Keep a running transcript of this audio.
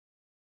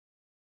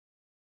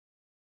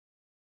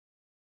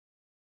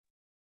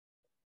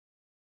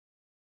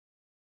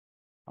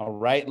All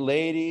right,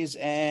 ladies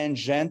and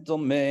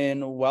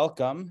gentlemen,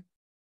 welcome.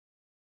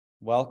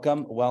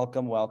 Welcome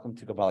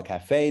to Kabbalah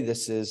Café.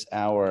 This is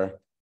our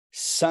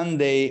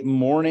Sunday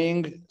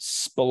morning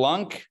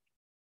spelunking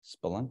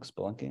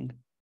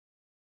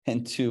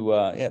into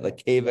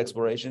like cave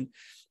exploration,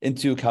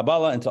 into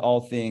Kabbalah, into all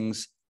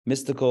things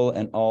mystical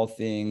and all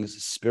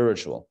things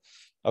spiritual.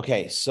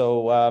 Okay,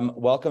 so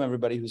welcome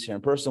everybody who's here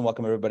in person.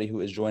 Welcome everybody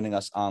who is joining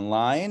us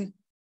online,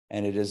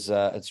 and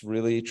it's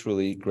really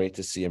truly great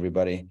to see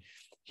everybody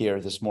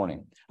here this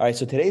morning. All right,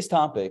 so today's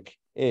topic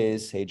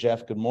is, hey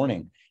Jeff, good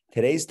morning.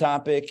 Today's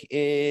topic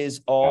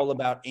is all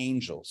about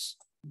angels.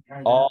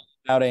 All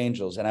about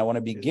angels. And I want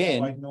to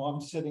begin. I know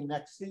I'm sitting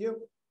next to you.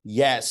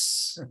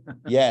 Yes.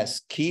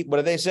 Yes. What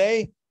do they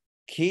say?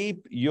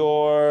 Keep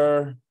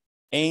your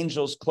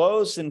angels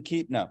close and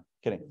keep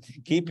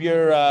Keep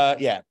your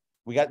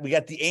we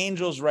got the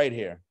angels right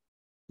here.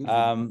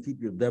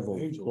 Keep your devil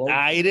close.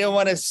 I didn't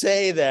want to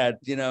say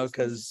that,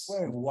 because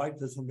white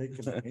doesn't make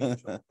it an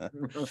angel.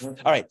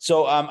 All right.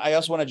 So I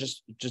also want to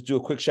just do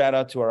a quick shout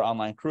out to our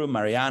online crew.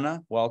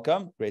 Mariana,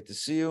 welcome. Great to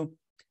see you.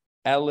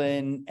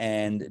 Ellen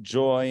and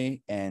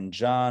Joy and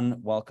John,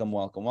 welcome.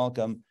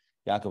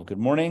 Yaakov, good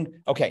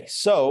morning. Okay,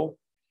 so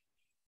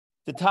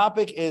the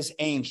topic is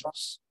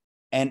angels.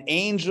 And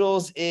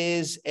angels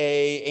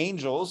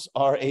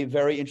are a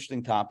very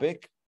interesting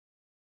topic,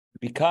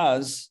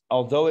 because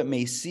although it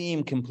may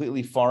seem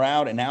completely far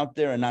out and out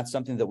there and not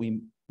something that we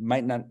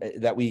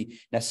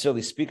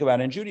necessarily speak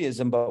about in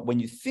Judaism, but when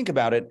you think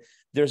about it,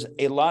 there's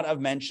a lot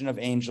of mention of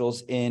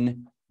angels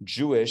in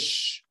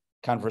Jewish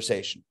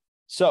conversation.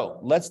 So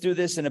let's do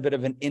this in a bit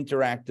of an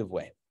interactive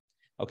way.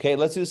 Okay,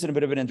 let's do this in a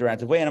bit of an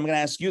interactive way, and I'm going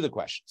to ask you the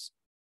questions.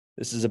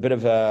 This is a bit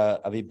of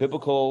a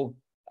biblical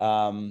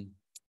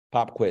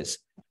pop quiz.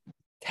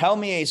 Tell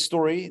me a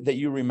story that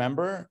you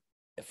remember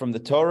from the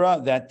Torah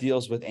that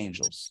deals with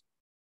angels.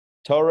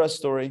 Torah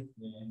story.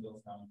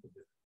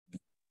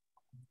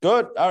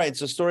 Good. All right.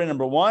 So story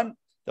number one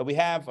that we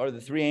have are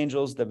the three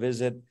angels that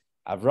visit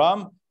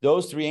Avram.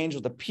 Those three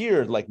angels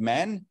appeared like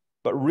men,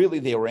 but really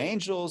they were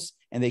angels,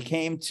 and they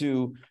came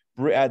to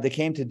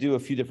do a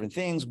few different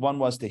things. One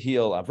was to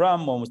heal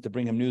Avram, one was to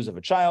bring him news of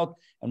a child,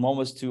 and one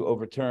was to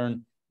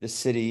overturn the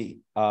city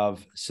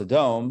of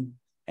Sodom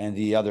and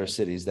the other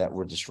cities that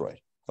were destroyed.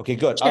 Okay,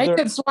 good.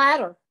 Jacob's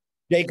ladder.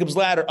 Jacob's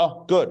ladder.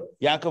 Oh, good.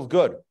 Yaakov,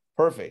 good.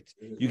 Perfect.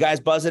 You guys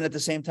buzzing at the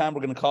same time.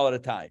 We're going to call it a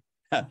tie.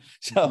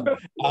 So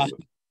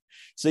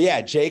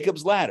yeah,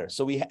 Jacob's ladder.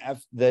 So we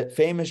have the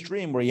famous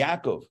dream where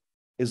Yaakov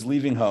is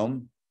leaving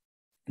home.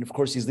 And of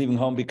course, he's leaving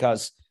home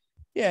because,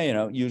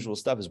 usual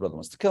stuff. His brother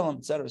wants to kill him,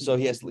 etc. So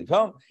he has to leave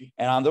home.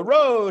 And on the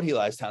road, he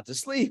lies down to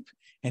sleep.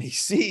 And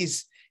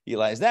he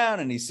lies down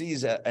and he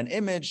sees an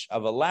image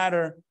of a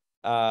ladder,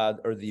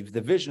 or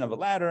the vision of a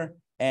ladder.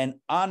 And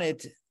on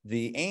it,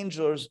 the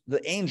angels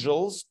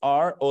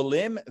are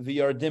olim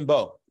v'yardim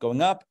bo, going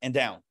up and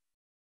down.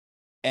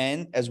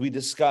 And as we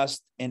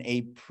discussed in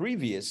a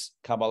previous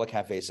Kabbalah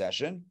Café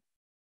session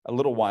a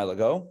little while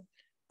ago,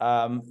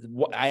 I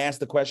asked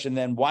the question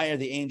then, why are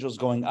the angels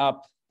going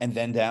up and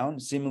then down?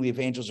 Seemingly, if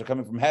angels are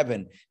coming from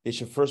heaven, they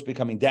should first be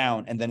coming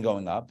down and then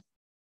going up.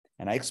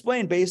 And I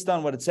explained, based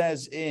on what it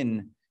says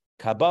in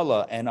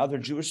Kabbalah and other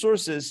Jewish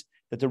sources,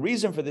 that the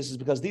reason for this is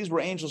because these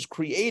were angels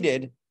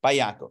created by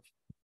Yaakov.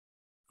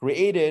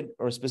 Created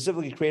by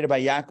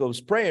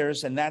Yaakov's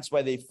prayers, and that's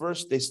why they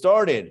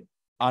started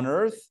on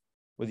earth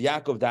with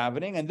Yaakov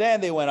davening, and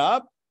then they went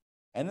up,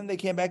 and then they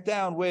came back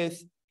down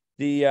with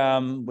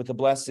the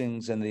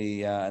blessings and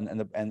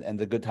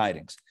the good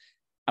tidings.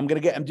 I'm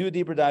do a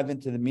deeper dive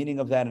into the meaning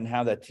of that and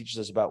how that teaches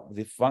us about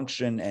the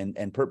function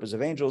and purpose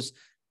of angels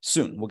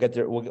soon. We'll get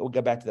there. We'll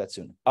get back to that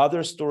soon.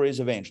 Other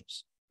stories of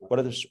angels. What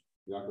are the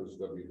Yaakov's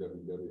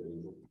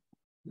angel?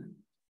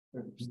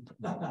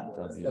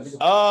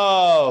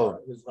 Oh,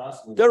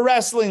 the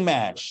wrestling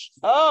match.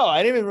 Oh,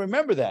 I didn't even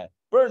remember that.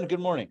 Burton, good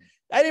morning.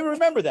 I didn't even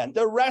remember that.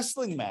 The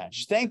wrestling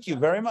match. Thank you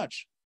very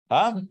much.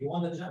 Huh? You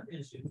won the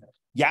championship.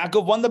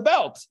 Yaakov won the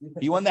belt.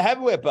 He won the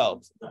heavyweight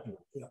belt.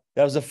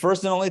 That was the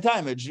first and only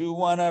time a Jew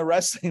won a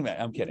wrestling match.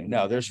 I'm kidding.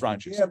 No, there's wrong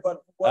Jews. Yeah, but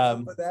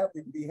for that,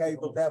 we'd be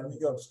able to have New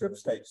York strip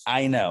states.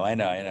 I know,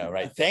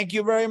 right? Thank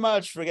you very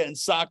much for getting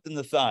socked in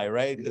the thigh,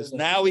 right? Because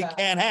now we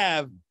can't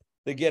have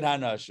the Gid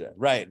Hanasha.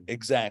 Right,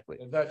 exactly.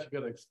 And that's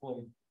going to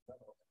explain.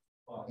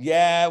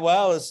 Yeah,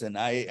 well, listen,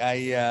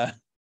 I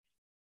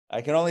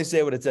can only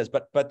say what it says.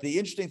 But the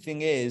interesting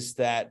thing is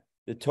that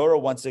the Torah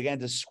once again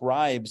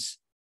describes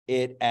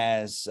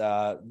this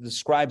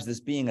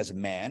being as a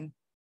man.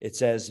 It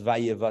says,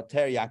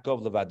 Vayevater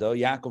Yaakov levado.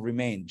 Yaakov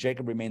remained,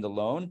 Jacob remained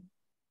alone.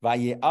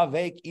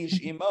 Vayeavek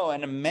ish imo,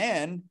 and a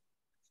man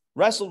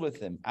wrestled with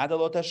him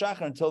adalot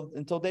hashachar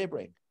until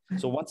daybreak.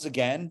 So once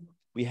again,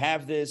 we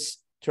have this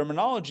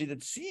terminology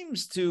that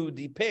seems to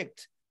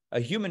depict a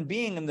human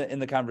being in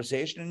the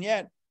conversation, and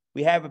yet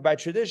we have it by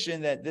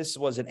tradition that this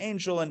was an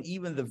angel, and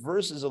even the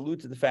verses allude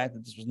to the fact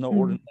that this was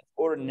no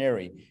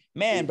ordinary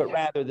man, but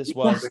rather this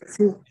was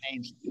an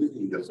angel.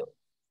 So,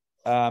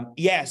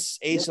 yes,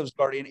 Esau's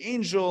guardian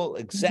angel,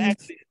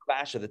 exactly the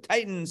clash of the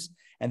Titans,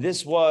 And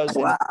this was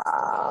the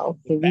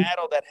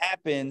battle that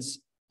happens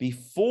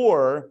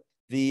before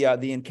the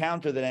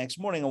encounter the next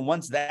morning. And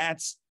once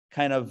that's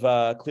kind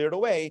of cleared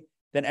away,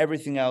 then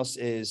everything else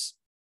is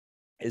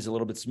a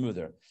little bit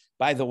smoother.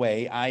 By the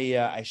way,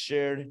 I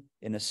shared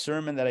in a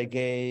sermon that I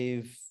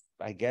gave,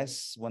 I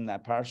guess, when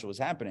that parsha was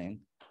happening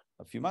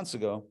a few months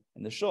ago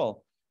in the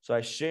shul. So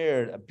I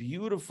shared a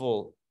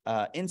beautiful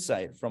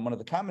insight from one of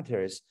the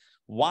commentaries.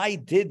 Why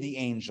did the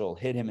angel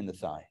hit him in the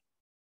thigh?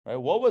 Right?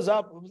 What was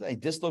up? He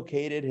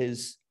dislocated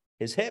his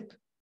hip.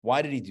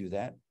 Why did he do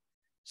that?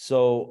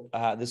 So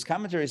this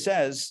commentary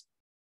says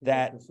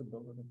that,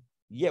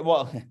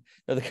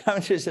 the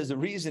commentary says the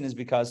reason is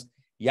because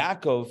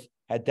Yaakov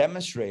had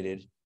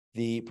demonstrated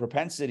the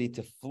propensity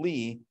to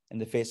flee in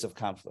the face of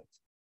conflict.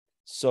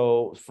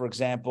 So, for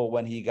example,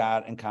 when he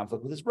got in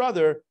conflict with his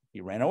brother,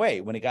 he ran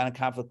away. When he got in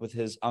conflict with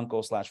his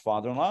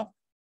uncle/father-in-law,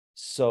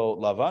 so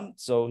Lavan,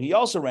 so he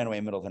also ran away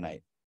in the middle of the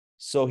night.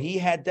 So he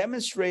had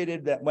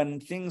demonstrated that when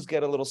things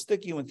get a little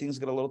sticky, when things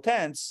get a little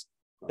tense,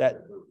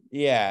 that,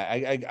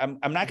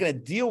 I'm not going to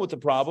deal with the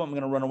problem. I'm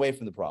going to run away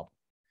from the problem.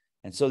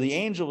 And so the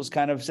angel was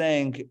kind of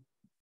saying,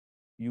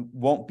 you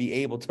won't be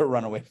able to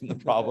run away from the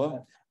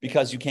problem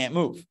because you can't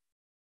move.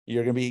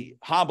 You're going to be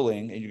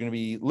hobbling and you're going to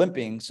be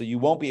limping, so you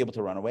won't be able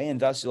to run away, and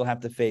thus you'll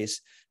have to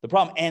face the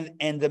problem.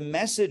 And the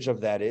message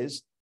of that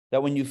is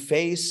that when you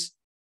face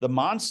the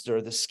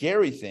monster, the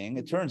scary thing,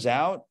 it turns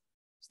out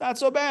it's not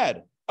so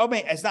bad. Oh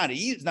man, it's not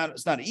easy.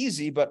 It's not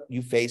easy, but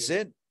you face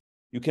it,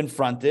 you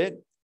confront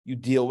it, you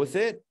deal with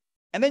it,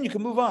 and then you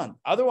can move on.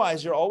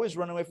 Otherwise, you're always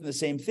running away from the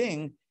same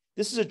thing.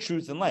 This is a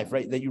truth in life,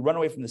 right? That you run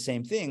away from the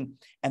same thing,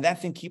 and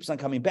that thing keeps on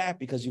coming back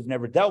because you've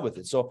never dealt with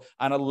it. So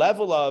on a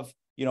level of,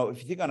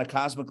 if you think on a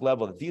cosmic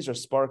level that these are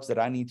sparks that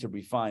I need to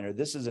refine, or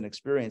this is an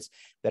experience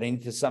that I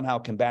need to somehow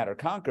combat or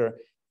conquer,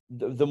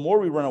 the more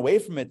we run away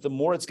from it, the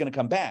more it's going to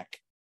come back,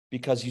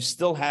 because you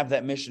still have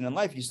that mission in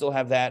life. You still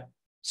have that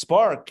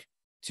spark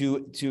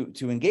to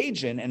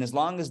engage in. And as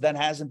long as that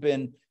hasn't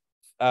been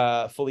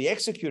fully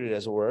executed,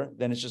 as it were,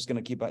 then it's just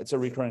going to keep, it's a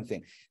recurring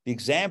thing. The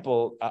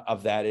example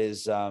of that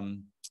is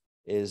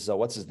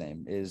what's his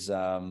name?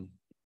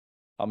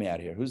 Help me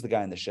out here. Who's the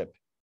guy in the ship?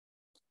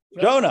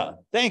 Jonah.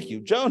 Thank you,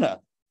 Jonah.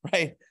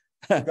 Right.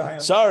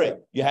 Sorry,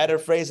 you had her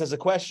phrased as a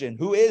question.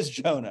 Who is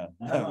Jonah?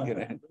 No, I'm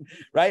kidding.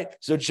 Right.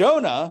 So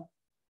Jonah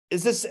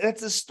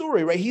that's a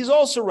story, right? He's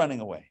also running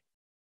away.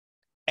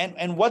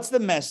 And what's the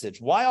message?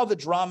 Why all the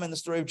drama in the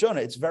story of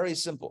Jonah? It's very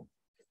simple.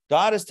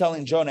 God is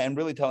telling Jonah, and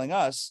really telling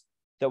us,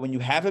 that when you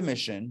have a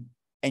mission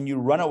and you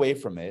run away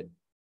from it,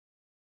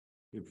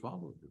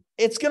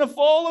 it's going to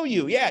follow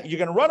you. Yeah, you're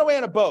going to run away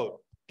on a boat.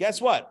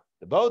 Guess what?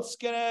 The boat's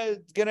gonna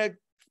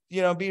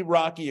be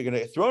rocky. You're going to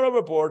get thrown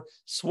overboard,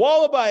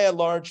 swallowed by a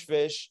large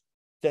fish,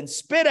 then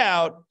spit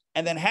out,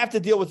 and then have to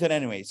deal with it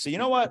anyway. So you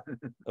know what?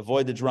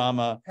 Avoid the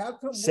drama. How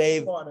come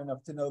we're smart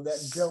enough to know that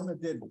Jonah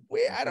didn't?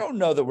 I don't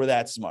know that we're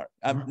that smart.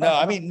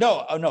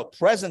 No.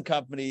 Present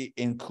company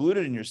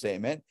included in your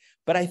statement.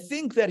 But I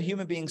think that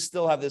human beings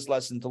still have this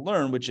lesson to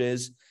learn, which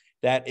is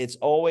that it's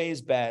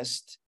always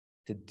best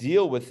to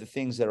deal with the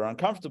things that are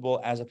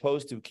uncomfortable as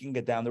opposed to kicking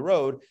it down the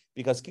road,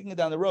 because kicking it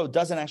down the road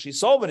doesn't actually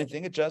solve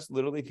anything. It just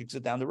literally kicks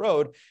it down the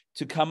road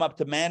to come up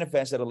to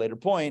manifest at a later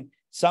point,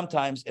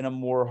 sometimes in a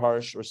more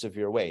harsh or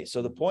severe way.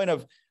 So the point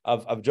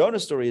of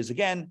Jonah's story is,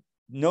 again,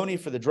 no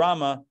need for the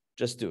drama,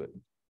 just do it.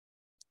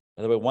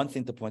 By the way, one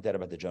thing to point out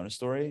about the Jonah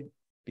story,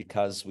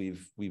 because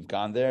we've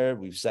gone there,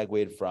 we've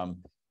segued from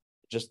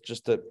just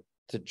to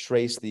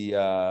trace the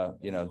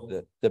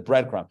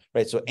breadcrumb,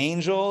 right? So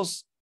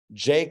angels,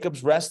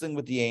 Jacob's wrestling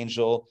with the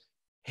angel,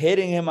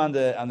 hitting him on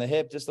the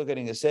hip,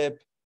 dislocating his hip,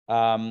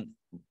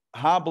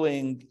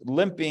 hobbling,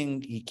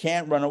 limping. He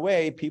can't run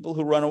away. People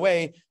who run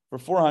away for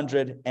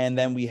 400, and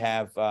then we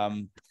have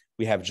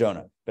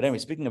Jonah. But anyway,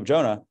 speaking of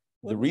Jonah,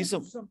 the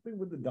reason something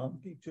with the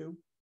donkey too.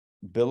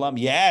 Bilam,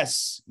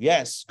 yes,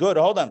 good.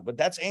 Hold on, but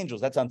that's angels.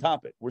 That's on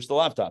topic. We're still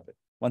off topic.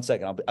 1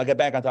 second. I'll get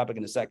back on topic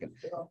in a second.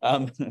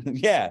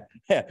 Yeah.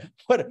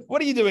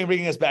 What are you doing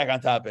bringing us back on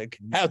topic?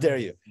 How dare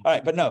you? All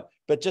right,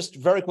 but just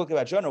very quickly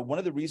about Jonah, one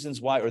of the reasons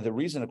why, or the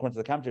reason according to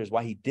the commentary, is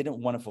why he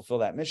didn't want to fulfill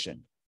that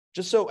mission.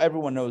 Just so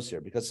everyone knows here,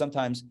 because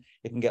sometimes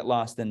it can get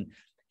lost. And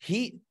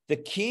the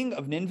king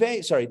of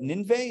Nineveh,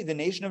 the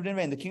nation of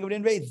Nineveh and the king of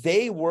Nineveh,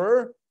 they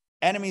were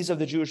enemies of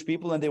the Jewish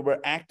people, and they were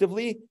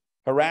actively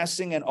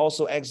harassing and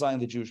also exiling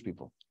the Jewish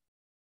people.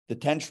 The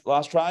 10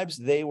 lost tribes,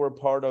 they were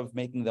part of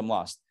making them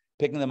lost,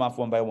 picking them off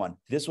one by one.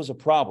 This was a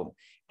problem.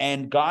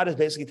 And God is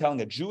basically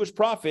telling a Jewish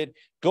prophet,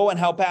 go and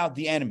help out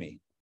the enemy.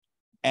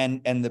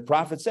 And the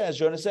prophet says,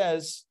 Jonah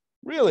says,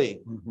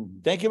 really?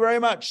 Thank you very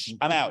much.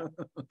 I'm out.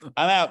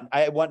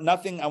 I want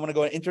nothing. I want to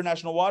go to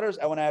international waters.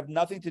 I want to have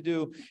nothing to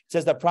do. It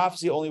says that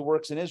prophecy only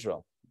works in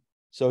Israel.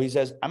 So he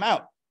says, I'm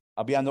out.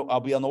 I'll be on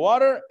the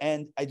water,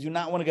 and I do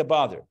not want to get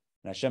bothered.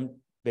 And Hashem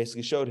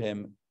basically showed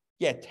him,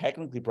 yeah,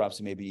 technically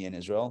prophecy may be in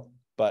Israel,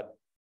 but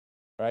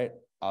right,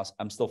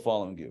 I'm still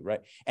following you,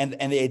 right? And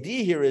the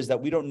idea here is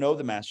that we don't know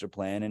the master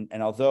plan,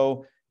 and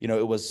although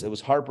it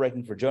was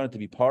heartbreaking for Jonah to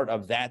be part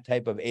of that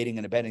type of aiding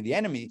and abetting the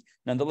enemy.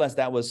 Nonetheless,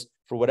 that was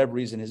for whatever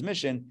reason his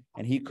mission,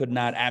 and he could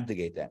not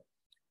abdicate that.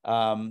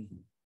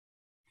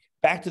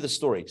 Back to the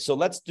story. So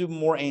let's do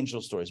more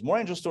angel stories. More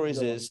angel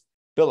stories is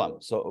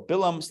Bilam. So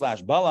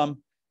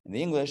Bilam/Balaam in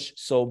the English.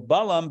 So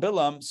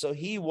Bilam. So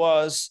he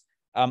was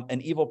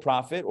an evil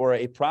prophet, or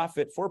a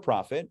prophet for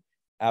profit,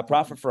 a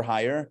prophet for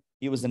hire.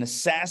 He was an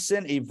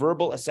assassin, a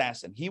verbal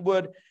assassin. He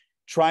would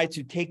try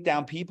to take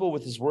down people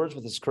with his words,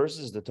 with his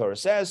curses, the Torah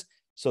says.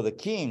 So the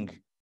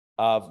king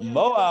of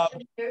Moab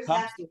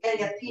comes to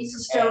getting a piece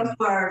of stone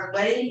for our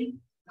wedding.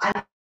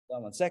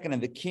 1 second,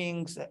 and the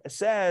king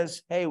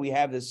says, "Hey, we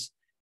have this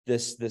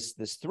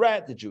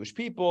threat, the Jewish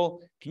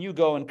people. Can you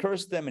go and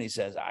curse them?" And he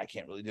says, "I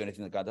can't really do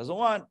anything that God doesn't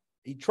want."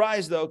 He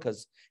tries though,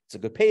 because it's a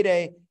good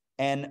payday.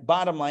 And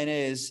bottom line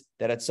is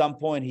that at some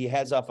point he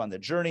heads off on the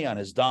journey on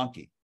his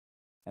donkey.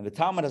 And the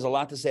Talmud has a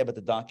lot to say about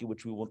the donkey,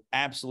 which we will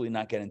absolutely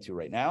not get into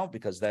right now,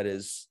 because that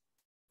is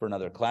for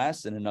another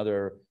class and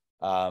another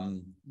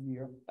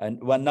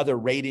another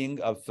rating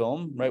of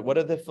film, right? What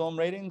are the film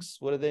ratings?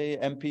 What are they?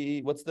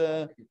 MP? What's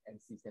the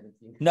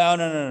NC-17? No.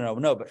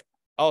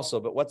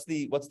 But what's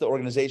the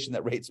organization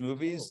that rates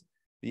movies?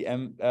 The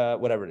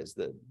whatever it is.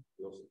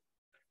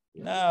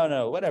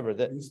 Whatever.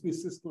 It used to be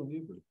Cisco and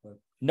Ebert, but...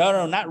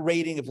 No, not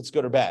rating if it's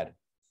good or bad.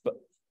 But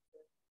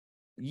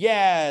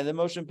yeah, the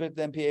motion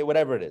picture, MPA,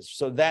 whatever it is.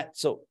 So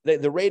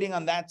the rating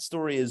on that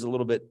story is a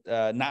little bit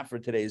not for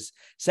today's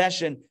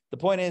session. The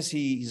point is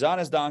he's on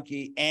his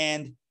donkey,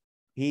 and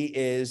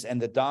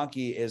the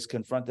donkey is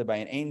confronted by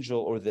an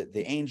angel, or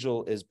the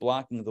angel is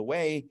blocking the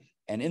way,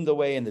 and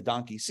the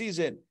donkey sees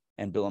it,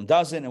 and Bilam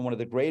doesn't. And one of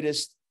the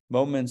greatest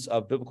moments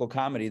of biblical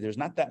comedy, there's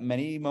not that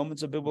many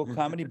moments of biblical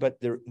comedy,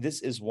 but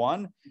this is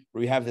one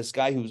where you have this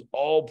guy who's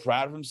all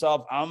proud of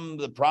himself. I'm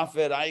the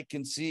prophet. I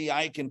can see,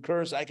 I can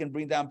curse, I can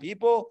bring down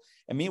people.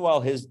 And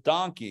meanwhile, his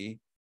donkey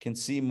can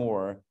see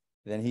more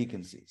than he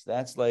can see. So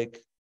that's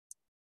like,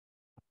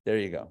 there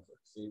you go.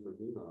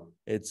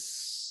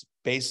 It's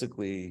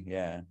basically,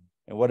 yeah.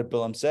 And what did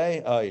Bilam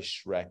say? Oh,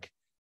 Shrek.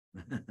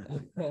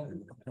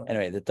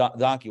 Anyway, the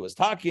donkey was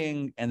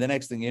talking, and the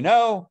next thing you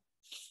know,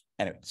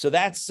 anyway, so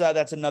that's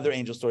another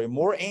angel story.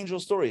 More angel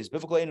stories,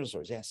 biblical angel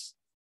stories. Yes.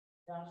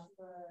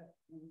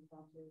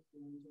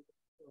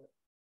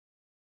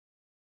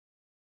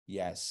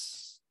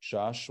 Yes.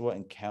 Joshua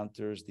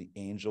encounters the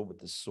angel with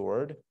the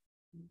sword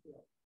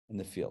in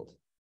the field.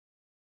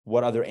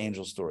 What other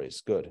angel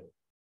stories? Good.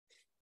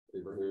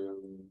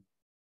 Abraham,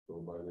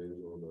 told by an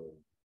angel.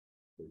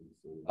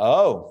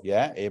 Oh,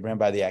 yeah. Abraham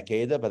by the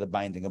Akedah, by the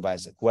binding of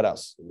Isaac. What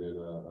else? And then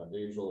an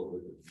angel,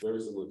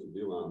 very similar to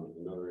Bilam,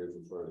 another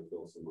angel trying to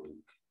kill someone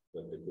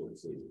that they couldn't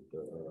see.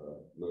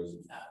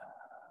 Moses.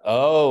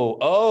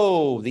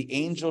 Oh, the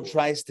angel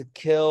tries to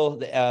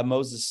kill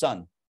Moses'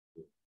 son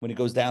when he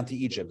goes down to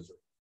Egypt.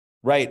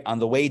 Right. On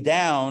the way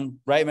down,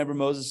 right? Remember,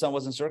 Moses' son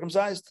wasn't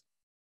circumcised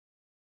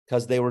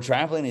because they were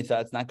traveling. He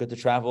thought it's not good to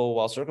travel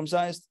while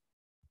circumcised.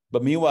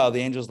 But meanwhile,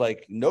 the angel's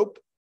like, nope.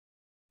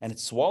 And it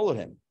swallowed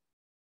him.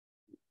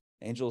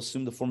 The angel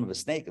assumed the form of a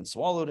snake and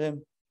swallowed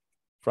him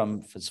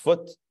from his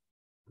foot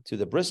to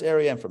the bris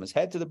area, and from his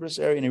head to the bris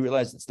area. And he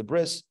realized it's the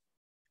bris.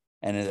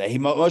 And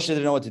Moshe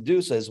didn't know what to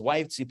do. So his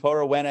wife,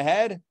 Tzipporah, went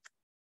ahead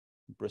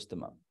and brised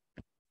him up.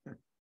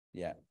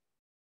 Yeah.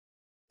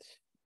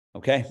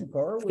 Okay.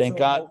 Thank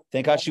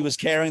God she was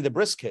carrying the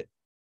brisket.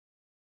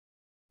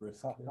 All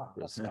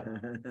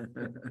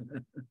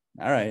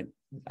right.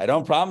 I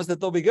don't promise that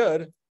they'll be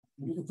good.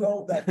 You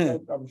told that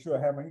joke, I'm sure,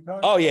 how many times?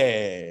 Oh,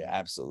 yeah.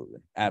 Absolutely.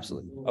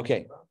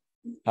 Okay.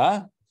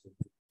 Huh?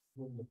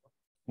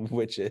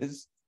 Which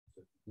is?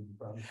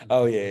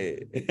 Oh, yeah.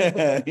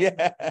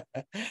 Yeah.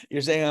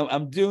 You're saying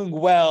I'm doing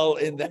well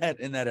in that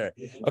area.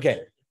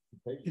 Okay.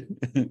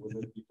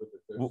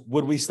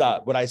 Would we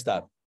stop? Would I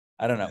stop?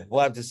 I don't know.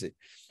 We'll have to see.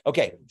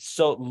 Okay.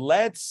 So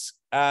let's,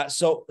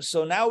 so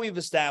now we've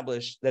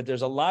established that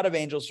there's a lot of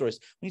angel stories.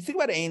 When you think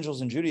about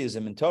angels in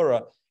Judaism and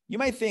Torah, you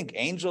might think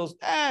angels,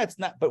 it's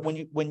not. But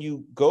when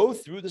you go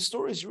through the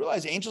stories, you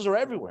realize angels are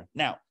everywhere.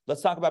 Now,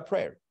 let's talk about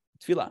prayer.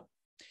 Tefillah.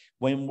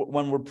 When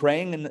we're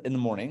praying in the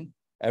morning,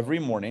 every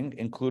morning,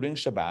 including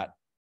Shabbat.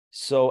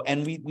 So,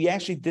 and we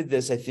actually did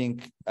this, I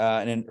think,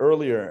 in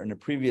a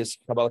previous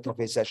Kabbalah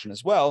Café session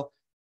as well.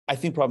 I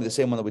think probably the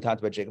same one that we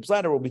talked about Jacob's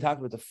ladder, where we talked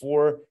about the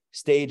 4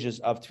 stages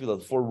of Tefillah,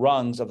 the 4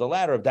 rungs of the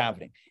ladder of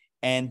davening.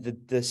 And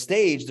there's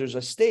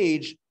a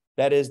stage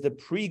that is the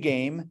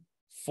pregame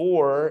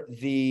for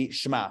the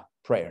Shema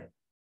prayer,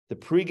 the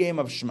pregame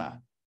of Shema.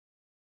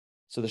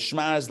 So the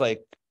Shema is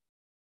like,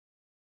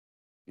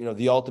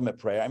 the ultimate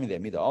prayer. I mean, the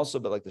Amidah also,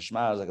 but like the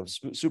Shema is like a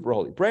super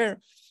holy prayer.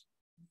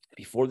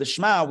 Before the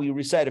Shema, we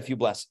recite a few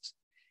blessings.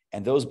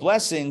 And those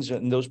blessings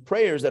and those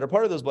prayers that are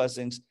part of those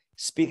blessings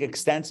speak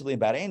extensively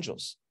about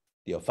angels.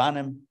 The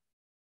Ophanim,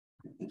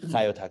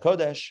 Chayot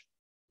HaKodesh,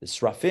 the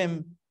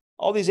Srafim,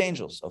 all these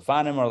angels.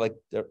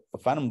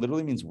 Ophanim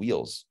literally means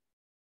wheels.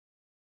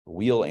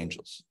 Wheel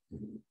angels,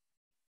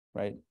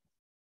 right?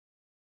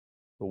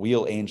 The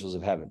wheel angels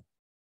of heaven.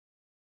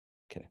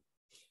 Okay.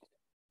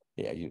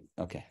 Yeah,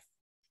 okay.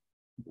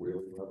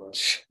 Really, Rabbi?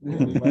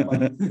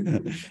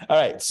 All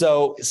right,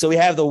 so we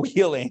have the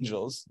wheel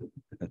angels.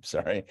 I'm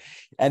sorry,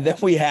 and then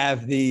we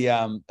have the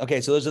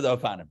okay. So those are the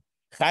Ofanim.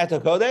 Chayat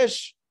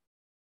HaKodesh,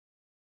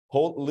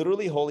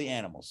 literally holy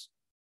animals.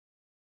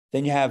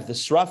 Then you have the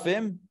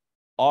Srafim,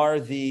 are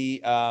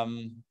the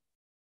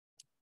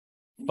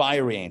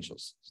fiery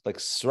angels, it's like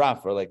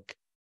Sraf or like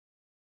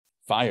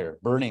fire,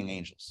 burning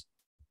angels,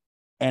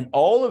 and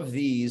all of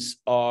these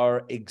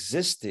are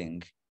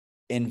existing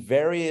in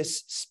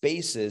various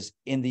spaces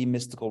in the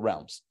mystical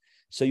realms.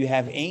 So you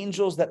have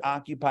angels that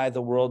occupy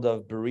the world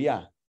of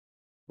Beriah,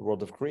 the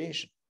world of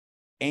creation.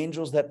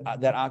 Angels that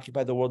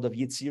occupy the world of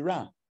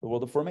Yitzirah, the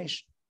world of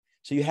formation.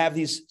 So you have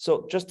these.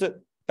 So just to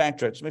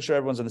backtrack, just make sure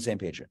everyone's on the same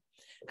page here.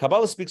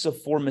 Kabbalah speaks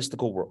of four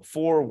mystical worlds,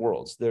 four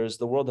worlds. There's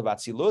the world of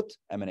Atzilut,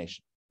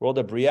 emanation, world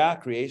of Beriah,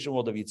 creation,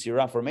 world of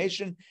Yitzirah,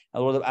 formation, and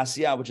the world of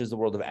Asiyah, which is the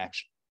world of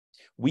action.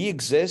 We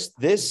exist.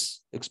 This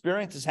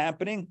experience is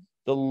happening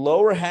the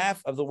lower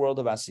half of the world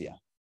of Asiyah.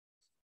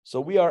 So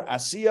we are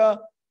Asiyah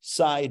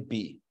side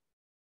B,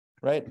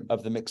 right,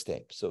 of the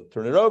mixtape. So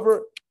turn it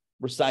over,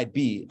 we're side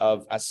B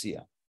of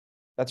Asiyah.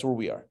 That's where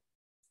we are.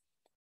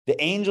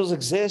 The angels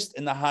exist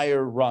in the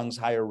higher rungs,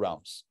 higher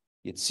realms.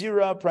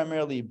 Yitzirah,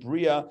 primarily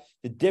Bria.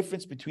 The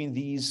difference between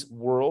these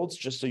worlds,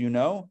 just so you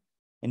know,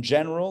 in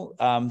general,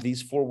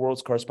 these four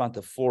worlds correspond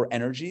to four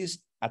energies.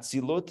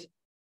 Atzilut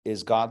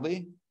is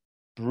godly.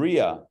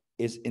 Bria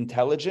is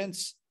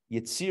intelligence.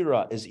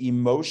 Yitzira is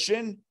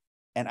emotion,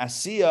 and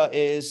Asiya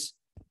is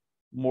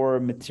more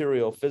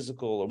material,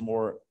 physical, or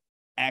more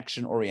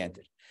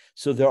action-oriented.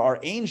 So there are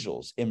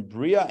angels in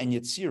Bria and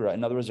Yitzira.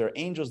 In other words, there are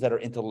angels that are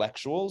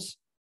intellectual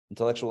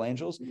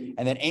angels,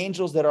 and then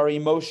angels that are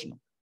emotional.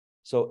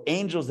 So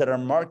angels that are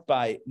marked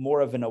by more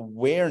of an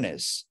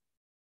awareness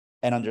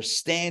and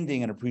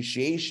understanding and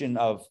appreciation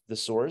of the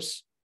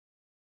source.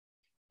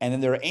 And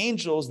then there are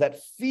angels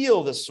that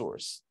feel the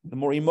source, the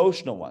more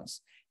emotional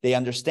ones. They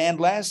understand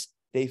less,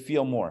 they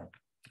feel more.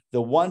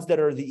 The ones that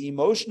are the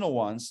emotional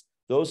ones,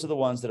 those are the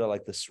ones that are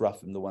like the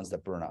srafim, the ones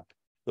that burn up.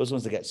 Those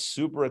ones that get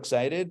super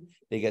excited.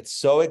 They get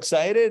so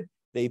excited,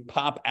 they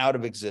pop out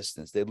of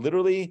existence. They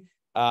literally,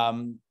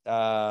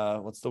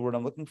 what's the word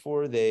I'm looking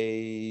for?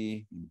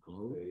 They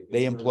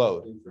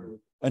implode.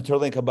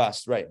 Internally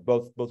combust, right?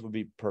 Both would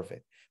be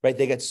perfect. Right?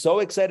 They get so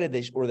excited,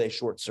 they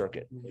short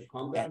circuit.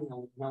 Calm down,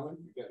 Helen.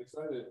 You get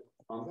excited.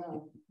 Calm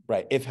down.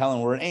 Right. If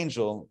Helen were an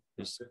angel,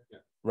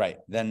 right,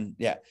 then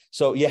yeah.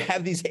 So you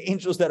have these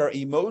angels that are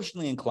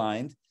emotionally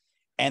inclined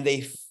and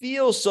they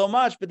feel so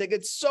much, but they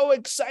get so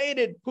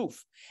excited,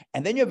 poof.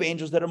 And then you have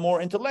angels that are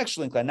more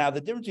intellectually inclined. Now,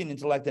 the difference between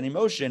intellect and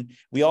emotion,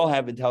 we all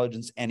have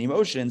intelligence and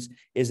emotions,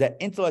 is that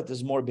intellect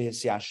is more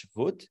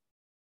behisyashvut,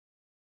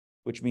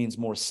 which means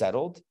more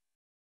settled,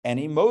 and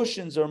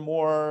emotions are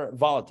more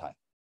volatile.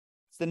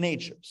 It's the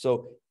nature.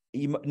 So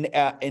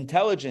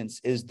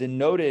intelligence is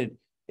denoted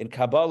in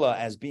Kabbalah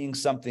as being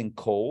something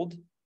cold,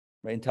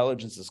 right?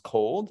 Intelligence is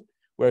cold,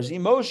 whereas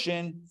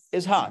emotion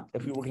is hot.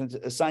 If we were going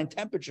to assign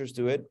temperatures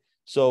to it,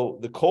 so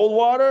the cold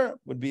water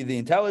would be the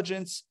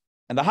intelligence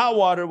and the hot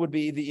water would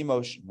be the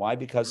emotion. Why?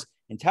 Because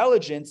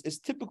intelligence is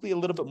typically a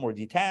little bit more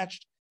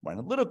detached, more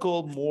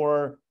analytical,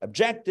 more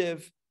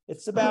objective.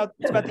 It's about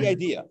the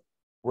idea.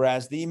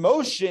 Whereas the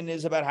emotion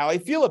is about how I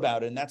feel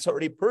about it, and that's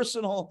already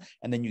personal.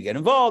 And then you get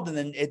involved, and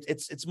then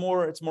it's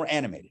more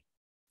animated.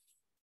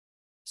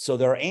 So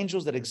there are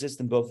angels that exist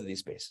in both of these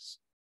spaces.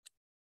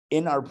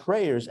 In our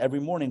prayers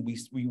every morning,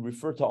 we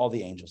refer to all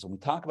the angels, and we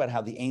talk about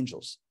how the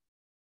angels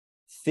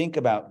think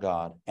about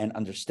God and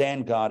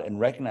understand God and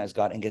recognize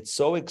God and get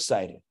so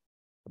excited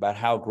about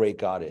how great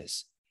God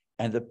is.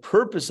 And the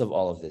purpose of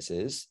all of this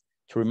is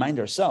to remind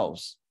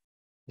ourselves.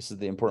 This is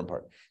the important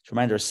part. To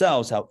remind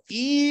ourselves how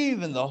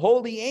even the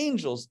holy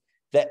angels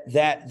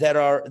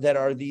that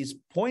are these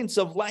points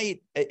of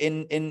light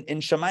in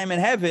Shamayim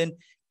and heaven,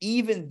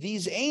 even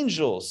these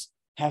angels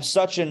have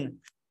such an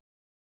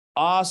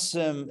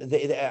awesome.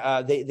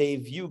 They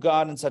view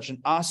God in such an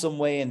awesome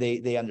way, and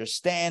they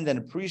understand and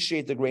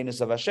appreciate the greatness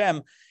of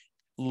Hashem.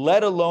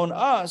 Let alone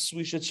us,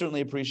 we should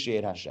certainly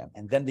appreciate Hashem.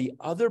 And then the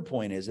other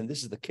point is, and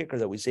this is the kicker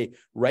that we say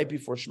right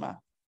before Shema,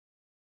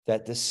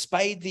 that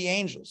despite the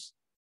angels,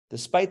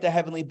 despite the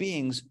heavenly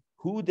beings,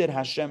 who did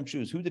Hashem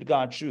choose? Who did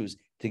God choose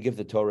to give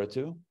the Torah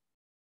to?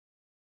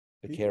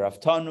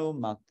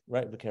 V'keraftanu,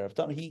 right?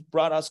 V'keraftanu. He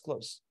brought us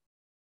close.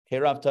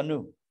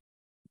 Keraftanu.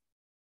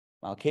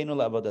 Malkeinu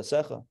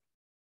le'avodasecha.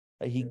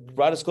 He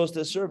brought us close to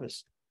His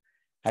service.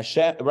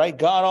 Hashem, right?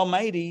 God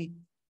Almighty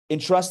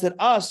entrusted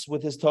us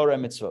with His Torah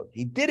and mitzvot.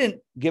 He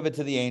didn't give it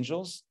to the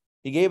angels.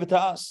 He gave it to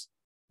us,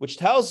 which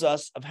tells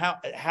us of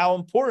how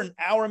important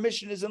our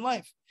mission is in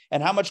life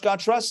and how much God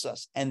trusts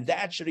us. And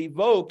that should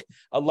evoke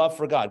a love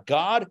for God.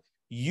 God,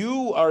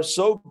 you are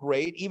so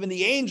great. Even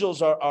the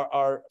angels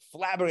are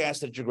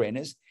flabbergasted at your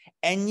greatness.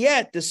 And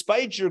yet,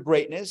 despite your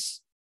greatness,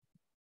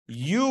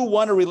 you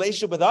want a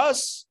relationship with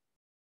us.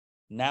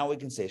 Now we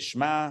can say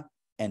Shema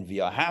and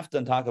V'ahavta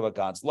and talk about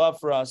God's love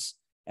for us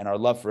and our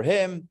love for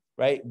Him,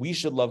 right? We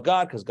should love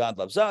God because God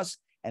loves us.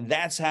 And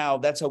that's how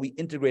we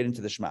integrate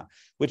into the Shema,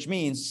 which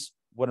means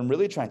what I'm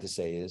really trying to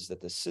say is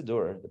that the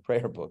Siddur, the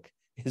prayer book,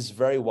 is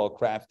very well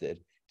crafted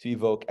to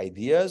evoke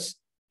ideas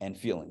and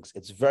feelings.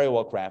 It's very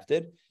well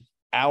crafted.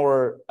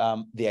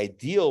 The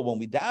ideal when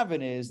we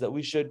daven is that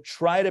we should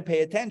try to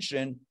pay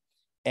attention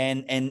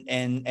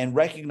and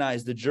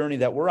recognize the journey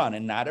that we're on.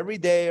 And not every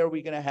day are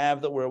we going to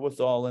have the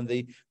wherewithal and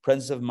the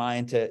presence of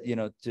mind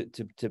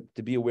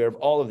to be aware of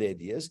all of the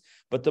ideas.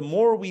 But the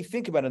more we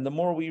think about it, and the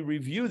more we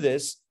review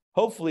this,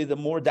 hopefully the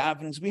more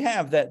davenings we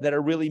have that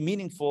are really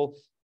meaningful,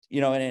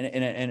 in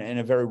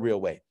a very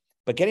real way.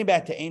 But getting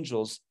back to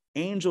angels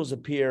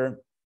appear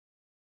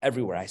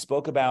everywhere. I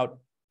spoke about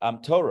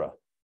Torah.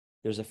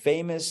 There's a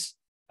famous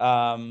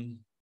Talmudic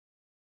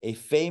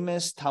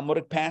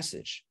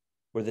passage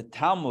where the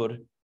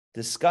Talmud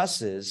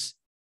discusses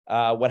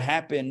what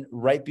happened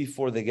right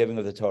before the giving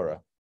of the Torah.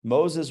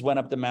 Moses went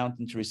up the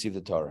mountain to receive the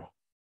Torah.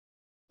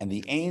 And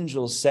the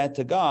angels said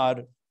to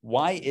God,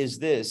 why is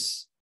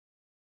this?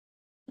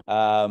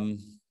 I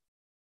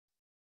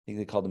think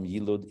they called him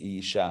Yilud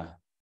Isha,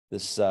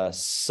 this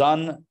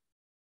son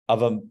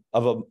of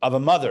a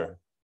mother.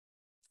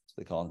 That's what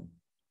they call him,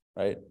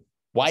 right?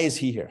 Why is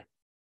he here?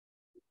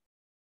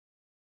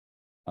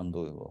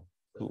 Unbelievable.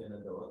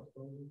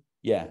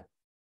 Yeah.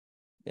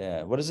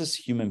 What is this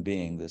human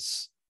being,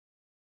 this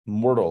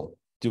mortal,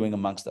 doing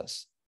amongst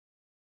us?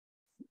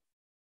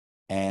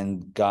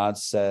 And God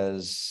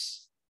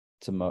says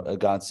to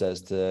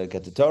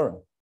get the Torah,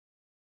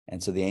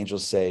 and so the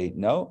angels say,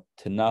 "No,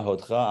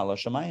 Tanahodcha ala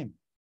shamayim.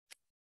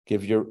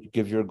 Give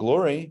your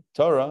glory,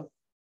 Torah,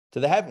 to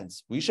the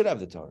heavens. We should have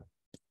the Torah.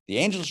 The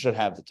angels should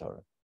have the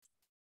Torah."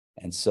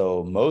 And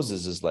so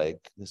Moses is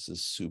like, this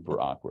is super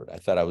awkward. I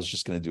thought I was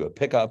just going to do a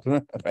pickup,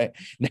 right?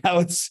 Now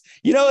it's,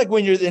 like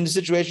when you're in a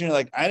situation, you're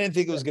like, I didn't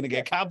think it was going to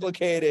get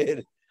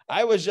complicated.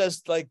 I was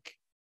just like,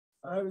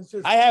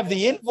 I have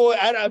the invoice.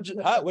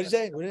 What did you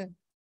say?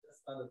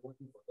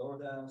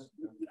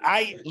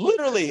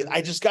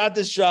 I just got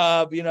this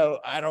job.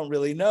 I don't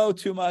really know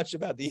too much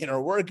about the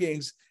inner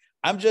workings.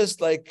 I'm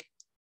just like,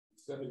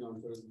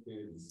 and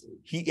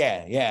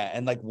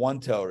like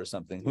one toe or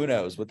something. Who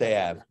knows what they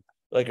have?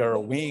 Like or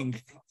a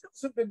wing.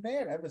 Have been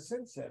there ever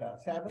since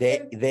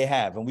they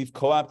have, and we've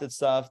co-opted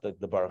stuff,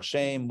 the Baruch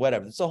Shem,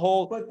 whatever. It's a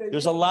whole.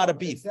 There's a lot of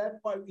beef. Is that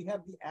why we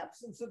have the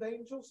absence of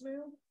angels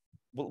now?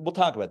 We'll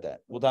talk about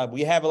that.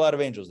 We have a lot of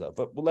angels though,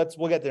 but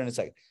we'll get there in a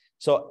second.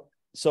 So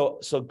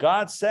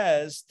God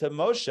says to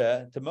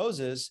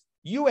Moses,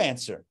 you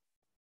answer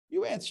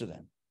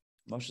them.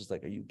 Moshe's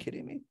like, are you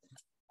kidding me?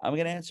 I'm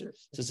going to answer.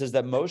 So it says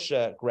that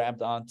Moshe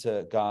grabbed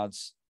onto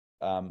God's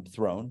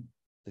throne,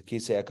 the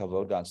Kisei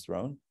HaKavod, God's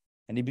throne.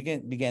 And he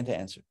began to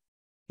answer.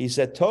 He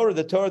said,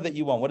 the Torah that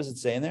you want. What does it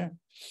say in there?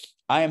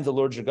 I am the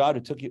Lord your God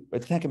who took you,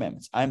 it's 10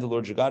 commandments. I am the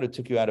Lord your God who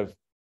took you out of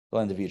the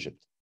land of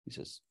Egypt. He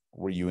says,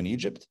 were you in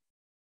Egypt?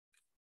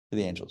 To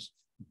the angels,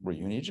 were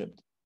you in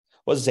Egypt?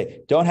 What does it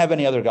say? Don't have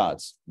any other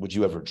gods. Would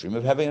you ever dream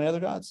of having any other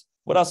gods?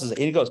 What else is it?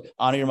 And he goes,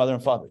 honor your mother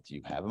and father. Do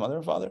you have a mother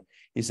and father?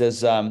 He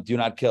says, do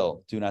not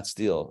kill, do not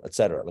steal,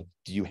 etc. Like,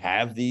 do you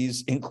have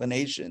these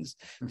inclinations?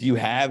 Do you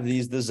have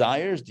these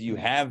desires? Do you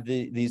have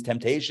these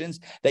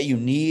temptations that you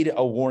need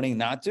a warning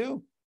not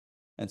to?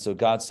 And so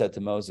God said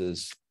to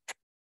Moses,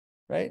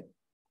 right?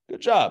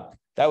 Good job.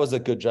 That was a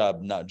good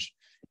job nudge.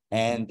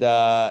 And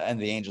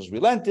the angels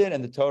relented,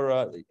 and the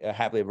Torah,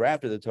 happily ever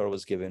after, the Torah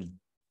was given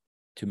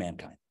to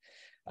mankind.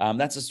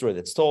 That's a story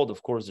that's told.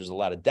 Of course, there's a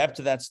lot of depth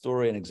to that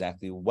story, and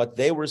exactly what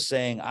they were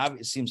saying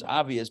seems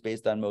obvious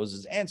based on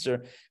Moshe's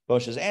answer,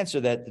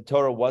 that the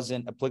Torah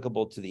wasn't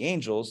applicable to the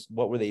angels.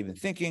 What were they even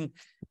thinking?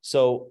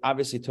 So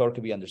obviously, Torah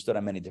can be understood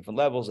on many different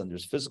levels, and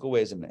there's physical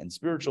ways and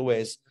spiritual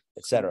ways,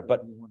 etc.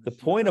 But the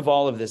point of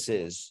all of this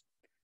is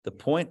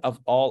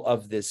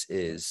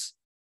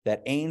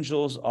that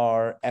angels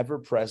are ever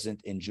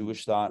present in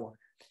Jewish thought,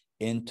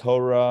 in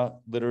Torah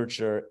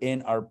literature,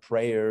 in our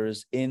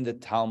prayers, in the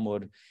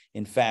Talmud.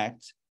 In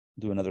fact,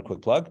 do another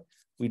quick plug.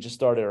 We just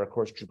started our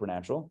course,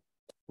 Supernatural,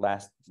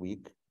 last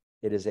week.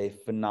 It is a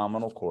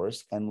phenomenal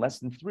course. And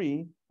lesson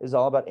 3 is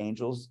all about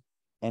angels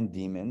and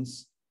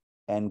demons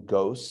and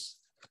ghosts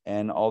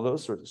and all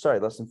those sorts.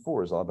 Lesson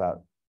 4 is all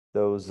about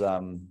those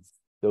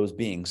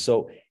beings.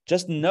 So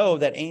just know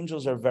that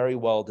angels are very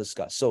well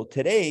discussed. So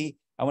today,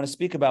 I want to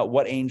speak about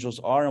what angels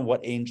are and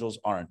what angels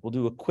aren't. We'll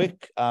do a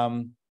quick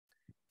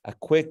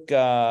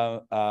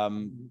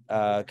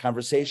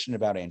conversation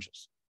about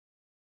angels.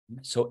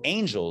 So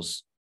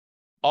angels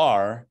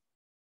are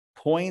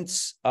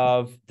points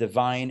of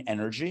divine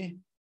energy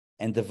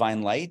and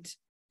divine light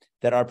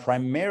that are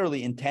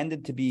primarily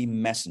intended to be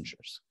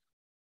messengers.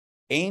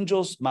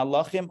 Angels,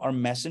 malachim, are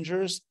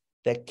messengers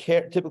that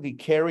typically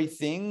carry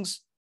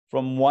things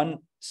from one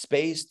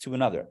space to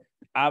another.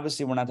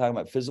 Obviously, we're not talking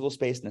about physical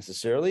space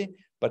necessarily,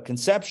 but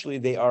conceptually,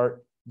 they are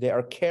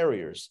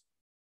carriers.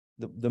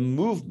 The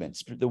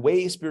movements, the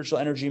way spiritual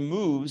energy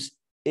moves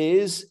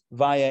is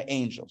via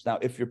angels. Now,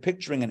 if you're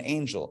picturing an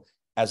angel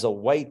as a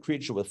white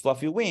creature with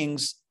fluffy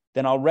wings,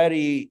 then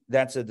already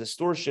that's a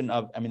distortion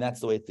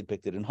that's the way it's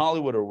depicted in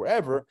Hollywood or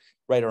wherever,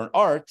 right, or in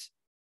art,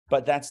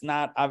 but that's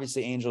not,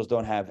 obviously angels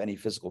don't have any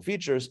physical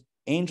features.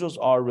 angels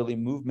are really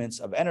movements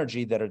of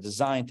energy that are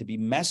designed to be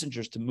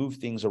messengers to move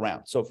things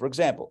around. So, for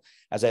example,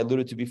 as I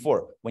alluded to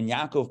before, when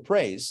Yaakov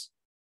dreams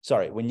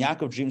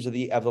of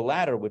the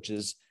ladder, which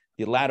is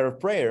the ladder of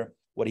prayer,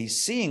 what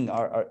he's seeing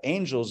are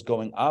angels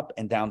going up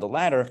and down the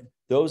ladder.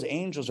 Those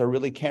angels are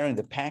really carrying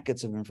the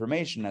packets of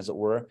information, as it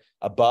were,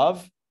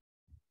 above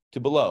to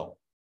below.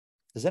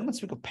 Does anyone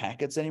speak of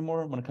packets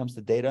anymore when it comes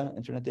to data,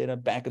 internet data?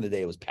 Back in the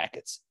day, it was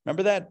packets.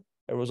 Remember that?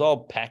 It was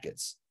all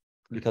packets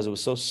because it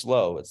was so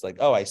slow. It's like,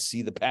 oh, I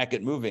see the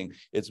packet moving.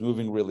 It's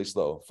moving really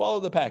slow. Follow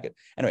the packet.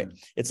 Anyway,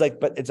 it's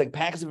like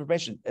packets of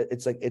information.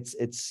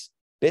 It's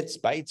bits,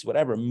 bytes,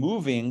 whatever,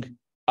 moving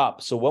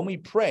up. So when we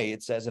pray,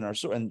 it says in our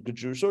and good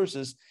Jewish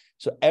sources,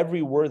 so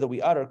every word that we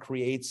utter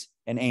creates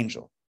an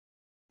angel.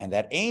 And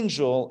that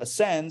angel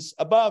ascends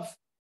above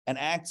and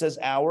acts as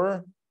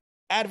our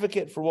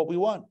advocate for what we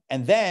want.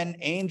 And then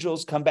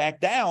angels come back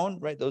down,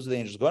 right? Those are the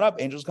angels going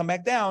up. Angels come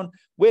back down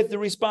with the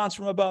response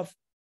from above.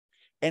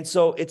 And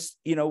so it's,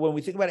 when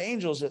we think about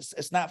angels,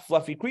 it's not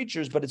fluffy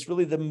creatures, but it's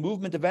really the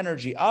movement of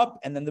energy up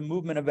and then the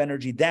movement of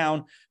energy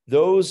down.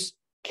 Those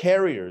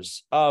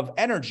carriers of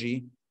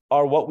energy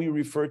are what we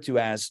refer to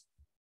as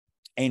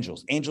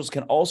angels. Angels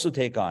can also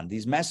take on,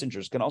 these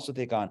messengers can also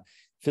take on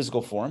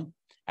physical form,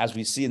 as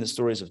we see in the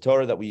stories of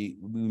Torah that we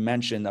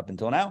mentioned up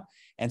until now.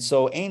 And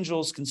so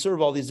angels can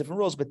serve all these different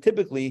roles, but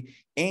typically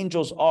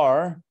angels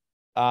are,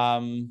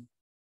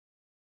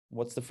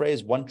 what's the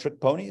phrase? One-trick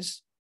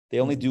ponies. They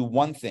only do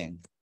one thing,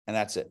 and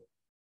that's it.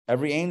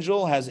 Every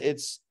angel has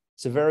it's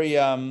a very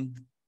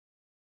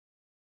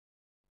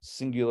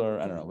singular,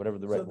 I don't know, whatever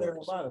the right word is. So there are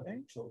a lot of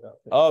angels out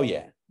there. Oh,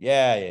 yeah.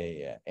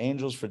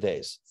 Angels for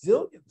days.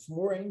 Zillions,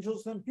 more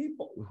angels than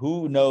people.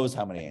 Who knows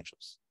how many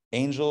angels?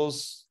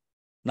 Angels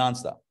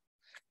nonstop.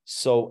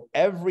 So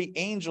every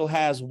angel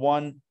has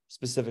one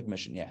specific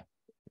mission, yeah.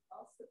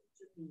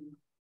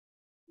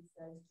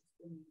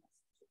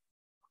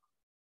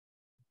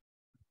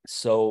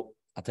 So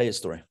I'll tell you a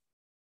story.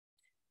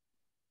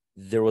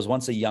 There was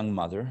once a young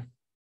mother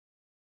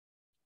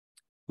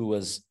who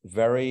was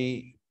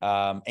very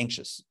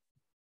anxious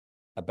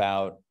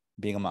about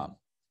being a mom.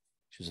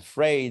 She was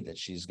afraid that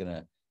she's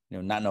gonna,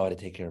 not know how to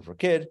take care of her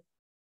kid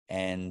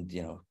and,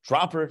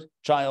 drop her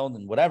child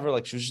and whatever.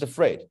 Like, she was just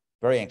afraid,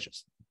 very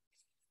anxious.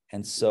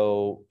 And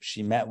so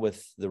she met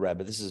with the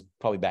Rebbe. This is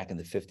probably back in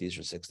the 50s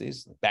or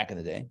 60s, back in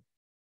the day.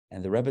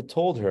 And the Rebbe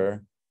told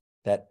her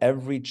that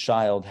every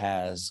child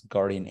has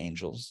guardian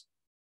angels.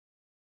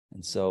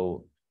 And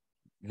so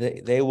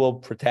they will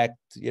protect,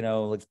 you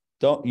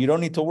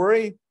don't need to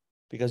worry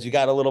because you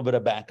got a little bit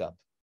of backup.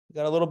 You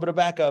got a little bit of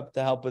backup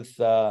to help with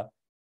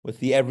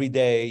the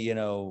everyday,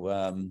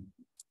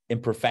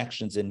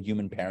 imperfections in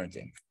human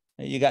parenting.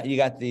 You got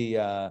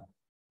the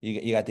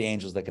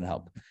angels that can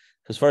help.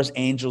 As far as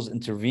angels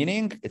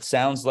intervening, it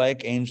sounds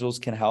like angels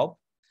can help,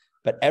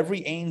 but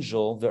every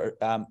angel,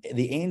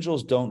 the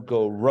angels don't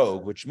go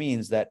rogue, which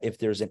means that if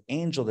there's an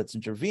angel that's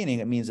intervening,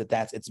 it means that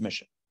that's its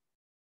mission.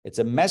 It's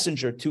a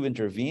messenger to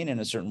intervene in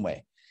a certain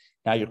way.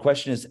 Now, your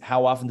question is,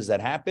 how often does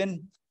that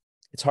happen?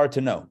 It's hard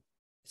to know.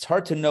 It's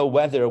hard to know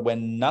whether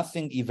when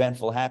nothing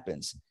eventful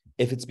happens,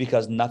 if it's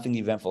because nothing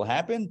eventful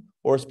happened,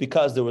 or it's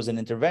because there was an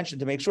intervention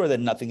to make sure that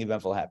nothing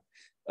eventful happened.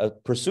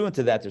 Pursuant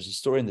to that, there's a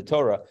story in the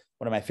Torah,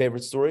 one of my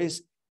favorite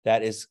stories,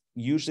 that is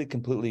usually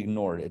completely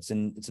ignored. It's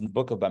in the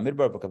book of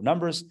Bamidbar, book of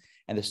Numbers,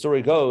 and the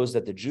story goes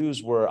that the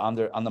Jews were on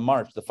the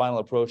march, the final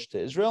approach to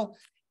Israel,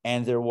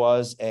 and there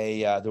was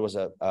a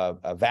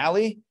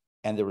valley,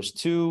 and there was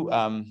two,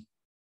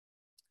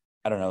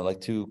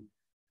 two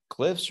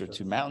cliffs or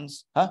two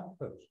mountains, huh?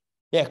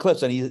 Yeah,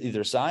 cliffs on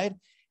either side,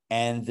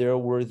 and there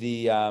were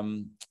the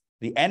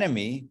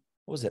enemy.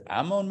 What was it?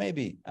 Ammon,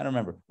 maybe? I don't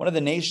remember. One of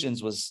the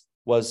nations was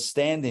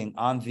standing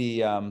on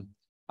the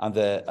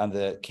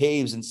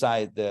caves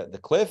inside the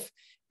cliff,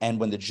 and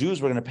when the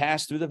Jews were going to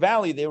pass through the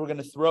valley, they were going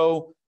to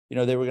throw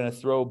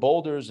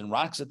boulders and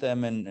rocks at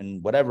them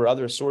and whatever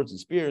other swords and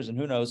spears and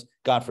who knows,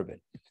 God forbid.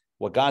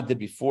 What God did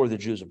before the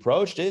Jews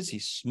approached is he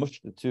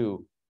smushed the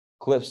two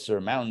cliffs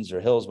or mountains or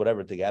hills,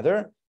 whatever,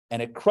 together,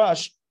 and it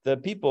crushed the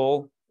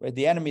people, right,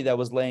 the enemy that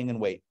was laying in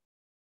wait.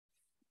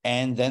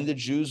 And then the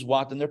Jews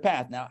walked in their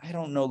path. Now, I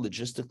don't know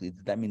logistically,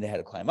 did that mean they had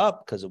to climb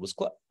up because it was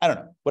I don't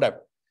know, whatever.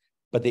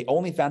 But they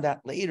only found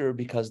out later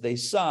because they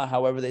saw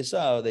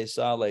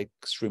like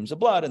streams of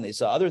blood and they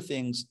saw other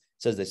things.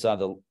 It says they saw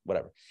the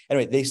whatever.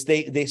 Anyway,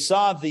 they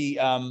saw the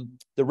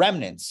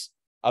remnants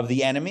of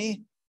the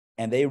enemy,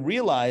 and they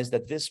realized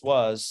that this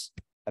was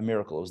a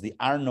miracle. It was the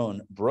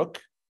Arnon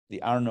Brook.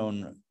 The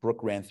Arnon Brook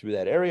ran through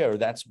that area, or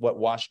that's what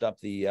washed up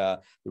the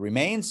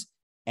remains.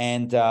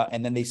 And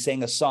then they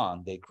sang a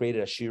song. They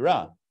created a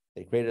shirah.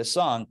 They created a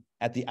song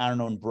at the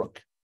Arnon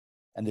Brook,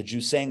 and the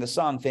Jews sang a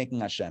song thanking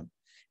Hashem.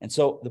 And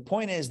so the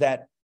point is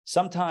that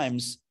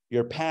sometimes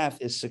your path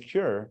is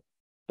secure,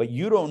 but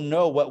you don't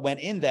know what went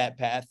in that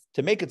path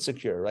to make it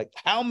secure. Like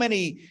how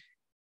many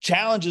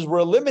challenges were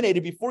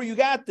eliminated before you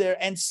got there,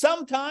 and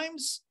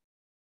sometimes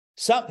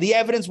the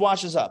evidence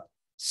washes up.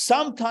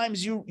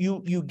 Sometimes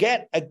you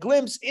get a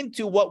glimpse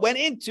into what went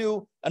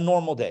into a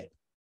normal day.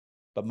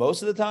 But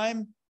most of the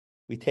time,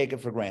 we take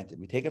it for granted.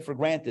 We take it for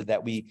granted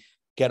that we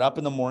get up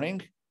in the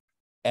morning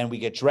and we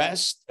get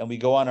dressed and we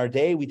go on our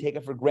day. We take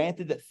it for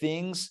granted that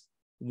things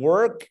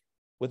work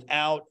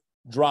without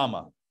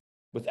drama,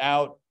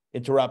 without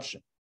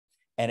interruption.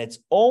 And it's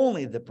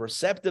only the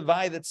perceptive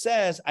eye that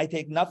says, I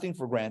take nothing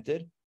for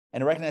granted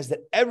and recognize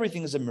that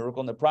everything is a miracle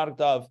and the product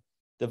of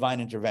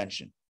divine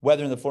intervention,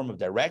 whether in the form of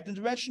direct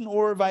intervention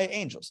or via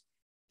angels.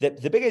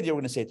 The big idea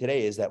we're going to say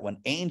today is that when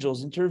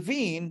angels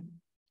intervene,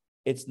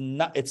 it's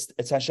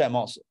Hashem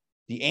also.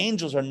 The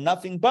angels are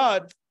nothing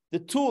but the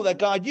tool that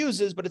God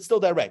uses, but it's still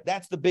direct.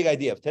 That's the big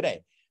idea of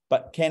today.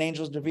 But can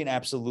angels intervene?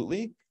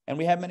 Absolutely. And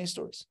we have many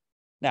stories.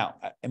 Now,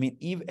 I mean,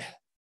 even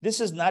this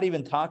is not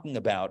even talking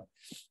about,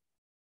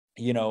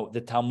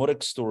 the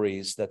Talmudic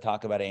stories that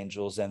talk about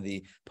angels and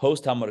the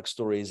post-Talmudic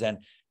stories and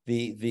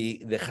the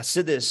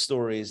Hasidus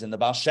stories and the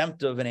Baal Shem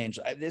Tov and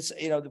angel.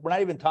 We're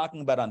not even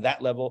talking about on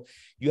that level.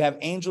 You have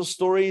angel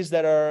stories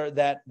that are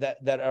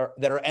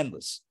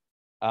endless.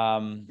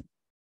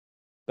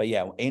 But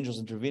yeah, angels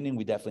intervening,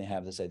 we definitely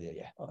have this idea.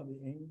 Yeah. Are the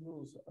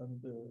angels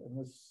under, and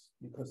this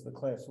because the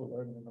class will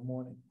learn in the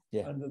morning,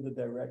 Yeah. under the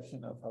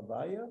direction of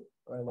Havaya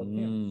or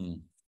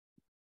Elohim?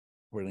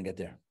 We're gonna get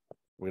there.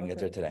 We're gonna get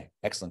there today.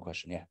 Excellent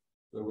question. Yeah.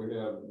 So we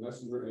have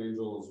messenger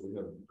angels, we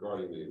have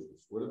guardian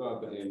angels. What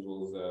about the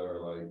angels that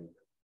are like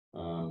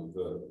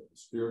the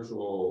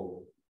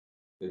spiritual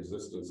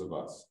existence of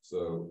us?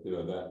 So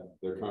that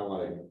they're kind of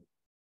like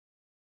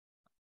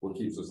what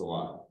keeps us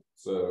alive.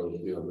 So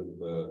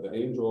the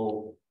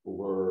angel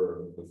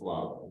were the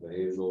flower, the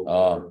angel.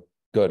 Oh,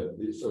 good.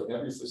 So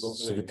every single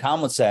thing. So the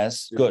Talmud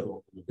says, good.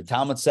 The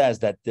Talmud says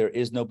that there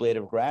is no blade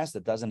of grass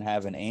that doesn't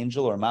have an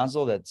angel or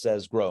mazel that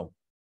says grow.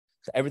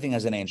 So everything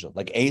has an angel.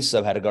 Like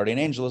Esav had a guardian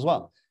angel as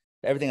well.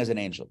 Everything has an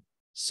angel.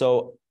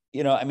 So,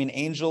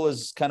 angel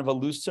is kind of a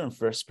loose term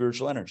for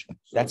spiritual energy.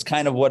 That's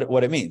kind of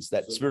what it means,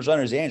 that spiritual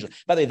energy is the angel.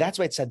 By the way, that's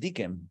why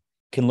tzaddikim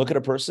can look at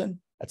a person,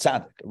 a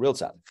tzaddik, a real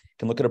tzaddik,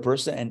 can look at a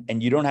person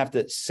and you don't have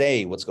to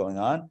say what's going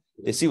on.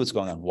 They see what's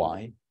going on.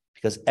 Why?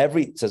 Because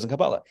it says in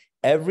Kabbalah,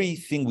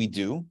 everything we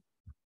do,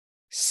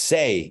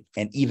 say,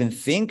 and even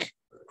think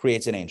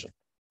creates an angel.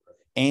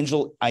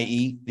 Angel,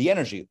 i.e. the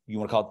energy, you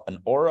want to call it an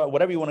aura,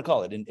 whatever you want to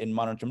call it in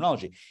modern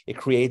terminology. It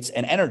creates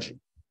an energy.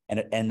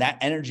 And that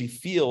energy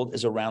field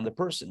is around the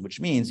person, which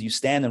means you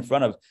stand in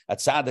front of a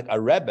tzaddik, a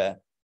rebbe,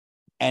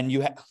 and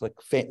you have,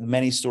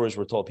 many stories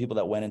were told, people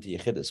that went into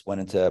Yechidus, went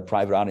into a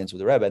private audience with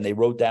the rebbe, and they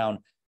wrote down,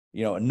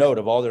 a note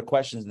of all their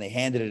questions, and they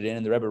handed it in,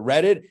 and the rebbe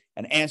read it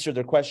and answered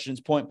their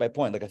questions point by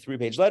point, like a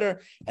 3-page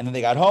letter. And then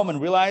they got home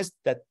and realized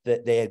that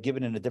they had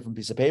given in a different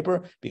piece of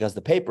paper because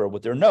the paper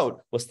with their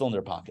note was still in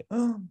their pocket.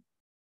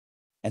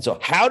 And so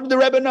how did the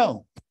Rebbe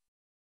know?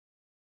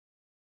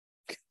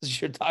 Because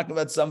you're talking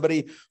about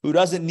somebody who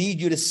doesn't need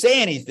you to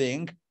say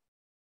anything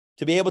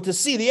to be able to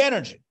see the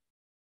energy.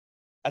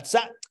 That's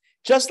not,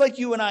 just like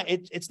you and I,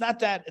 it's not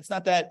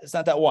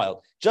that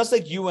wild. Just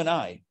like you and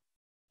I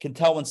can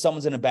tell when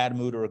someone's in a bad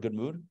mood or a good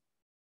mood.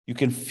 You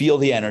can feel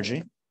the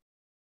energy.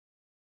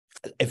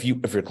 If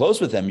you're close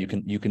with them, you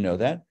can know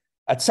that.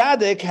 A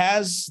tzaddik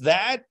has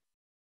that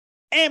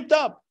amped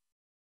up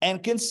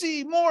and can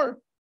see more.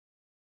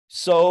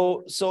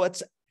 So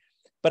it's,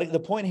 but the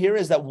point here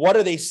is that what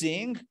are they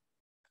seeing?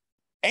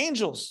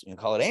 Angels. You can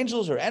call it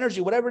angels or energy,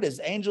 whatever it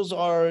is. Angels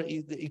are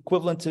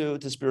equivalent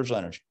to spiritual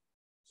energy.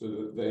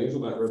 So the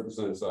angel that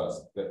represents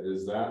us,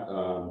 is that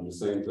the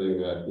same thing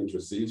that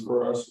intercedes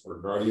for us, or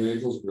guardian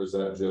angels, or is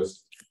that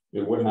just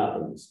what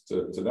happens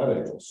to that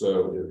angel?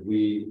 So if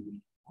we,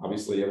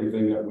 obviously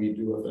everything that we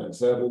do affects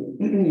heaven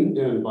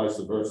and vice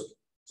versa.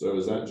 So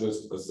is that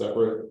just a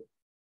separate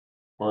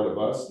part of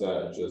us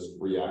that just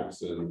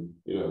reacts and,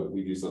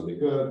 we do something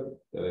good,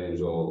 that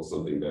angel,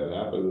 something bad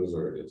happens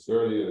or it gets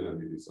dirty, and then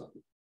we do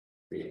something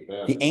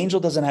bad. The angel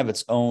doesn't have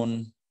its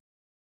own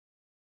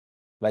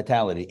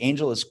vitality.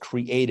 Angel is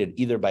created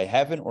either by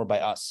heaven or by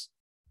us.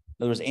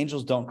 In other words,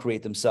 angels don't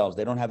create themselves.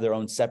 They don't have their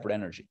own separate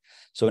energy.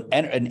 So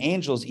an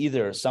angel is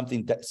either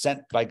something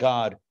sent by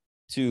God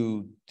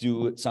to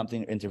do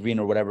something, intervene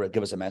or whatever,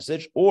 give us a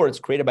message, or it's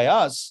created by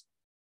us,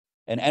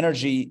 an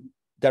energy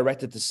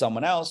directed to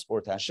someone else or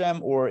to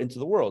Hashem or into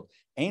the world.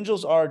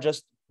 Angels are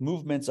just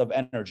movements of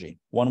energy,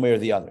 one way or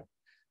the other.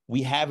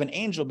 We have an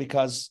angel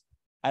because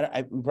we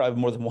probably have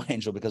more than one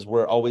angel because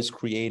we're always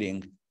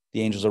creating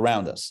the angels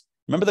around us.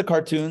 Remember the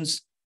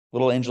cartoons?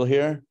 Little angel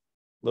here,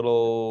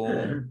 little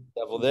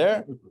devil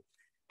there.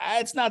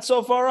 It's not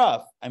so far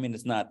off. I mean,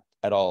 it's not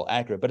at all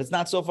accurate, but it's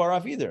not so far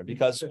off either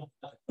because,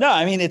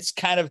 it's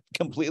kind of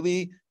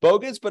completely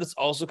bogus, but it's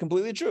also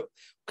completely true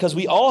because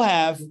we all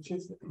have,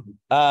 it's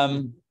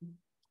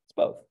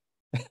both.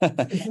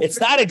 It's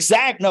not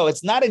exact. No,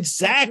 it's not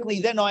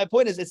exactly that. No, my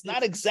point is, it's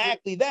not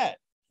exactly that.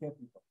 The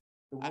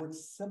word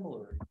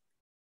similar.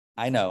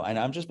 I know.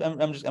 I'm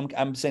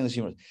saying this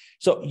humorous.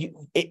 So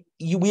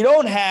we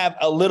don't have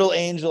a little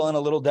angel and a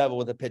little devil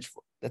with a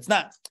pitchfork. That's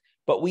not.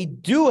 But we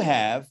do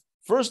have,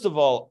 first of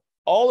all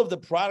of the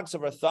products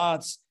of our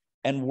thoughts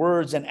and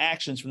words and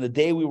actions from the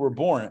day we were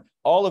born.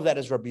 All of that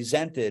is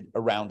represented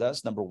around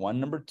us. Number one.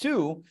 Number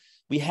two,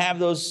 we have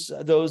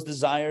those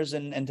desires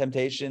and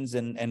temptations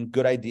and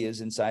good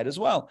ideas inside as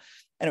well.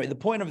 Anyway, the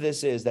point of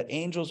this is that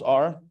angels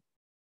are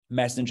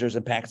messengers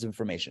and packets of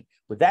information.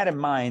 With that in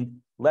mind,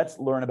 let's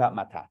learn about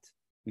matat.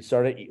 We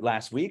started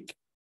last week,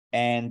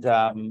 and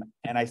I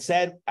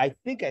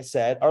think I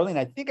said, Arlene,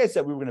 we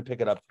were going to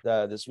pick it up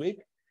this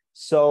week.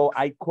 So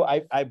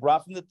I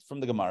brought from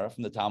the Gemara,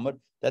 from the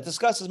Talmud, that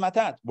discusses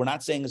matat. We're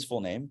not saying his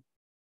full name.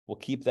 We'll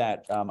keep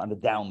that on the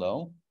down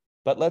low.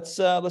 But let's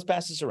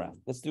pass this around.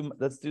 Let's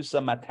do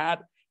some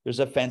matat. There's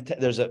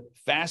a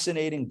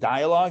fascinating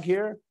dialogue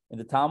here in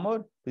the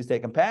Talmud. Please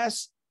take and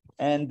pass,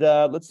 and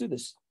let's do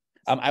this.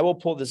 I will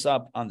pull this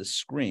up on the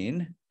screen.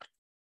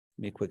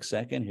 Give me a quick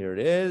second. Here it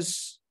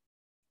is.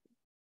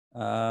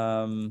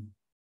 All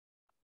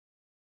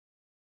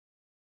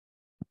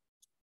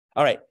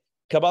right.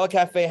 Kabbalah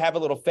Café, Have a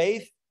Little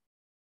Faith.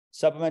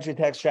 Supplementary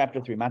text, chapter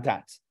 3.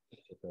 Matat.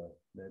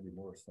 Maybe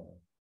more so.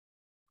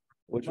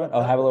 Which one?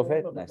 Oh, Have a Little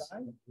Faith. Nice.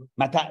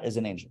 Matat is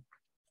an angel.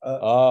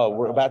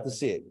 We're about to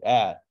see it.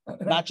 Yeah,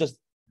 not just.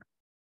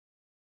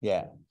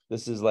 Yeah,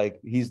 this is like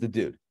he's the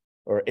dude,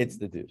 or it's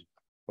the dude,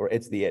 or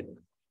it's the it.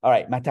 All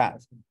right,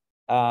 matat.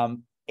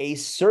 A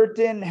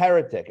certain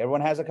heretic.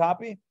 Everyone has a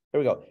copy?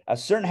 Here we go. A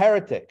certain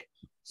heretic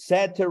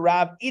said to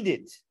Rav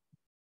Idit.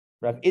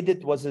 Rav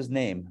Idit was his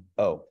name.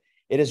 Oh,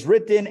 it is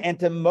written, and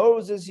to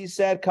Moses he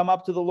said, "Come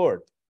up to the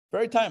Lord."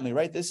 Very timely,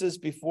 right? This is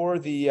before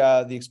the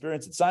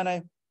experience at Sinai.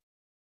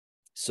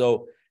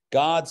 So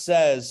God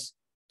says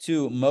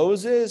to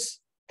Moses,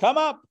 come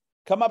up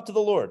to the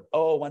Lord.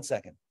 Oh, 1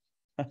 second.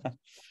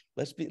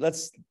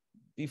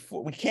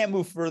 Before we can't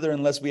move further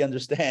unless we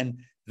understand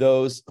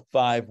those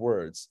 5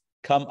 words.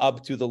 Come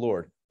up to the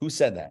Lord. Who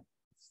said that?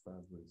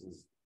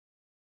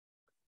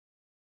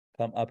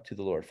 Come up to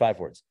the Lord. 5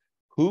 words.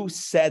 Who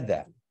said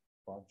that?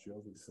 Bob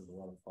Jovi says a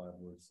lot of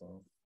 5-word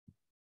songs.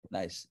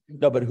 Nice.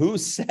 No, but who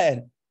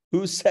said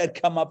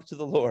come up to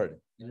the Lord?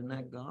 Isn't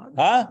that God?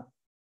 Huh?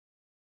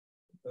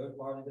 Third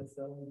party that's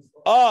telling the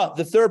story. Oh,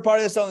 the third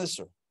party that's telling the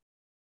story.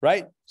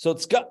 Right? So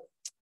it's God.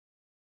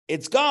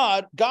 It's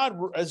God. God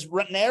is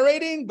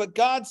narrating, but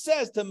God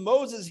says to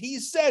Moses, he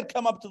said,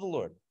 come up to the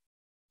Lord.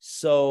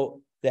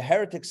 So the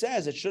heretic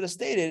says it should have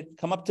stated,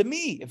 come up to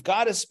me. If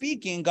God is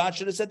speaking, God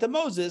should have said to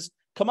Moses,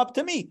 come up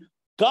to me.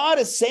 God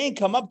is saying,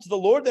 come up to the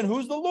Lord, then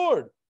who's the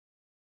Lord?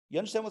 You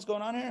understand what's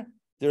going on here?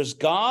 There's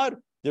God,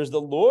 there's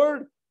the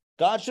Lord.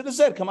 God should have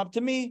said, come up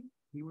to me.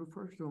 He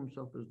refers to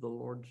himself as the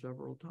Lord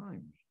several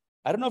times.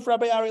 I don't know if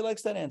Rabbi Ari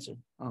likes that answer.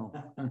 Oh.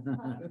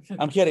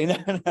 I'm kidding.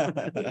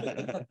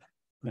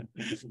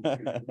 He says,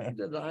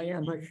 I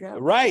am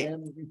Hashem. Right.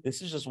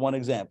 This is just one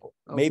example.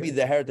 Okay. Maybe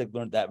the heretic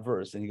learned that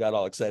verse and he got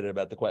all excited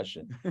about the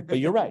question. But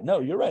you're right.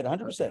 No, you're right.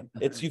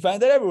 100%. You find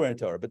that everywhere in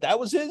Torah. But that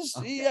was his.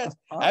 Yes.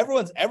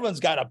 Everyone's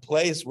got a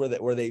place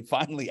where they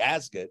finally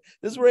ask it.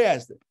 This is where he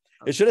asked it.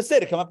 It should have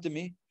said, "Come up to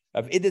me."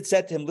 If it had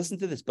said to him, "Listen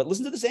to this," but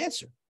listen to this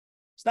answer.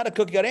 It's not a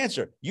cookie cutter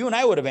answer. You and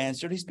I would have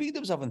answered. He's speaking to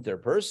himself in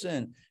third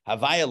person.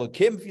 Havaya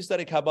Elokim, if you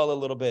study Kabbalah a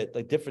little bit,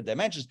 like different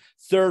dimensions.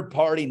 Third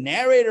party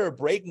narrator,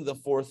 breaking the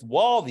fourth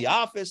wall, the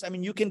office. I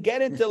mean, you can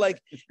get into like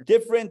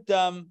different,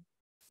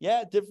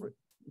 different.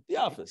 The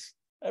office.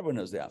 Everyone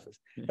knows the office,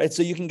 right?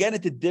 So you can get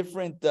into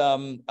different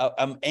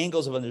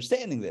angles of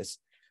understanding this.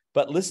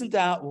 But listen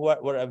to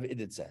what Rav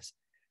Idit says.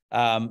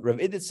 Rav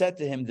Idit said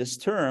to him, this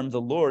term,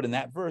 the Lord, in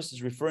that verse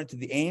is referring to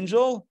the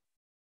angel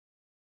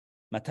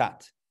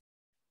Matat,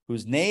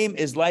 whose name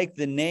is like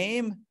the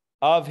name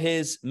of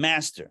his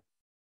master.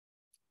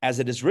 As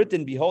it is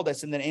written, behold, I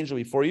send an angel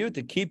before you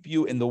to keep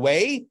you in the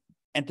way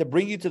and to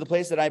bring you to the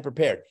place that I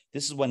prepared.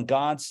 This is when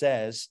God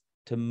says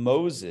to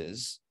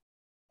Moses,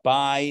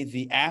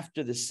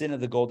 after the sin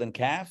of the golden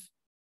calf.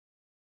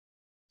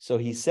 So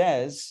he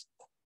says,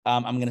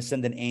 I'm going to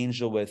send an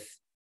angel with.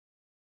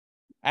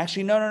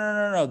 Actually,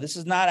 no. This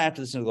is not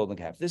after the sin of the golden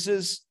calf. This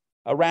is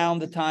around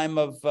the time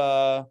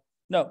of.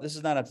 No, this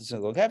is not after the sin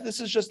of the golden calf. This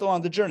is just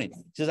along the journey.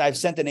 He says, I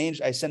send an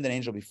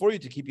angel before you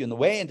to keep you in the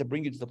way and to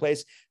bring you to the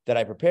place that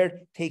I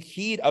prepared. Take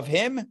heed of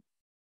him,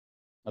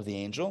 of the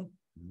angel,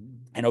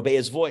 and obey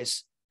his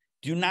voice.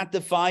 Do not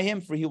defy him,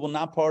 for he will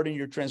not pardon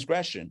your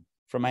transgression,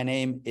 for my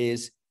name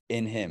is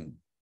in him.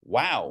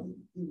 Wow.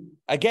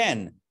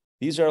 Again,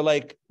 these are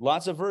like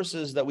lots of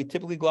verses that we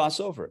typically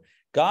gloss over.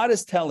 Hashem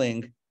is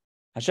telling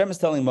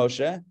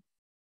Moshe,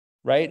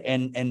 right?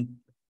 And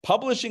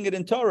publishing it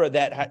in Torah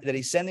that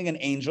he's sending an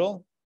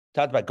angel,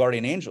 talked about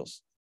guardian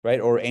angels,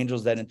 right? Or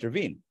angels that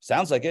intervene.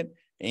 Sounds like it.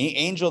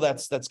 Angel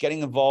that's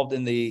getting involved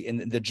in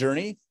the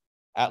journey.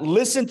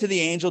 Listen to the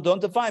angel, don't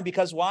defy him.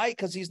 Because why?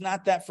 Because he's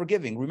not that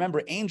forgiving.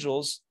 Remember,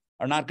 angels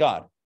are not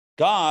God.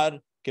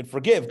 God can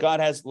forgive. God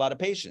has a lot of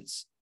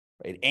patience.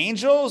 Right?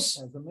 Angels,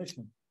 As a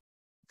mission.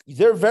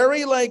 they're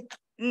very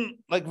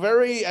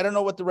very, I don't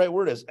know what the right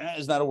word is.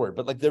 It's not a word,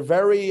 but like they're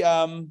very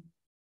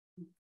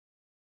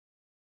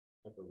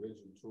Like a rigid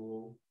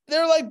tool.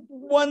 they're like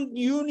one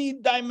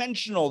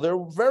unidimensional. They're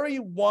very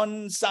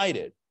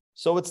one-sided.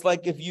 So it's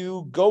like if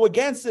you go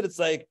against it, it's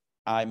like,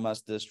 I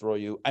must destroy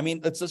you. I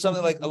mean, it's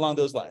something like along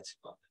those lines,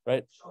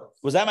 right?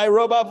 Was that my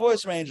robot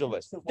voice or my angel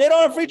voice? They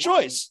don't have free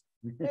choice.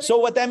 So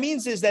what that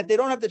means is that they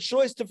don't have the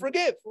choice to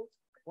forgive.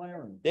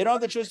 Clarence. They don't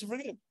have the choice to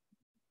forgive.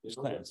 It's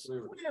Clarence.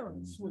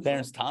 Clarence was-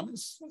 Clarence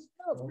Thomas?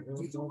 Am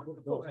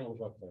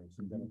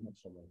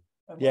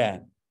I- Yeah.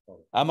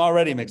 I'm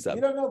already mixed up.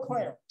 You don't know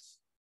Clarence.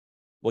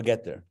 We'll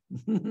get there.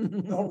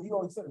 No, you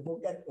always said we'll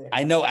get there.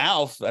 I know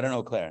Alf. I don't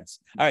know Clarence.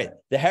 All right.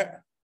 The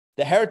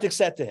heretic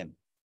said to him.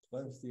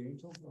 Clarence the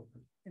angel.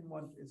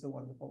 It's a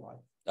Wonderful Life.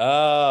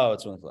 Oh,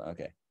 it's wonderful.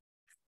 Okay.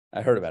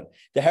 I heard about it.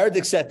 The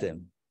heretic said to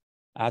him.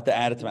 I have to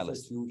add it to my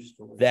list.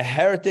 The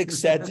heretic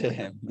said to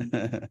him,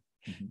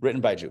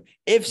 written by a Jew,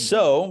 if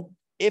so,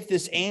 if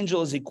this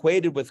angel is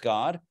equated with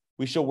God,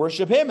 we shall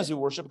worship him as we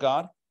worship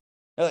God.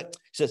 He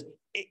says,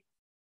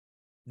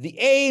 the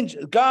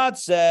angel, God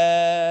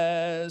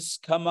says,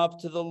 come up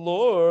to the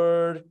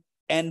Lord.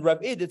 And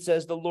Rabbi, it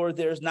says the Lord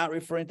there is not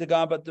referring to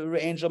God, but the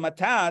angel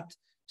Matat.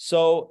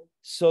 So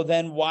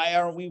then why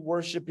aren't we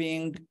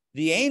worshiping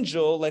the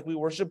angel like we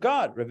worship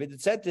God? Rabbi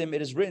said to him,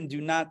 it is written,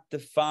 do not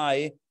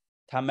defy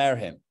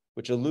Tamerhim,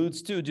 which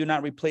alludes to do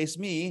not replace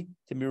me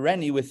to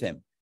Mireni with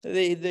him.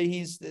 The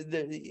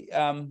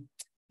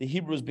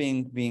Hebrew is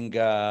being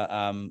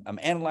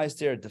analyzed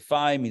here.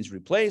 Defy means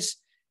replace.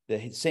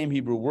 The same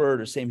Hebrew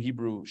word or same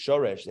Hebrew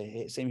shoresh,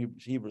 the same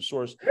Hebrew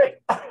source.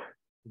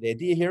 The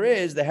idea here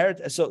is the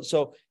heretic.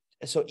 So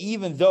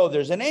even though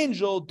there's an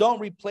angel, don't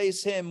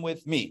replace him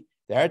with me.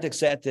 The heretic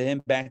said to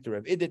him back to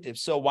Rav Idit, if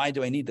so, why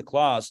do I need the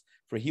clause?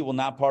 For he will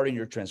not pardon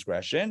your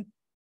transgression.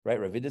 Right?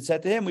 Rav Idit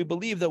said to him, we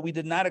believe that we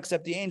did not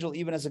accept the angel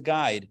even as a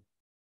guide.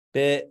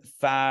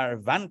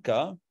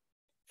 Befarvanka,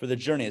 for the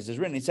journey, as is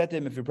written. He said to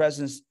him, if your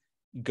presence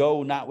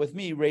go not with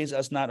me, raise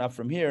us not up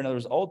from here. In other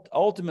words,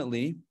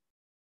 ultimately,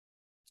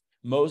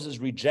 Moses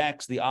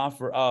rejects the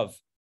offer of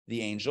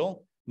the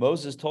angel.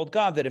 Moses told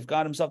God that if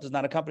God himself does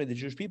not accompany the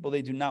Jewish people,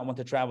 they do not want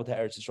to travel to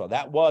Eretz Yisrael.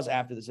 That was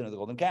after the sin of the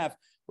golden calf,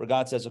 where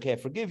God says, okay, I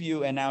forgive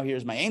you, and now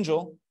here's my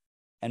angel.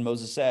 And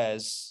Moses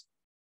says,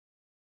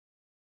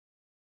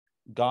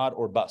 God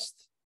or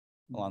bust,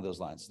 along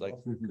those lines. Like,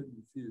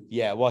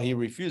 yeah, well, he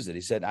refused it.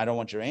 He said, I don't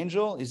want your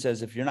angel. He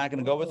says, if you're not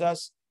going to go with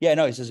us, he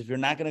says, if you're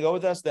not going to go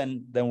with us,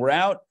 then we're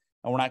out,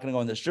 and we're not going to go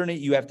on this journey.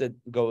 You have to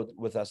go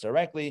with us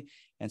directly.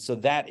 And so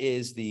that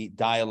is the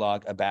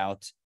dialogue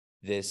about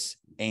this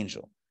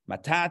angel.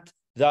 Matat,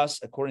 thus,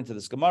 according to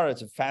this Gemara,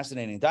 it's a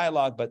fascinating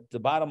dialogue, but the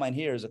bottom line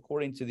here is,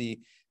 according to the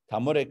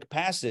Talmudic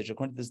passage,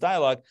 according to this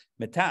dialogue,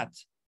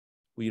 Matat,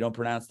 who you don't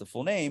pronounce the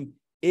full name,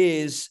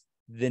 his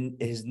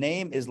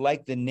name is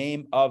like the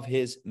name of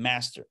his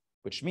master,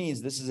 which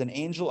means this is an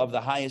angel of the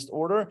highest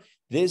order.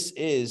 This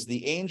is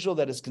the angel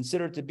that is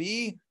considered to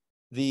be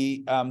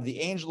the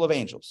angel of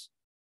angels,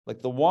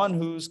 like the one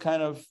who's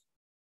kind of,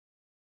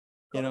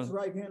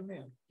 right-hand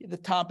man. the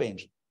top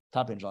angel.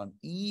 And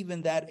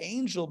even that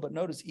angel, but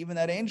notice, even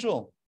that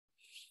angel,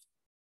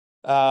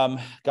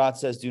 God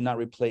says, do not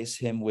replace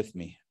him with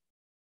me,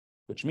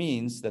 which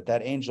means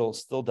that angel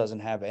still doesn't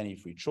have any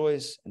free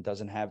choice and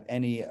doesn't have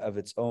any of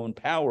its own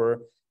power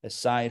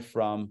aside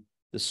from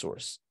the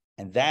source.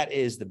 And that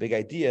is the big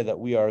idea that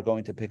we are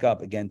going to pick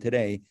up again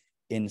today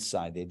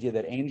inside. The idea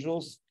that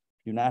angels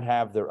do not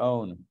have their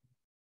own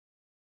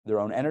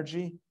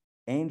energy.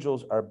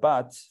 Angels are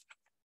but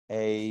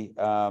a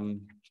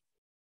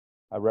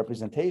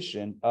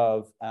representation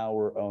of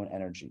our own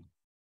energy.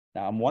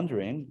 Now, I'm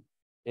wondering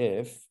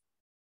if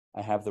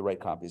I have the right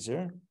copies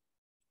here.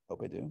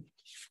 Hope I do.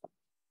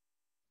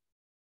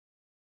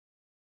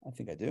 I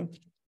think I do.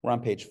 We're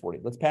on page 40.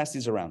 Let's pass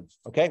these around.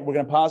 Okay, we're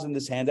going to pause in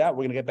this handout.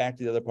 We're going to get back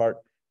to the other part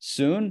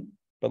soon,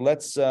 but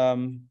let's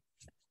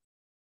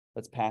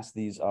pass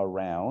these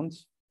around.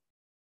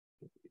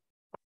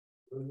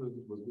 Was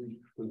we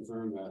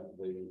concerned that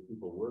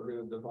people were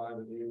going to defy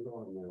the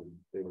angel and then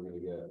they were going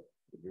to get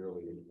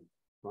severely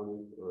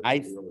punished or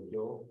severely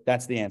killed?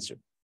 That's the answer.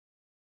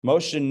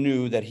 Moshe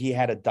knew that he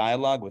had a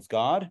dialogue with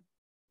God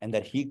and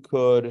that he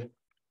could,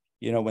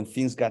 when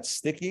things got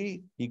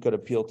sticky, he could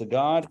appeal to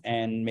God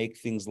and make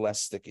things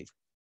less sticky.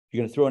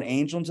 You're going to throw an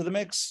angel into the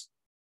mix?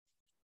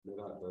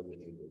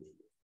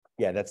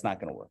 Yeah, that's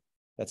not going to work.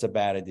 That's a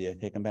bad idea.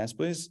 Take him pass,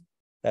 please.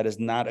 That is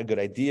not a good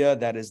idea.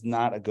 That is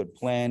not a good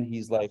plan.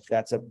 He's like,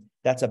 that's a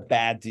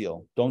bad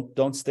deal.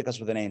 Don't stick us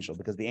with an angel,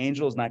 because the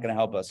angel is not going to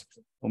help us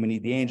when we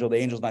need the angel. The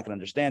angel's not going to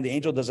understand. The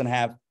angel doesn't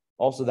have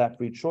also that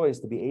free choice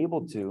to be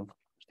able to,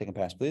 take a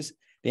pass, please.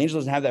 The angel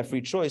doesn't have that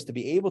free choice to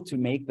be able to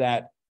make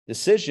that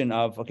decision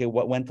of, okay,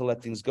 when to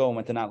let things go and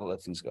when to not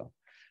let things go.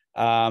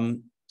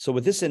 So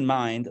with this in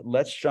mind,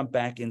 let's jump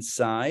back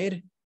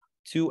inside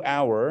to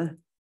our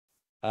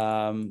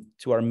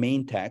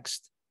main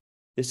text.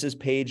 This is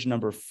page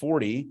number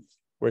 40,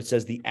 where it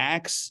says the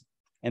axe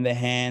and the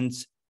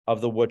hands of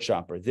the wood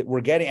chopper. That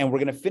we're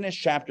going to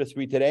finish chapter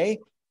 3 today,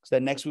 so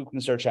that next week we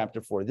can start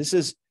chapter 4. This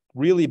is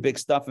really big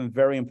stuff and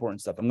very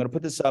important stuff. I'm going to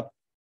put this up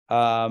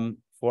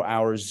for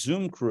our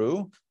Zoom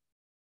crew.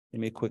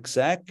 Give me a quick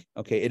sec.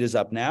 Okay, it is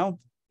up now.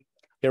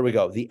 Here we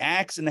go. The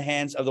axe in the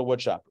hands of the wood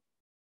chopper.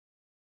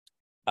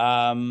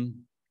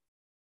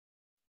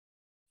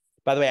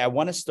 By the way, I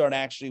want to start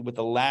actually with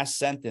the last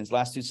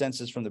two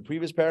sentences from the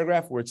previous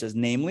paragraph, where it says,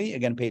 namely,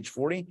 again, page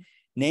 40,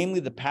 namely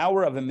the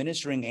power of a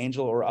ministering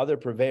angel or other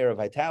purveyor of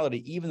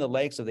vitality, even the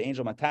legs of the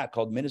angel Matat,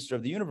 called minister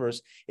of the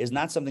universe, is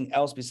not something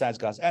else besides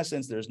God's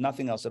essence. There's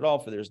nothing else at all,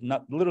 for there's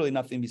literally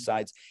nothing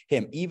besides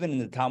him. Even in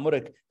the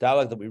Talmudic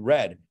dialogue that we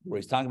read, where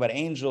he's talking about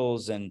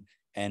angels and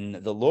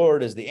the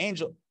Lord is the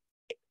angel,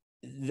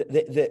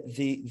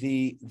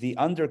 the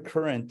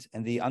undercurrent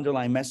and the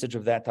underlying message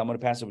of that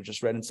Talmudic passage we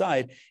just read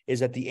inside is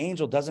that the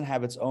angel doesn't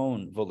have its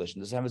own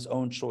volition, doesn't have its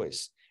own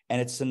choice.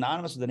 And it's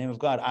synonymous with the name of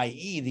God,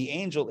 i.e., the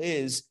angel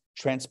is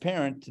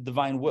transparent to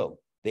divine will.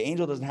 The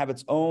angel doesn't have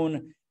its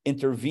own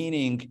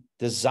intervening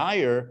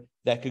desire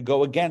that could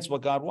go against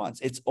what God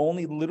wants. It's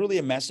only literally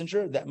a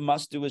messenger that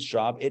must do his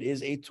job. It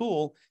is a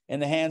tool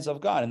in the hands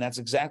of God. And that's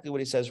exactly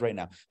what he says right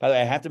now. By the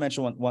way, I have to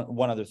mention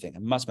one other thing. I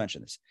must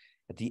mention this.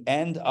 At the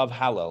end of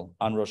Hallel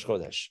on Rosh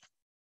Chodesh,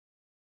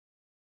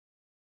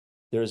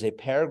 there is a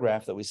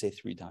paragraph that we say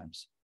 3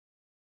 times.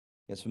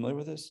 You guys familiar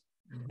with this?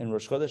 In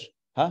Rosh Chodesh?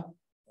 Huh?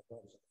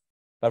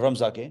 Avram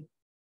Zaki.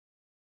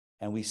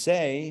 And we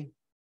say,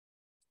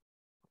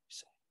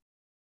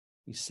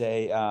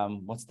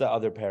 what's the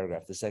other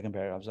paragraph? The second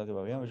paragraph.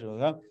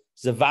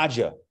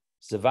 Zavadja.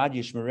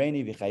 Zavadja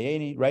shmereni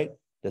v'chayeni, right?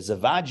 The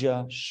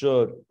Zavadja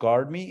should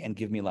guard me and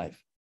give me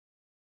life.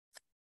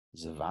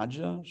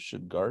 Zavadja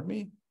should guard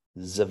me?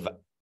 You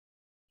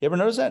ever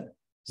notice that?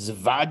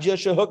 Zavadja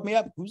should hook me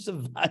up. Who's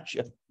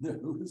Zavadja?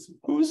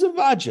 Who's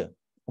Zavadja?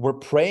 We're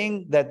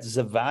praying that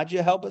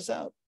Zavadja help us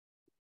out.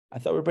 I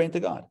thought we were praying to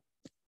God.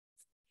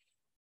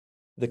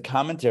 The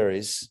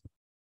commentaries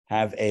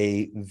have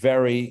a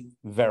very,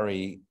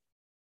 very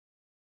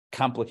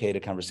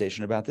complicated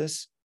conversation about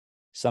this.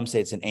 Some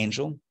say it's an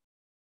angel,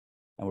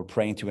 and we're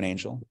praying to an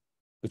angel,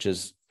 which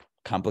is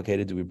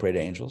complicated. Do we pray to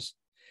angels?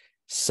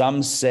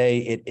 Some say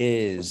it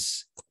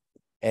is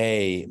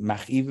a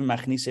even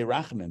machnise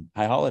rachamim,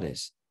 high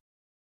holidays.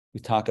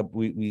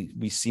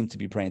 We seem to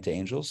be praying to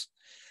angels.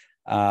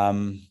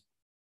 Some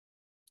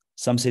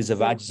say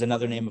Zavad is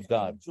another name of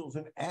God. Angels,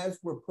 and as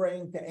we're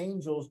praying to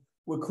angels,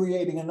 we're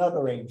creating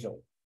another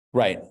angel.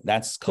 Right.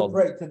 That's called,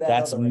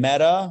 that's other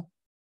meta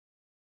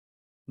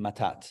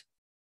matat.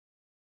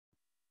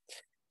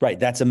 Right.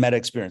 That's a meta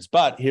experience.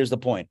 But here's the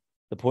point.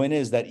 The point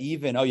is that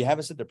even, you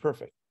haven't said they're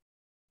perfect.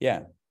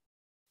 Yeah.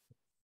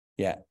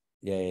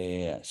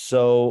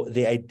 So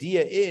the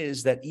idea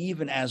is that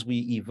even as we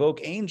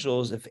evoke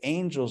angels, if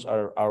angels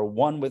are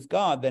one with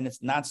God, then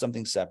it's not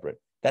something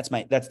separate. That's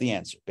the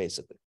answer,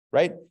 basically,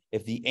 right?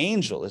 If the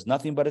angel is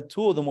nothing but a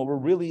tool, then what we're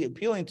really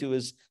appealing to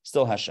is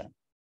still Hashem.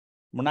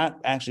 We're not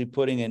actually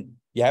putting in,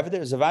 you have it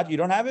there, Zavad, you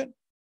don't have it?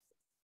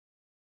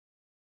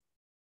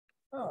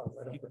 Oh,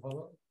 right after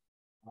Hallel.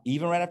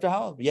 Even right after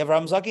Hallel? You have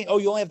Ramzaki? Oh,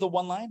 you only have the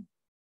one line?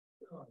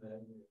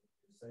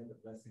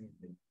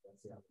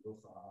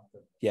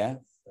 Yeah.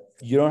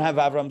 You don't have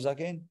Avram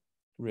Zaken?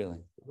 Really?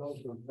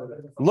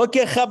 Look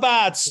at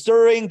Chabad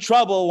stirring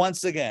trouble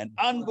once again.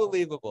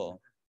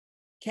 Unbelievable.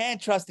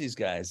 Can't trust these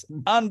guys.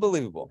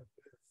 Unbelievable.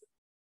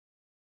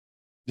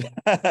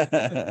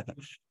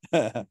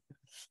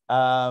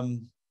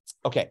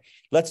 Okay,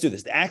 let's do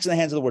this. The axe in the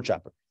hands of the wood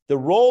chopper. The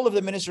role of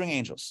the ministering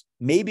angels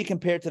may be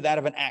compared to that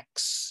of an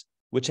axe,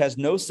 which has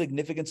no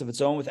significance of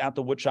its own without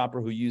the wood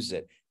chopper who uses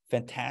it.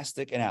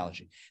 Fantastic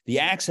analogy. The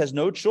axe has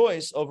no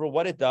choice over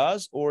what it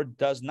does or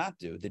does not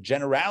do. The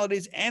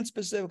generalities and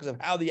specifics of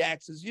how the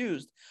axe is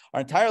used are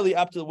entirely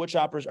up to the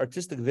woodchopper's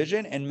artistic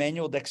vision and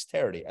manual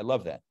dexterity. I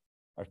love that.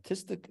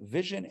 Artistic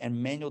vision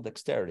and manual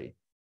dexterity.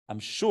 I'm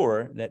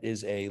sure that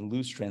is a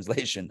loose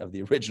translation of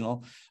the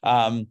original.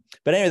 But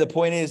anyway, the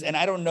point is, and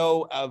I don't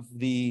know of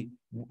the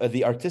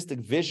artistic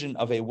vision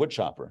of a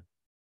woodchopper.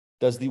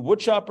 Does the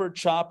woodchopper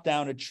chop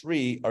down a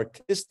tree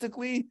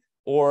artistically,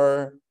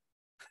 or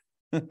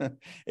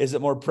is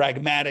it more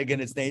pragmatic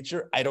in its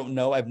nature? I don't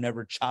know. I've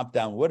never chopped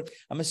down wood.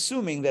 I'm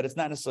assuming that it's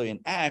not necessarily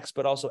an axe,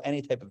 but also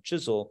any type of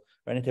chisel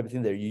or any type of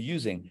thing that you're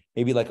using.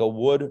 Maybe like a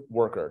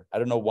woodworker. I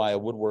don't know why a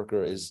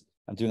woodworker is,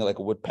 I'm doing it like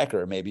a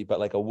woodpecker maybe,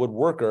 but like a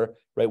woodworker,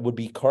 right, would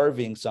be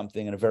carving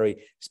something in a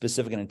very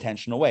specific and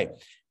intentional way.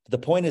 The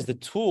point is the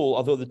tool,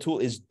 although the tool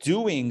is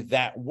doing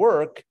that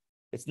work,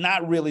 it's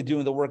not really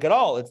doing the work at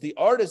all. It's the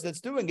artist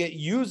that's doing it,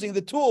 using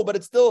the tool, but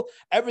it's still,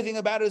 everything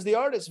about it is the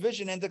artist's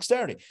vision and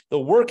dexterity. The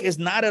work is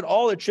not at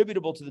all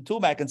attributable to the tool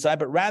back inside,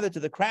 but rather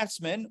to the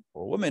craftsman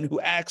or woman who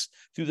acts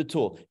through the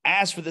tool.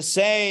 As for the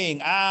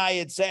saying,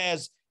 it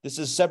says, this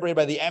is separated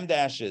by the em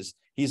dashes.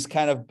 He's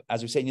kind of,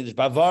 as we say in Yiddish,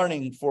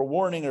 bavarning,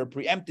 forewarning or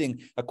preempting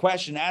a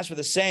question. As for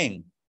the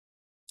saying,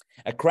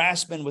 a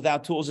craftsman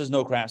without tools is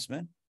no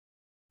craftsman,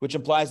 which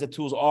implies that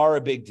tools are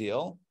a big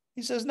deal.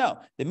 He says, no,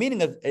 the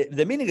meaning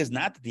is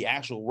not that the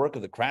actual work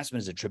of the craftsman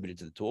is attributed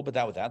to the tool, but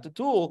that without the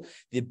tool,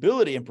 the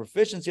ability and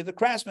proficiency of the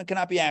craftsman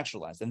cannot be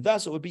actualized. And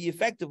thus it would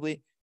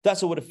effectively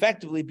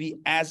be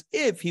as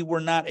if he were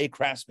not a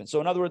craftsman.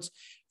 So in other words,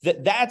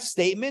 that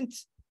statement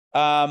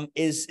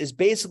is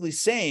basically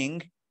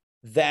saying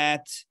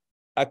that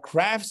a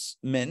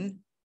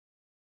craftsman,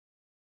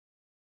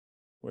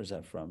 where's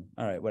that from?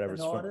 All right, whatever.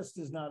 An artist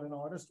is not an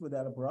artist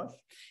without a brush.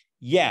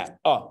 Yeah.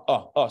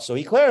 So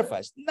he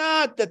clarifies,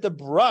 not that the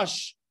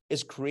brush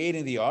is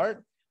creating the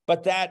art,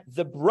 but that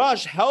the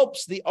brush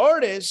helps the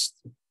artist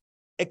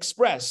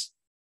express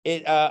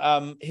it,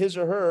 his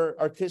or her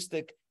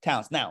artistic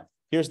talents. Now,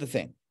 here's the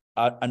thing.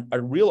 A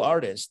real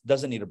artist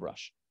doesn't need a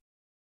brush.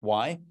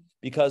 Why?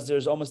 Because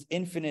there's almost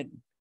infinite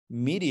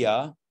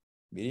mediums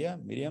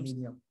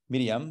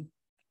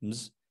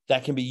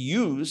that can be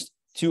used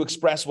to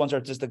express one's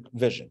artistic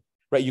vision,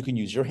 right? You can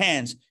use your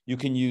hands, you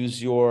can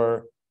use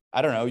your,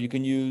 I don't know, you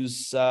can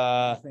use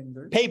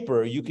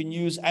paper, you can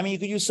use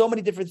so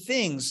many different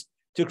things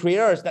to create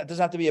art. That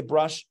doesn't have to be a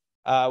brush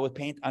with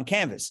paint on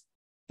canvas.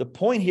 The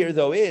point here,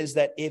 though, is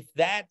that if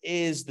that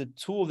is the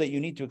tool that you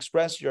need to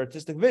express your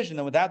artistic vision,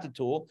 then without the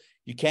tool,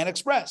 you can't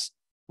express,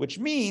 which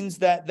means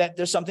that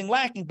there's something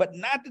lacking, but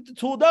not that the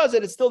tool does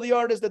it. It's still the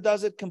artist that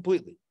does it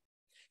completely.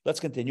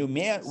 Let's continue.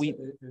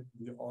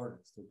 The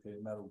artist, okay,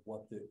 no matter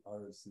what the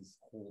artist is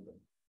holding,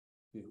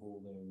 be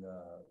holding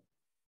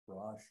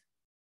brush,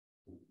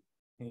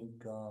 paint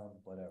gun,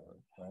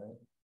 whatever, right?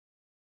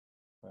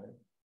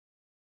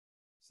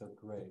 So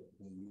great.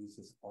 We use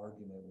this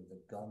argument with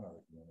a gun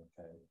argument,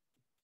 okay?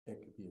 It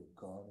could be a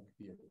gun, it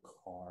could be a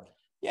car.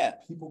 Yeah.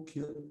 People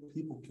kill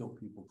people.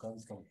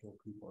 Guns don't kill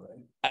people, right?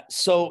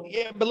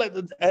 But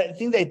I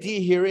think the idea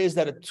here is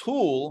that a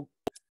tool,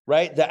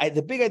 right?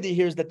 The big idea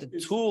here is that the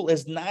tool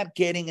is not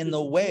getting in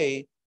the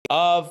way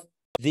of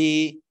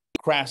the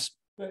crafts.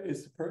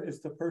 It's the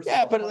person.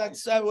 Yeah, but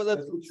that's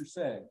what you're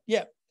saying.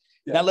 Yeah.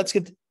 Now let's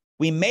get.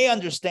 We may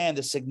understand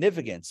the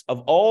significance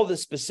of all the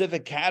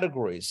specific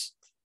categories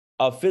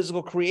of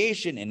physical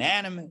creation,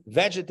 inanimate,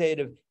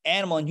 vegetative,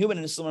 animal, and human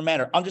in a similar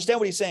manner. Understand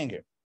what he's saying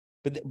here.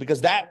 But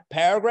because that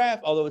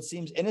paragraph, although it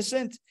seems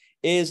innocent,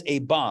 is a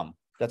bomb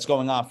that's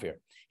going off here.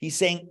 He's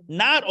saying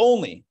not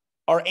only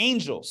are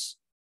angels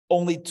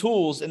only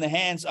tools in the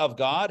hands of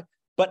God,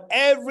 but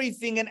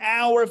everything in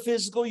our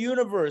physical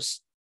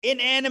universe,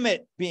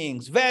 inanimate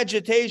beings,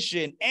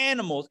 vegetation,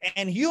 animals,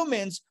 and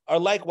humans are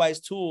likewise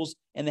tools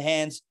in the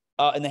hand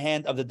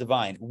of the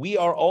divine. We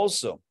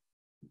also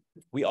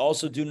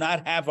do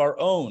not have our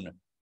own.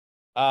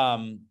 I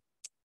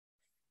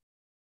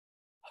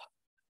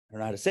don't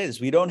know how to say this.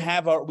 We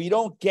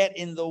don't get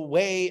in the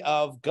way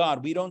of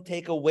God. We don't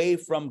take away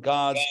from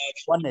God's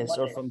oneness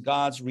or from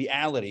God's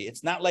reality.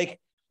 It's not like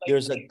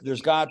there's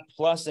God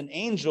plus an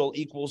angel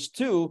equals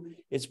 2.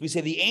 We say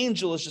the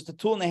angel is just a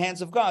tool in the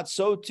hands of God.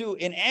 So too,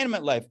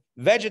 inanimate life,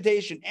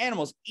 vegetation,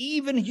 animals,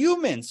 even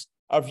humans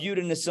are viewed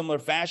in a similar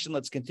fashion.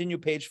 Let's continue,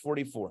 page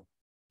 44.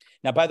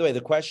 Now, by the way, the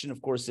question, of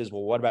course, is,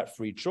 well, what about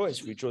free choice?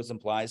 Free choice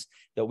implies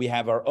that we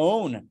have our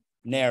own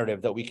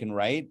narrative that we can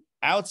write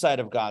outside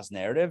of God's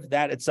narrative.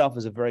 That itself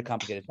is a very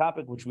complicated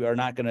topic, which we are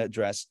not going to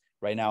address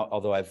right now,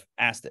 although I've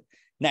asked it.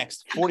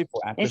 Next,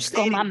 44. After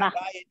stating Havaya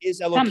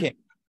is Elohim.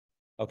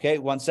 Okay,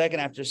 1 second.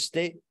 After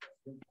state,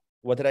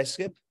 what did I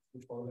skip?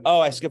 Oh,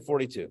 I skipped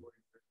 42.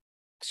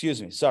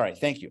 Excuse me. Sorry.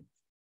 Thank you.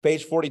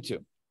 Page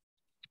 42.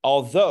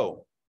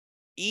 Although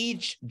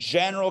each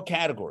general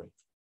category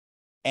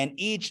and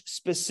each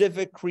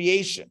specific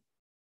creation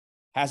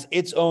has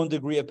its own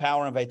degree of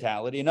power and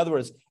vitality. In other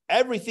words,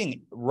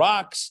 everything,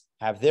 rocks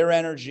have their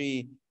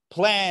energy,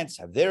 plants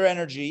have their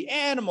energy,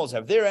 animals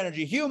have their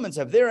energy, humans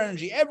have their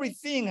energy.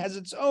 Everything has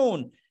its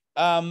own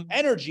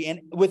energy.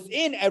 And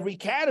within every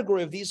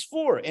category of these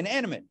 4,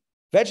 inanimate,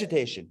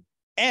 vegetation,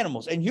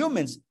 animals, and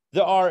humans,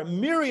 there are a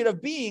myriad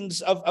of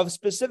beings of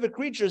specific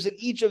creatures in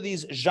each of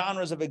these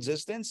genres of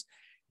existence.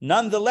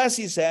 Nonetheless,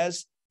 he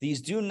says,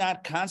 these do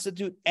not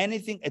constitute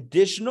anything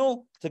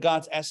additional to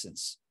God's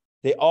essence.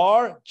 They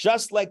are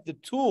just like the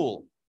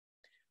tool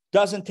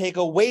doesn't take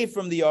away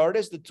from the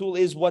artist. The tool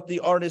is what the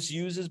artist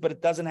uses, but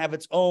it doesn't have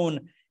its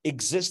own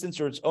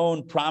existence or its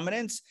own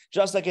prominence.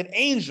 Just like an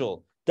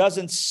angel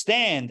doesn't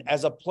stand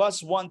as a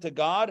 +1 to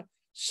God,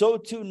 so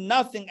too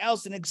nothing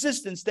else in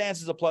existence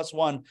stands as a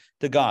 +1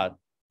 to God.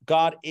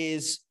 God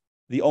is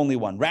the only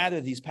one.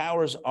 Rather, these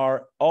powers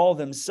are all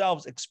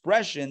themselves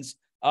expressions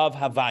of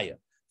Havaya.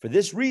 For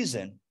this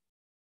reason,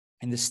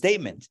 in the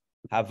statement,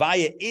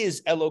 Havaya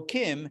is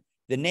Elohim,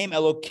 the name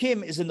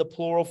Elohim is in the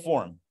plural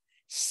form,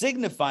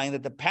 signifying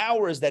that the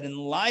powers that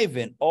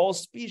enliven all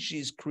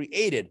species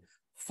created,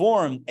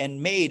 formed,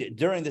 and made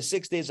during the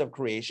 6 days of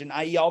creation,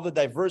 i.e. all the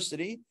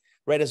diversity,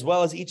 right, as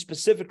well as each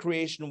specific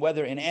creation,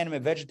 whether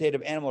inanimate,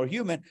 vegetative, animal, or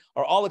human,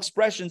 are all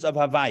expressions of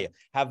Havaya.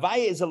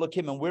 Havaya is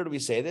Elohim, and where do we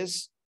say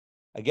this?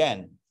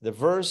 Again, the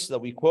verse that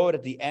we quote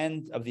at the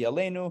end of the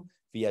Aleinu,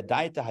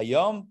 V'yadaita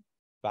hayom,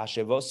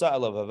 v'hashevosa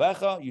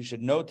elavavecha, you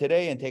should know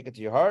today and take it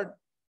to your heart,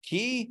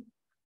 Ki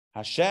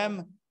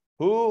Hashem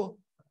hu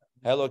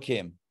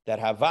Elohim, that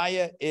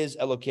Havaya is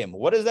Elohim.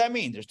 What does that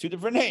mean? There's 2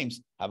 different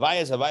names.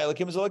 Havaya is Havaya,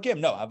 Elohim is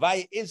Elohim. No,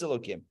 Havaya is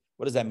Elohim.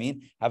 What does that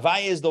mean?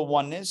 Havaya is the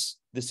oneness,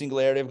 the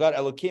singularity of God.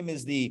 Elohim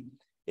is the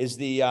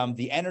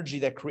energy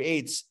that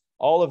creates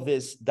all of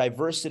this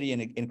diversity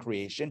in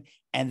creation.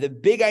 And the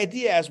big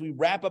idea, as we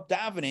wrap up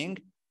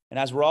davening, and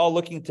as we're all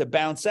looking to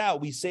bounce out,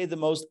 we say the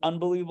most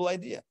unbelievable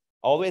idea.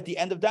 All the way at the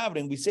end of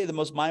davening, we say the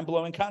most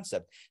mind-blowing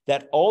concept,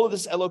 that all of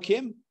this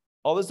Elohim,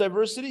 all this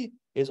diversity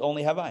is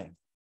only Havaya.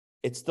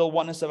 It's still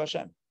oneness of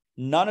Hashem.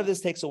 None of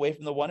this takes away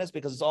from the oneness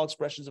because it's all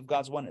expressions of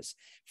God's oneness.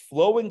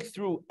 Flowing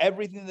through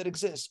everything that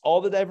exists,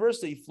 all the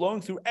diversity,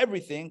 flowing through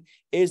everything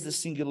is the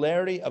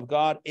singularity of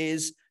God,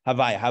 is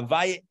Havaya.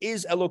 Havaya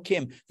is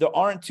Elokim. There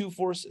aren't two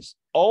forces.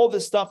 All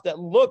the stuff that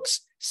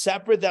looks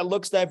separate, that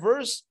looks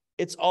diverse,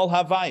 it's all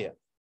Havaya.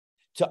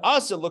 To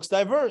us, it looks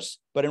diverse,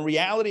 but in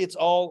reality, it's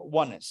all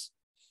oneness.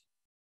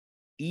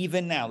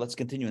 Even now, let's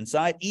continue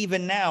inside.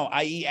 Even now,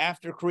 i.e.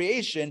 after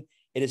creation,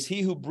 it is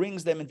he who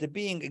brings them into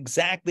being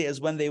exactly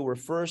as when they were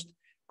first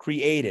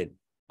created.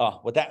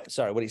 What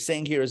he's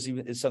saying here is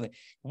something.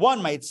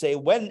 One might say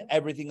when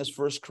everything is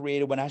first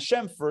created, when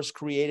Hashem first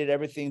created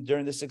everything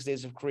during the 6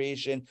 days of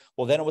creation,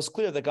 well, then it was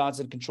clear that God's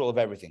in control of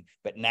everything.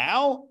 But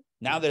now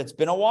that it's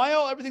been a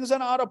while, everything's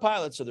on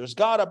autopilot. So there's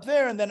God up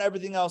there, and then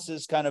everything else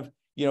is kind of,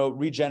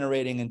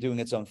 regenerating and doing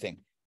its own thing.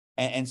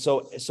 And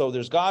so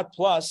there's God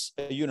plus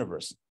a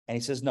universe. And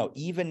he says, no,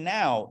 even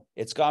now,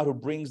 it's God who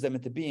brings them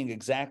into being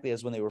exactly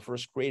as when they were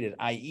first created,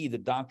 i.e. the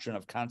doctrine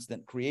of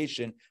constant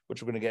creation,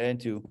 which we're going to get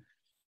into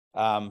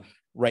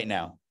right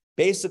now.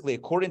 Basically,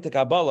 according to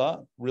Kabbalah,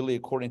 really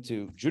according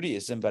to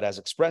Judaism, but as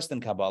expressed in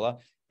Kabbalah,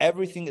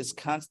 everything is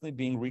constantly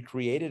being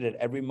recreated at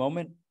every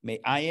moment,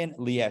 me'ayin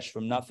liyesh,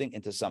 from nothing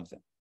into something.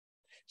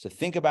 So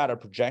think about a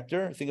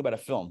projector, think about a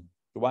film.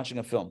 You're watching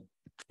a film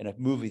in a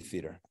movie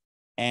theater,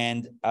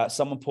 and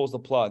someone pulls the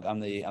plug on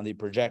the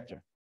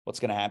projector.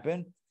 What's going to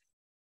happen?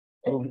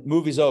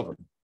 Movie's over.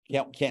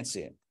 Can't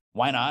see it.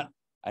 Why not?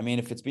 I mean,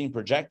 if it's being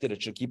projected,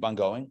 it should keep on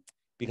going,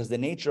 because the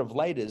nature of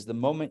light is the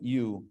moment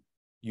you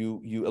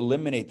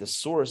eliminate the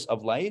source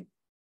of light,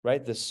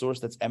 right? The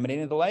source that's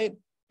emanating the light,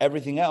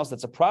 everything else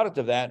that's a product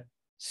of that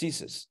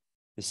ceases.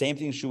 The same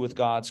thing is true with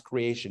God's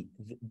creation.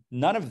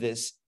 None of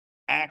this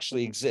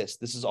actually exists.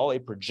 This is all a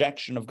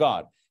projection of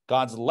God.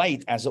 God's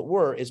light, as it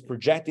were, is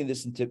projecting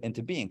this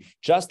into being.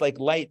 Just like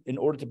light, in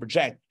order to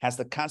project, has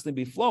to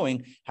constantly be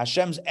flowing,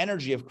 Hashem's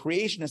energy of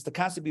creation has to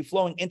constantly be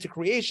flowing into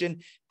creation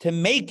to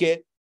make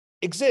it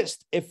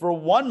exist. If for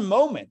one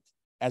moment,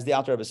 as the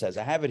Alter Rebbe says,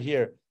 I have it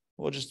here,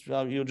 you'll just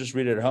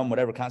read it at home,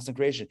 whatever, constant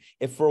creation.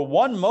 If for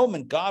one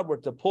moment God were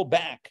to pull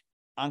back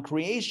on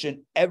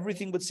creation,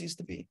 everything would cease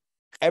to be.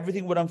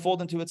 Everything would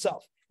unfold into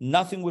itself.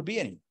 Nothing would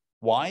be any.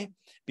 Why?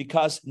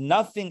 Because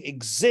nothing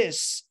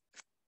exists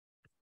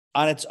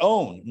on its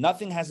own.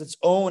 Nothing has its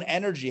own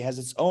energy, has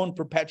its own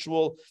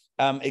perpetual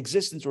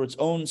existence or its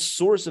own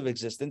source of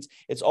existence.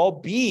 It's all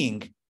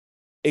being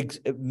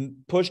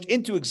pushed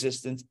into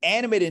existence,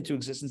 animated into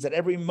existence at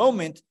every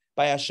moment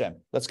by Hashem.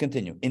 Let's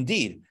continue.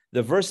 Indeed,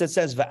 the verse that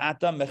says,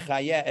 Va'ata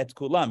mechayeh et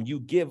kulam, you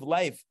give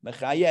life,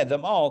 mechayeh,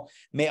 them all,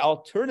 may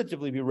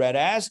alternatively be read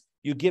as,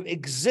 you give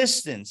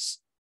existence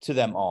to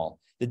them all.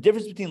 The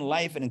difference between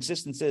life and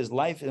existence is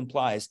life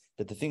implies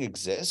that the thing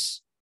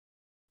exists,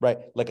 right?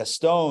 Like a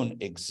stone,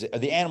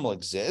 the animal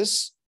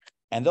exists,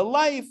 and the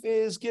life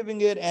is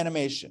giving it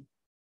animation.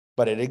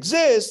 But it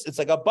exists, it's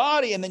like a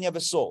body, and then you have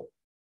a soul.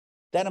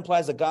 That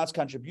implies that God's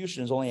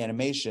contribution is only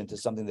animation to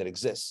something that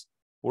exists.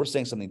 We're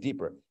saying something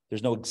deeper.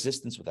 There's no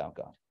existence without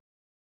God.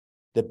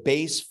 The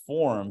base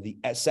form, the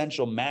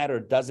essential matter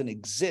doesn't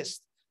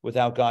exist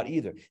without God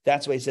either.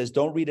 That's why he says,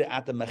 don't read it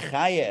at the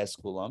mechaya es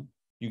kulam.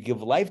 You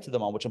give life to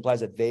them all, which implies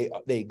that they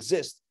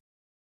exist.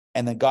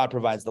 And then God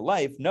provides the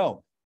life.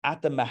 No,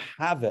 at the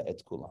mahava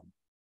et kulam.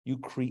 You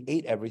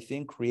create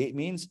everything. Create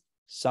means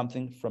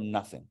something from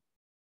nothing.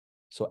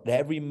 So at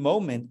every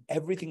moment,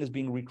 everything is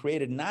being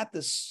recreated. Not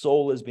the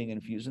soul is being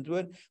infused into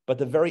it, but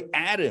the very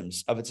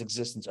atoms of its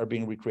existence are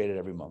being recreated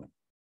every moment.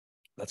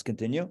 Let's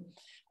continue.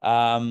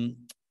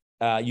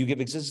 You give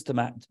existence to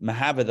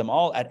Mahava them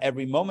all at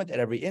every moment, at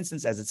every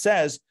instance, as it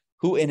says,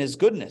 who in his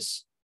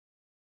goodness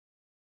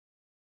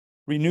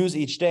renews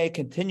each day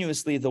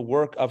continuously the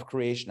work of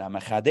creation.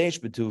 Mechadesh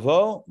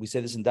b'tuvo, we say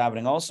this in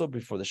davening also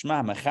before the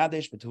Shema.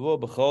 Mechadesh b'tuvo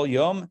b'chol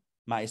yom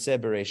ma'aseh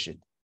bereshit.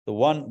 The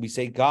one, we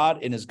say,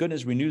 God in his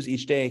goodness renews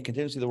each day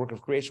continuously the work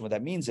of creation. What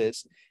that means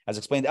is, as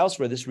explained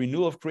elsewhere, this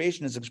renewal of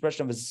creation is an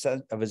expression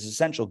of his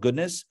essential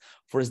goodness,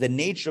 for it is the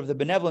nature of the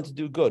benevolent to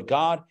do good.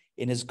 God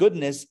in his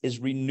goodness is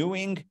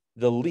renewing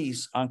the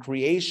lease on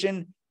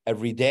creation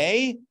every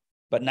day,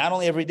 but not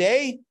only every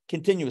day,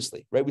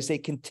 continuously, right? We say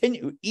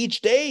continue each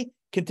day,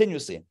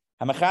 continuously.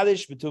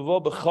 Hamachadish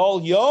b'tuvo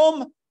b'chol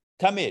yom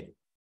tamid.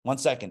 1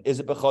 second. Is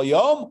it b'chol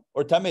yom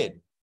or tamid?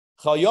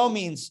 Chol yom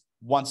means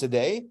once a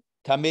day.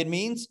 Tamid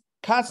means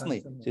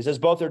constantly. So he says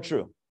both are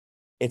true.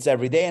 It's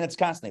every day and it's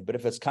constantly. But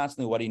if it's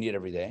constantly, what do you need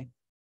every day?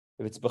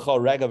 If it's b'chol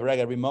rega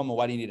every moment,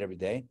 why do you need every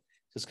day?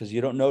 Just because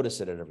you don't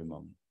notice it at every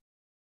moment.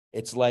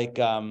 It's like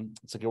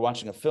you're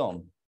watching a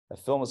film. A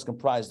film is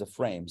comprised of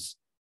frames,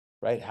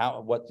 right?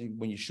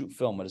 When you shoot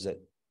film, what is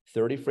it?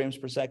 30 frames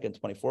per second,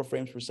 24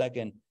 frames per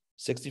second,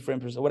 60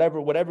 frames per second,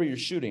 whatever you're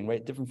shooting,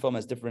 right? Different film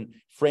has different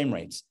frame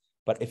rates.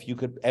 But if you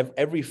could,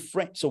 every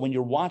frame, so when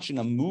you're watching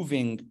a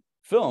moving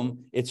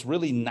film, it's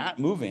really not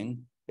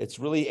moving. It's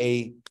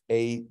really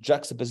a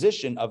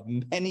juxtaposition of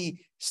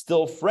many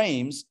still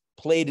frames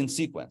played in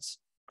sequence,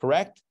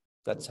 correct?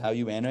 That's how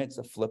you animate. It's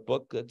a flip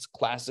book. It's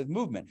classic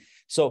movement.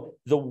 So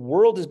the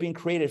world is being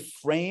created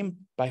frame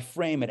by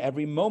frame at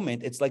every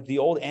moment. It's like the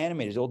old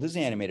animators, the old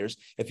Disney animators.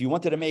 If you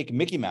wanted to make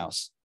Mickey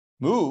Mouse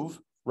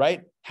move,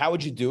 right? How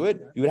would you do it?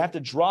 You would have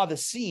to draw the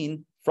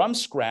scene from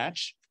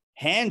scratch,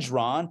 hand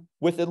drawn,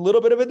 with a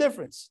little bit of a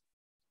difference.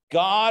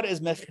 God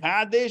is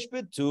mechadesh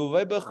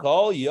b'tuvah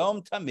b'chol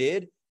yom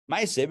tamid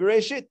ma'aseh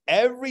b'reshit.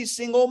 Every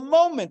single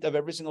moment of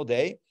every single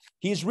day,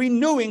 He's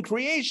renewing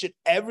creation.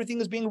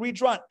 Everything is being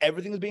redrawn.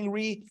 Everything is being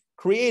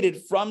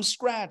recreated from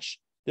scratch.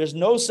 There's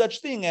no such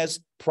thing as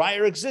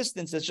prior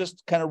existence. It's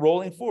just kind of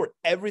rolling forward.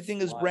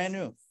 Everything is brand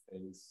new.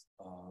 Face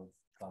of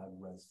God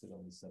rested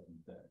on the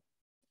seventh day.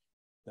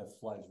 That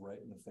flies right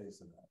in the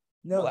face of that.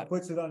 No, What? it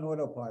puts it on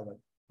autopilot.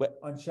 What?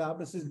 On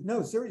Shabbos is,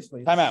 no,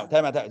 seriously. Time out.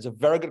 It's a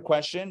very good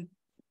question.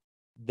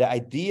 The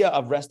idea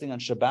of resting on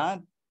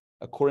Shabbat,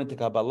 according to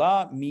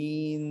Kabbalah,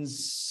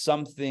 means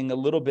something a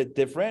little bit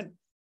different.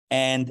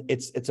 And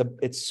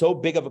it's so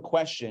big of a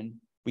question,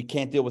 we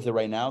can't deal with it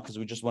right now because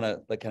we just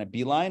want to kind of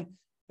beeline.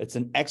 It's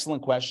an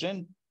excellent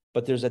question,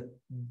 but there's a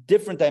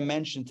different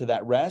dimension to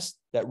that rest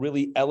that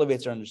really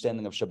elevates our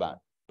understanding of Shabbat.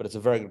 But it's a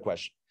very good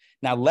question.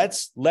 Now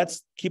let's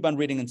keep on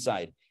reading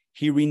inside.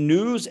 He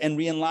renews and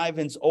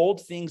re-enlivens old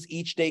things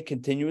each day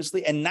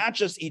continuously, and not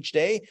just each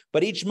day,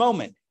 but each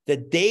moment. The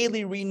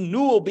daily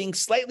renewal being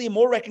slightly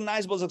more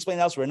recognizable as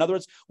explained elsewhere. In other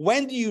words,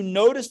 when do you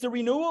notice the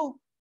renewal?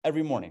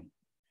 Every morning.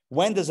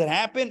 When does it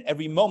happen?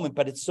 Every moment,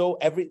 but it's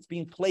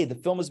being played. The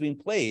film is being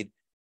played,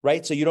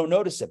 right? So you don't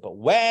notice it. But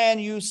when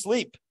you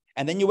sleep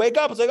and then you wake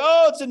up, it's like,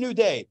 oh, it's a new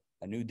day.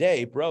 A new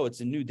day, bro. It's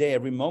a new day.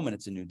 Every moment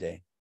it's a new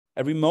day.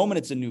 Every moment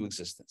it's a new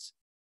existence.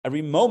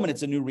 Every moment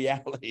it's a new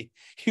reality.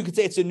 You could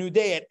say it's a new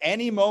day at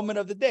any moment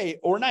of the day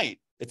or night.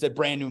 It's a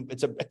brand new,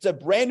 it's a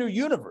brand new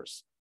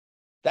universe.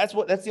 That's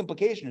the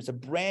implication. It's a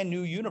brand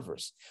new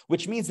universe,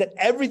 which means that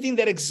everything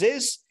that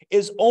exists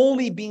is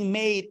only being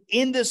made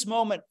in this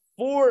moment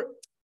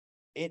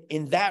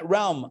in that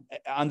realm,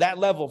 on that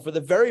level, for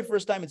the very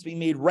first time. It's being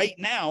made right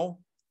now.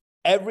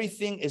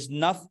 Everything is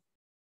nothing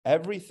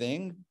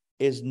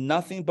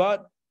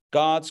but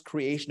God's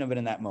creation of it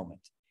in that moment.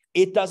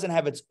 It doesn't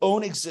have its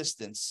own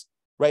existence,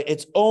 right?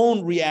 Its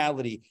own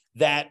reality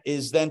that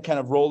is then kind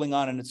of rolling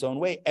on in its own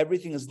way.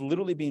 Everything is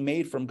literally being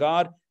made from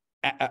God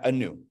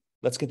anew.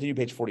 Let's continue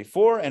page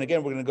 44. And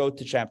again, we're going to go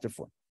to chapter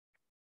 4.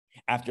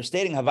 After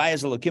stating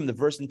Havayas Elokim, the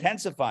verse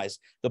intensifies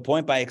the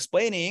point by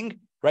explaining,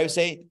 right? We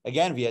say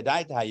again,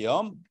 V'yadai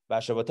Hayom,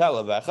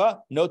 B'Shavotah Levecha.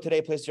 Note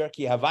today, place here,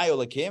 Ki Havay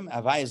Elokim,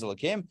 Havayas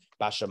Elokim,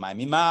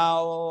 B'Shamayim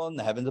Mimal, in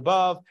the heavens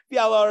above,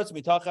 V'Al Aretz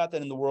Mitachat,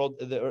 and in the world,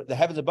 the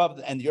heavens above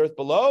and the earth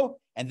below.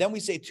 And then we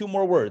say two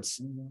more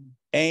words,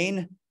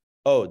 Ein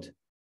Od.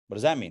 What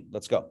does that mean?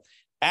 Let's go.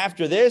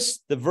 After this,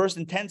 the verse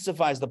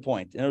intensifies the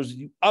point. And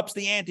it ups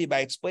the ante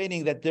by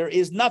explaining that there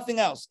is nothing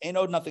else, Ein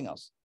Od, nothing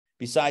else,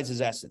 besides his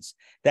essence.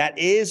 That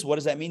is, what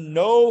does that mean?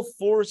 No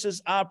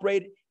forces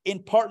operate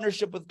in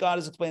partnership with God,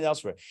 as explained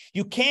elsewhere.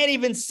 You can't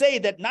even say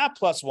that not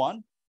plus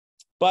one,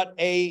 but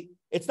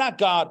it's not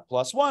God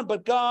plus one,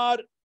 but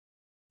God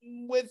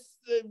with,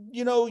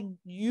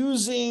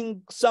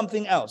 using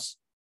something else.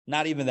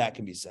 Not even that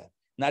can be said.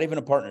 Not even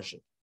a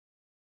partnership.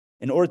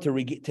 In order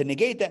to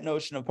negate that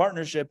notion of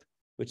partnership,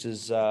 which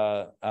is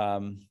shituf,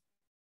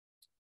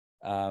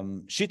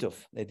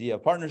 the idea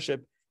of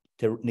partnership,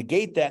 to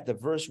negate that, the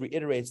verse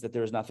reiterates that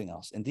there is nothing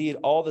else. Indeed,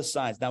 all the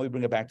signs, now we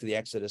bring it back to the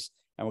Exodus,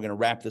 and we're going to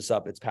wrap this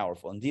up. It's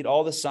powerful. Indeed,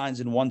 all the signs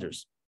and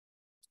wonders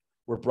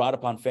were brought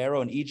upon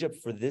Pharaoh in Egypt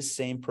for this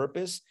same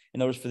purpose.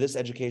 In other words, for this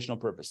educational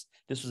purpose.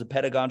 This was a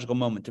pedagogical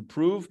moment to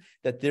prove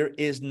that there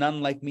is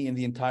none like me in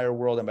the entire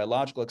world, and by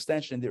logical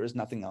extension, there is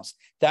nothing else.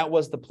 That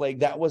was the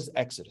plague. That was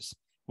Exodus.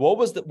 What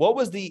was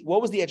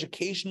the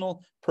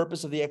educational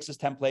purpose of the Exodus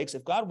 10 plagues?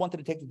 If God wanted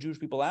to take the Jewish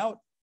people out,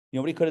 you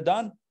know what he could have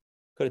done?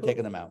 Could have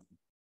taken them out.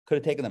 Could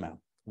have taken them out.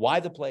 Why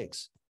the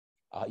plagues?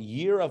 A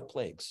year of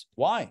plagues.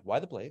 Why? Why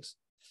the plagues?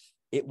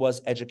 It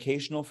was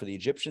educational for the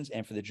Egyptians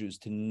and for the Jews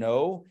to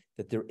know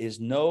that there is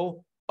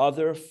no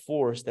other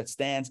force that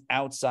stands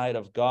outside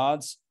of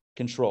God's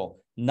control.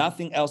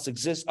 Nothing else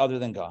exists other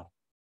than God.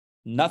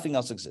 Nothing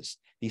else exists.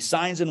 These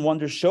signs and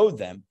wonders showed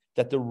them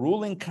that the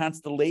ruling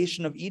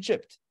constellation of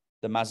Egypt,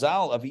 the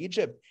Mazal of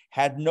Egypt,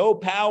 had no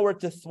power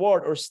to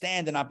thwart or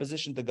stand in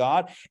opposition to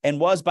God, and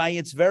was by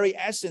its very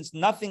essence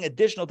nothing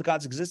additional to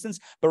God's existence,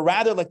 but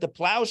rather like the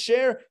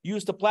plowshare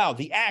used to plow,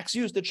 the axe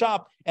used to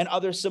chop, and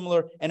other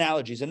similar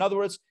analogies. In other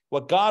words,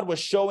 what God was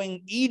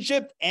showing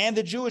Egypt and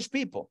the Jewish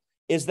people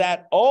is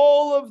that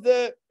all of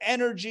the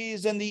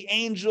energies and the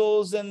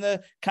angels and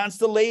the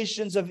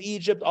constellations of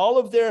Egypt, all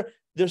of their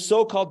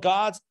so-called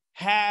gods,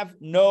 have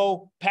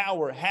no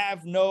power,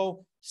 have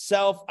no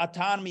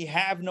self-autonomy,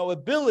 have no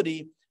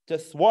ability to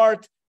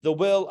thwart the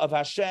will of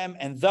Hashem,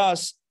 and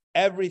thus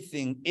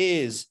everything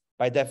is,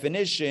 by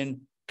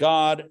definition,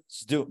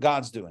 God's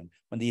doing.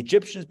 When the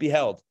Egyptians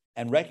beheld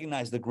and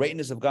recognized the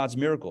greatness of God's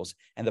miracles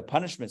and the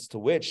punishments to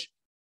which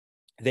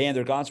they and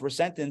their gods were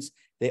sentenced,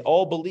 they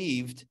all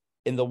believed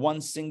in the one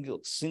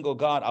single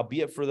God,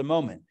 albeit for the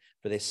moment.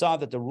 for they saw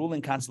that the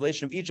ruling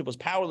constellation of Egypt was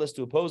powerless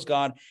to oppose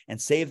God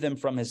and save them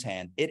from his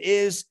hand. It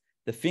is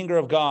the finger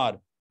of God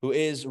who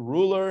is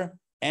ruler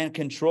and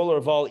controller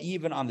of all,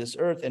 even on this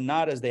earth, and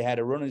not as they had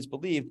erroneously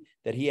believed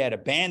that he had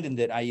abandoned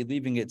it, i.e.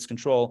 leaving its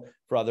control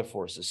for other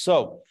forces.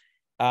 So,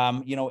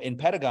 in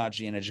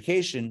pedagogy and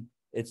education,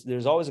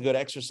 there's always a good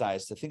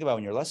exercise to think about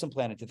when you're lesson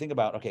planning, to think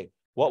about, okay,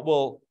 what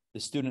will the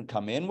student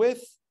come in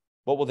with?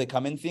 What will they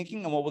come in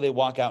thinking? And what will they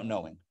walk out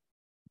knowing?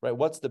 Right?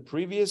 What's the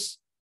previous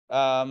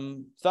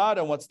thought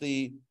and what's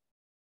the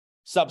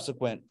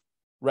subsequent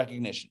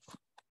recognition?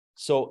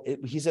 So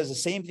he says the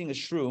same thing is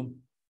true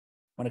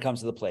when it comes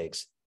to the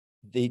plagues.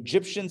 The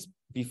Egyptians,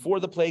 before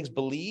the plagues,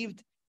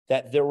 believed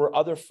that there were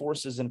other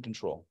forces in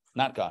control,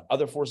 not God,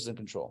 other forces in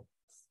control.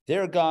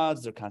 Their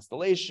gods, their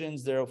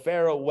constellations, their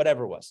pharaoh,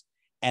 whatever it was.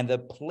 And the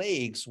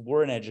plagues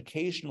were an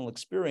educational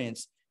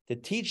experience to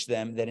teach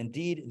them that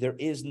indeed there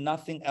is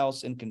nothing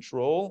else in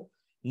control,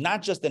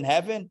 not just in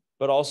heaven,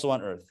 but also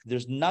on earth.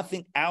 There's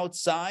nothing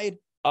outside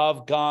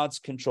of God's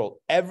control.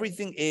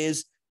 Everything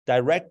is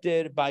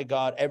directed by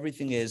God.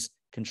 Everything is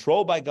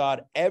controlled by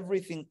God.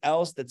 Everything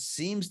else that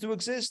seems to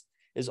exist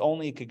is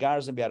only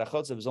kagaras and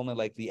biarachotzev, is only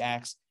like the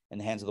axe in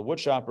the hands of the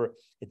woodchopper.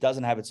 It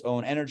doesn't have its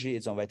own energy,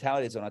 its own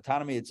vitality, its own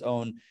autonomy, its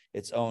own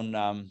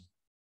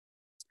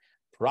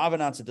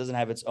provenance. It doesn't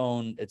have its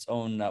own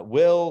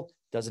will,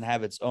 doesn't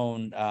have its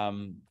own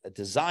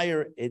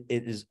desire. It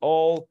is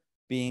all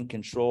being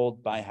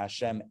controlled by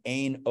Hashem.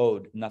 Ein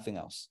od, nothing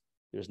else.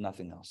 There's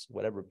nothing else.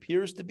 Whatever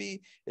appears to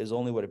be is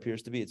only what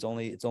appears to be. It's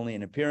only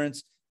an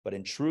appearance, but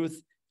in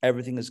truth,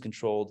 everything is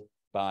controlled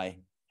by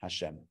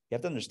Hashem. You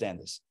have to understand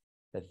this,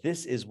 that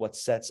this is what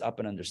sets up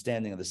an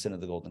understanding of the sin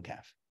of the golden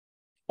calf.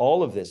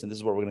 All of this, and this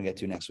is what we're going to get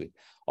to next week,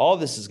 all of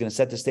this is going to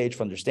set the stage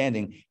for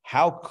understanding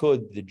how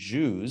could the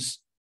Jews,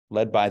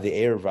 led by the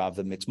Erev,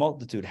 the mixed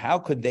multitude, how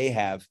could they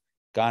have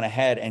gone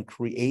ahead and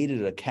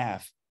created a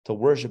calf to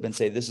worship and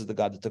say, this is the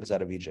God that took us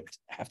out of Egypt?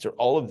 After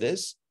all of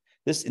this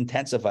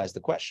intensifies the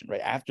question,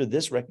 right? After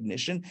this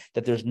recognition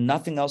that there's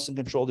nothing else in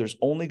control, there's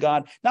only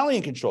God, not only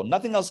in control,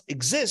 nothing else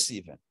exists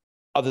even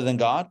other than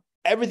God.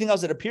 Everything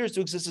else that appears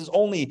to exist is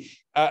only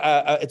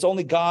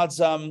God's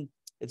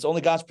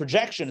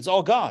projection. It's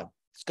all God.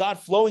 It's God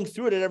flowing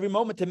through it at every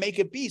moment to make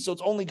it be. So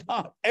it's only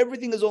God.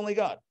 Everything is only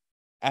God.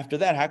 After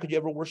that, how could you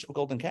ever worship a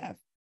golden calf?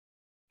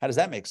 How does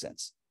that make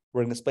sense?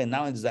 We're going to explain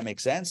not only does that make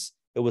sense,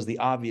 it was the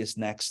obvious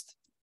next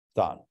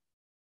thought.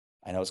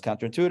 I know it's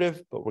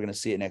counterintuitive, but we're going to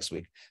see it next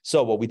week.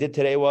 So what we did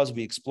today was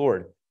we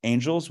explored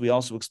angels. We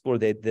also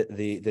explored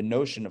the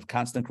notion of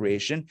constant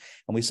creation.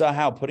 And we saw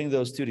how putting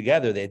those two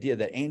together, the idea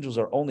that angels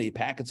are only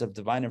packets of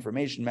divine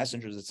information,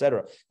 messengers,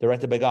 etc.,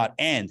 directed by God,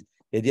 and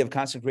the idea of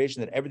constant creation,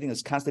 that everything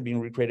is constantly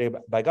being recreated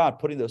by God,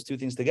 putting those two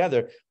things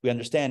together, we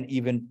understand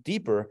even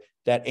deeper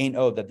that ain't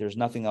that there's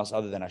nothing else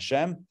other than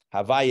Hashem.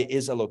 Havaya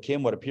is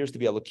Elokim, what appears to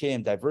be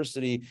Elokim,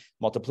 diversity,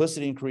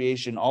 multiplicity in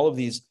creation, all of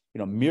these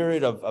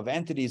myriad of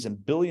entities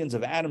and billions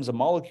of atoms and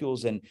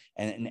molecules and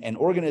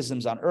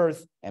organisms on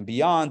earth and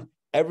beyond.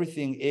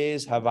 Everything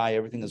is Havaya,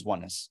 everything is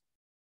oneness.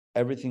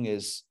 Everything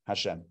is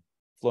Hashem,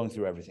 flowing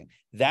through everything.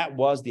 That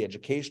was the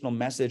educational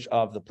message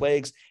of the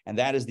plagues, and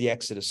that is the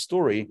Exodus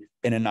story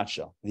in a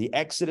nutshell. The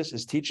Exodus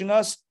is teaching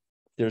us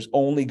there's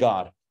only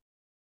God.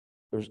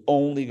 There's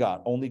only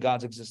God. Only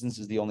God's existence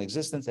is the only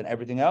existence, and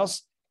everything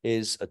else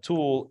is a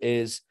tool,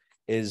 is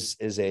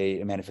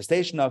a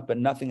manifestation of, but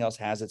nothing else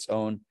has its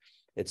own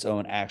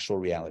actual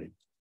reality.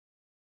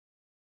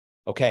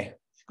 Okay,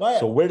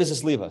 so where does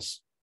this leave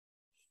us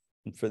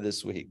for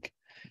this week?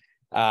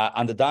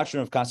 On the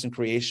doctrine of constant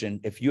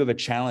creation, if you have a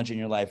challenge in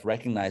your life,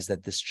 recognize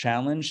that this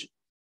challenge,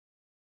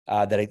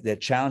 that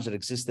challenge that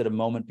existed a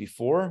moment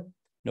before,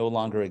 no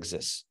longer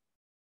exists.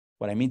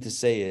 What I mean to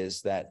say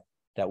is that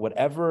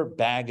whatever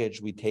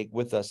baggage we take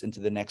with us into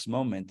the next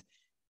moment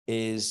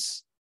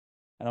is,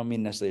 I don't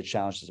mean necessarily a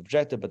challenge that's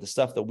objective, but the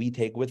stuff that we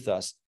take with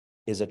us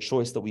is a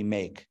choice that we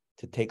make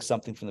to take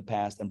something from the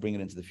past and bring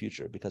it into the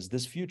future, because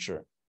this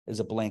future is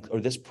a blank,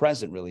 or this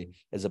present really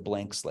is a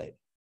blank slate.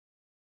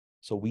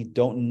 So we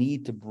don't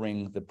need to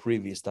bring the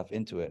previous stuff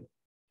into it.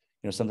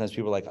 Sometimes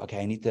people are like, okay,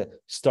 I need to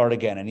start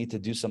again. I need to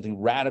do something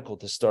radical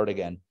to start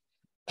again.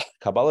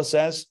 Kabbalah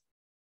says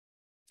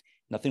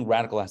nothing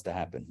radical has to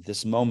happen.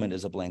 This moment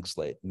is a blank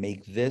slate.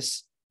 Make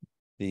this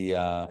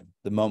the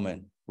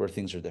moment where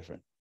things are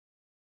different.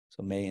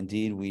 So may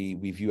indeed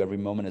we view every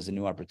moment as a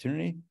new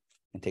opportunity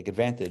and take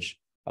advantage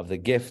of the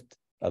gift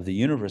of the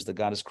universe that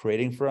God is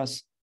creating for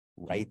us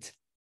right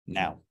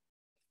now.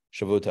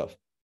 Shavuot Tov.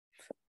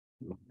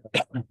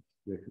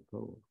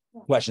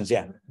 Questions,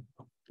 yeah.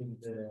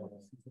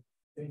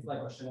 Things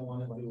like Hashem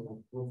wanted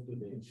to prove to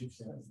the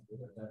Egyptians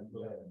that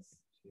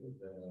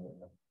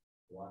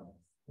one.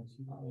 It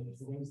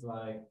seems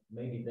like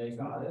maybe they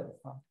got it,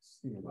 but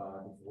if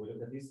we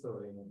look at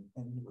history,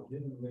 and we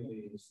didn't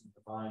really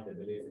find the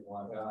belief in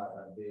one God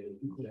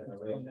until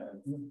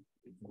generation,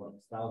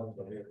 thousands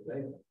of years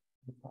later.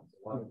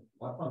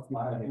 What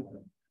transpired here?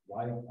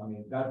 Why? I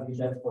mean, God did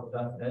that for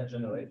that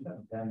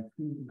generation. Then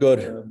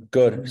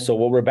good. So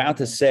what we're about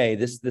to say,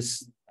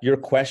 this Your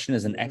question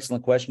is an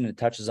excellent question. It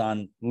touches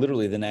on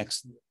literally the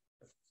next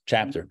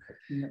chapter.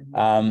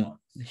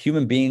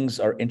 Human beings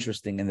are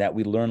interesting in that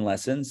we learn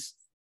lessons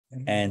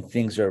and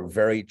things are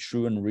very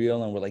true and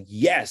real. And we're like,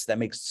 yes, that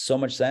makes so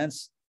much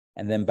sense.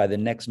 And then by the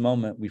next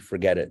moment, we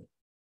forget it,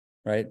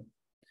 right?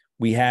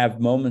 We have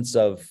moments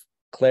of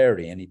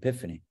clarity and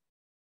epiphany.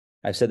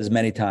 I've said this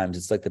many times.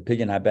 It's like the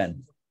pidyon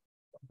haben,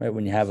 right?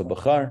 When you have a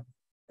bachar,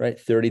 right,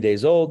 30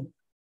 days old,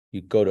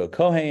 you go to a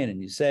kohen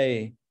and you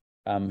say,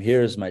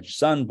 here's my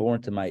son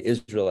born to my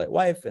Israelite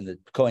wife. And the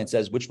kohen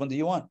says, which one do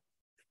you want?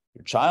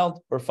 Your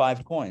child or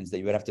 5 coins that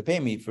you would have to pay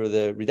me for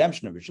the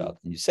redemption of your child?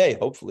 And you say,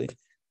 hopefully,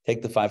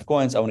 take the 5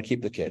 coins. I want to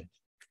keep the kid.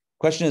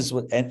 Question is,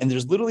 and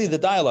there's literally the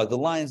dialogue, the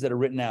lines that are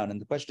written out. And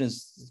the question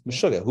is,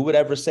 Meshuggah, who would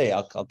ever say,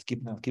 I'll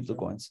keep the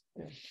coins?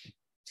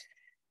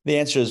 The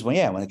answer is, well,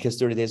 yeah, when the kid's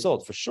 30 days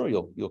old, for sure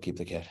you'll keep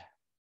the kid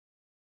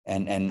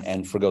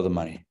and forgo the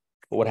money.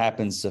 But what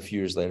happens a few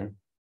years later,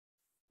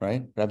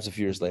 right? What happens a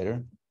few years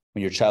later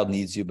when your child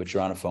needs you, but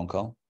you're on a phone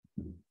call?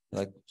 You're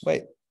like,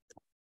 wait.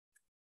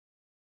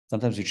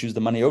 Sometimes you choose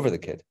the money over the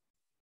kid.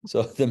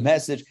 So the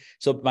message,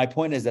 so my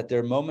point is that there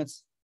are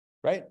moments,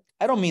 right?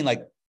 I don't mean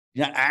like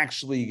you're not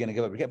actually going to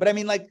give up your kid, but I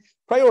mean like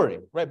priority,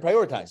 right?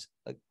 Prioritize.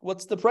 Like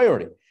what's the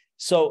priority?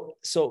 So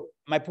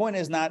my point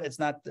is not,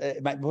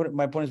 my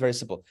point is very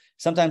simple.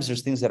 Sometimes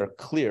there's things that are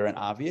clear and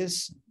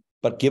obvious,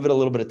 but give it a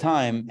little bit of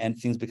time and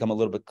things become a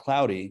little bit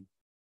cloudy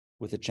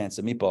with a chance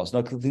of meatballs.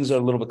 No, things are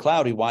a little bit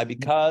cloudy. Why?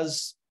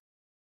 Because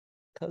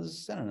I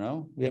don't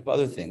know, we have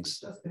other things.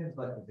 It just seems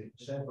like the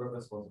Hashem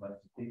purpose was like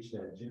to teach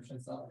the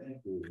Egyptians something.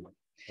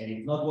 And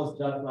it not was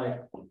just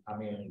like, I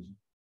mean,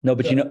 no,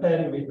 but you know,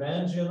 petty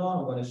revenge, I'm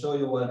going to show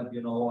you what,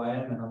 who I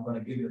am, and I'm going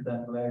to give you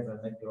 10 plagues and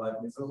make your life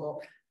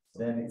miserable.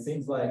 Then it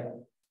seems like,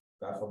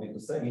 God forbid to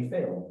say, he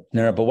failed.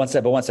 No, but one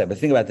second. But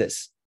think about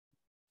this.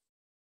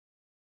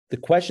 The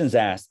question's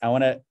asked. I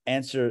want to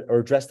answer or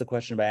address the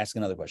question by asking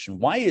another question.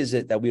 Why is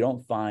it that we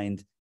don't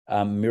find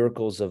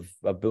miracles of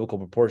biblical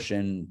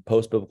proportion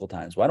post-biblical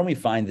times? Why don't we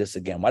find this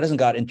again? Why doesn't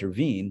God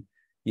intervene,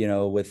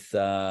 with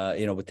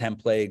 10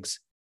 plagues,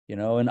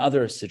 in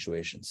other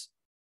situations?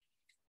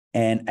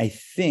 And I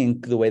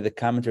think the way the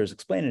commentators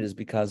explain it is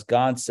because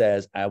God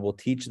says, I will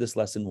teach this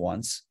lesson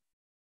once.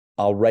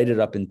 I'll write it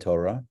up in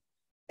Torah.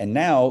 And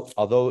now,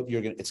 although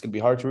it's going to be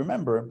hard to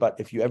remember, but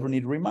if you ever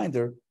need a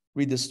reminder,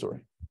 read this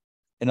story.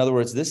 In other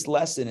words, this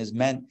lesson is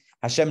meant,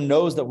 Hashem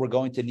knows that we're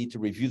going to need to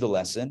review the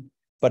lesson,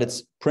 but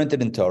it's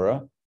printed in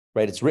Torah,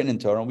 right? It's written in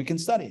Torah, and we can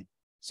study it.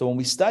 So when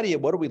we study it,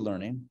 what are we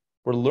learning?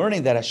 We're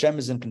learning that Hashem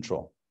is in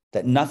control,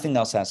 that nothing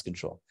else has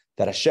control,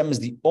 that Hashem is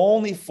the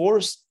only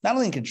force, not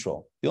only in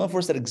control, the only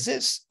force that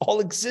exists, all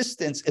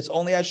existence is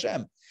only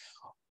Hashem.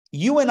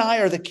 You and I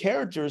are the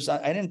characters.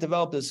 I didn't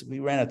develop this. We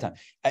ran out of time.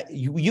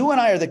 You and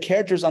I are the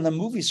characters on the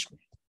movie screen.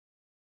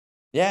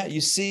 Yeah,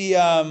 you see,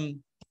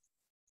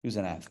 who's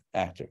an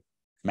actor?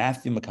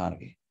 Matthew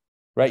McConaughey,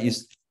 right? You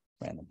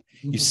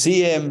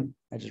see him.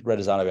 I just read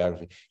his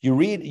autobiography.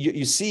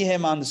 You see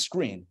him on the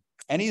screen,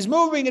 and he's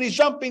moving, and he's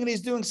jumping, and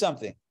he's doing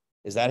something.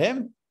 Is that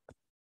him?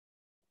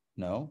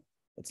 No,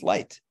 it's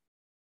light.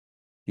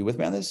 You with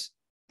me on this?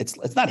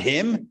 It's not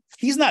him.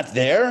 He's not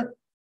there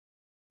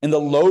in the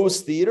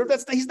Lowe's theater.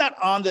 He's not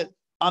on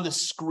the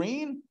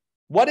screen.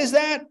 What is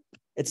that?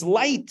 It's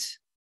light.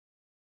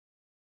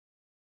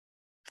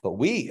 But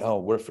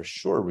we're for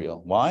sure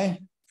real. Why?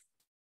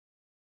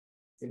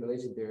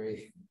 Simulation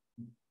theory.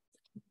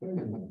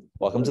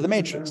 Welcome to the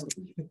Matrix.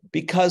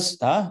 Because,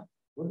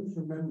 What is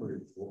your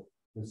memory for?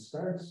 It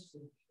starts.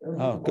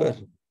 Oh,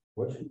 good.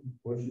 What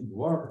you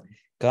learn.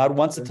 God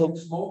wants it to.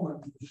 Next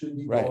moment you should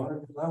be Right.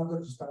 going. Now I'm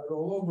going to start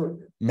all over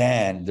again.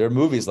 Man, there are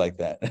movies like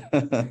that.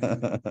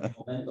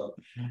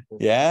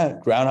 Yeah,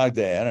 Groundhog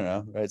Day. I don't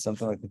know, right?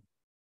 Something like that.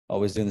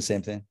 Always doing the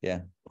same thing.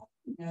 Yeah.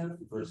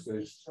 First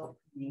stage.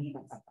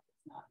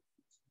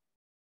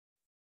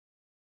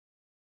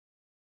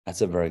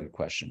 That's a very good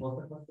question.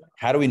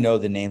 How do we know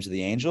the names of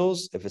the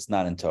angels if it's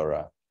not in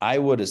Torah? I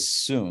would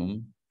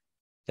assume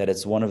that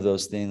it's one of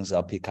those things,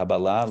 al pi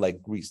Kabbalah, like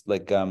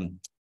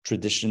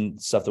tradition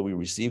stuff that we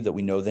receive, that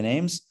we know the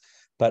names.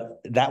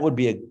 But that would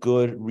be a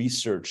good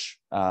research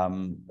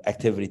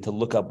activity to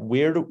look up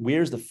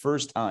where's the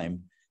first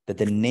time that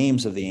the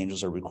names of the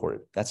angels are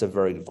recorded. That's a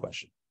very good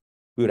question.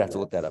 We would have to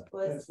look that up.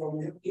 Yeah, that's what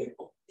we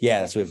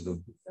have to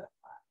do.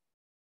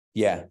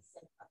 Yeah.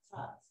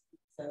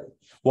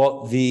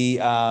 Well,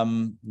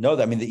 even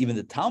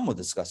the Talmud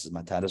discusses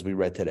Matat, as we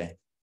read today.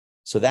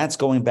 So that's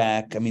going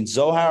back. I mean,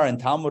 Zohar and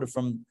Talmud are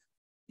from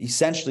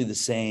essentially the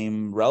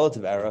same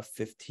relative era,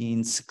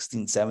 15,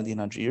 16,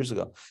 1700 years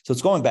ago. So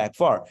it's going back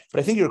far. But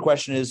I think your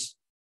question is,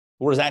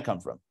 where does that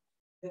come from?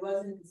 It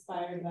wasn't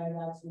inspired by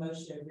Rabbi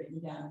Moshe,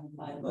 written down in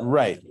my book.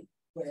 Right.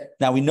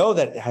 Now, we know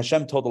that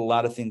Hashem told a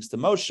lot of things to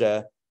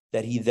Moshe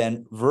that he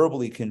then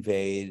verbally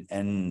conveyed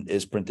and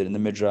is printed in the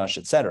Midrash,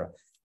 etc.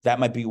 That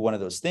might be one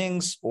of those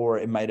things, or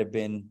it might have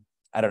been,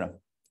 I don't know.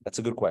 That's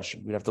a good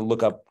question. We'd have to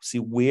look up, see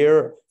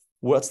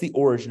what's the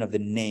origin of the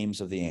names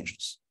of the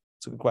angels.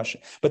 It's a good question.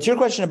 But to your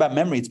question about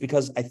memory, it's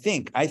because I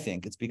think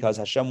it's because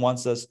Hashem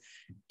wants us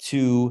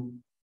to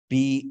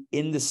be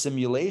in the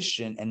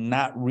simulation and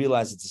not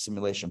realize it's a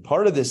simulation.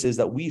 Part of this is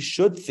that we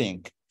should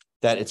think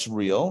that it's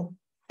real,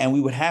 and we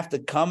would have to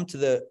come to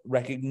the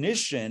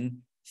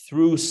recognition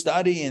through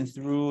study and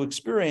through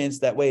experience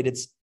that, wait, it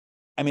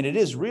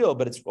is real,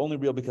 but it's only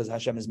real because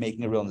Hashem is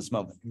making it real in this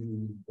moment.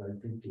 I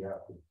think the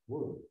opposite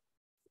word.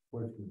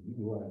 Question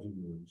utilizing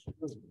your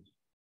experience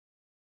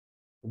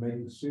to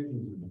make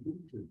decisions in the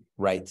future.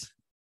 Right. At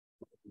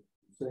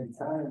the same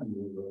time,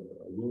 you're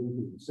willing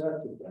to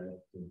accept that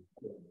the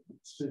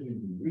decision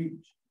you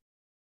reach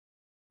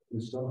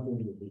is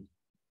something that is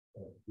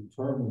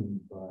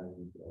determined by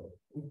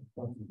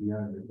something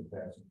beyond your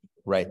capacity.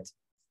 Right.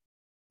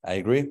 I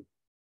agree.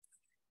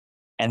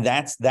 And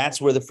that's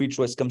where the free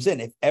choice comes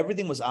in. If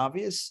everything was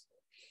obvious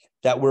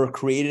that we're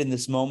created in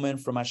this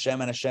moment from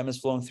Hashem and Hashem is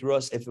flowing through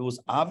us, if it was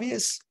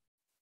obvious,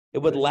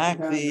 it would lack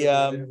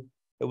the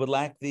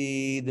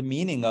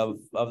meaning of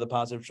the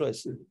positive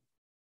choice.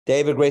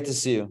 David, great to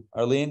see you.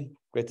 Arlene,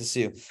 great to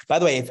see you. By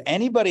the way, if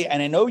anybody,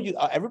 and I know you,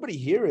 everybody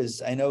here is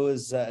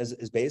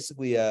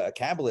basically a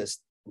Kabbalist.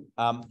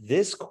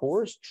 This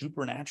course,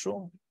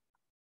 Supernatural,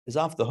 is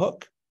off the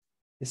hook.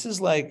 This is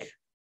like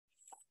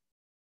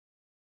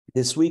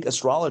this week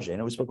astrology. I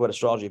know we spoke about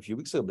astrology a few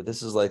weeks ago, but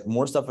this is like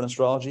more stuff in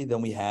astrology.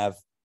 Then we have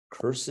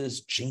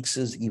curses,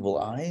 jinxes, evil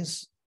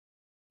eyes,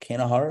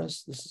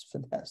 Kanaharas. This is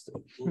fantastic.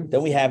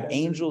 Then we have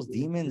angels,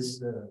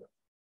 demons.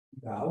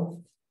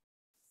 Doubt,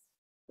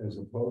 as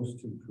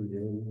opposed to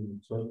creating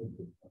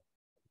certainty.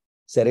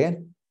 Say it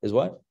again. Is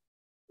what?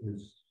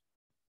 Is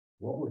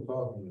what we're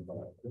talking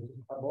about.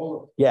 I'm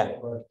all Yeah.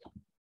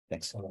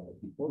 Thanks.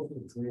 Supposed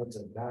to create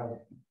a doubt.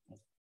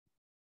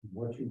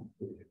 What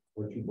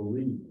you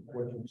believe,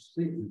 what you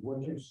see,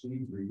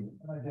 read.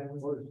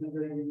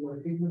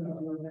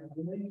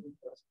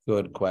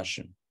 Good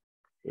question.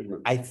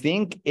 I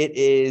think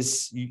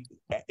it's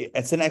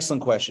an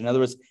excellent question. In other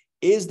words,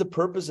 is the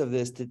purpose of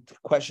this to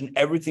question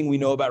everything we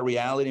know about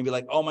reality and be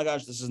like, oh my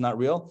gosh, this is not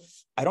real?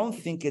 I don't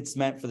think it's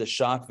meant for the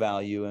shock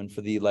value and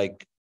for the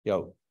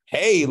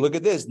hey, look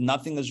at this,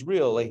 nothing is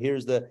real. Like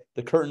here's the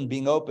curtain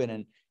being open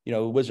and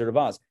Wizard of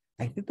Oz.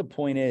 I think the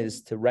point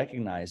is to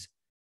recognize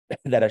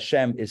that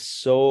Hashem is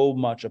so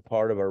much a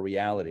part of our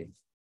reality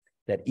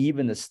that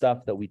even the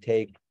stuff that we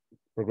take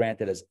for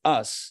granted as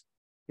us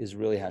is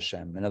really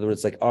Hashem. In other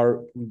words, like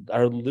our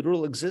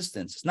literal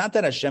existence. It's not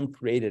that Hashem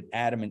created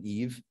Adam and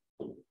Eve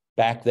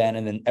back then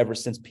and then ever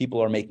since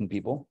people are making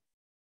people,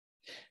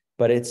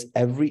 but it's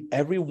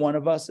every one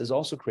of us is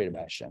also created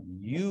by Hashem.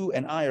 You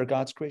and I are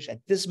God's creation.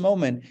 At this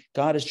moment,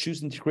 God is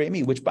choosing to create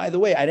me, which, by the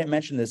way, I didn't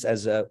mention this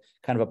as a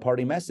kind of a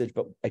party message,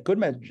 but I could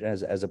mention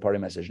as a party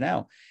message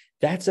now.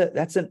 That's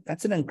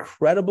an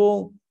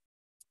incredible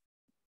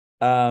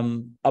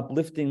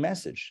uplifting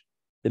message.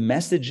 The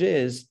message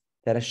is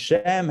that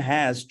Hashem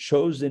has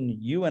chosen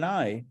you and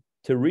I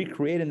to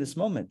recreate in this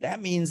moment.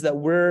 That means that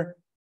we're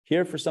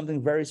here for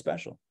something very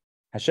special.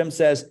 Hashem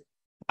says,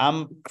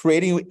 I'm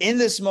creating you in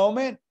this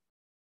moment.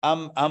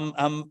 I'm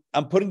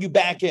putting you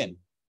back in.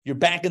 You're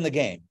back in the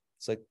game.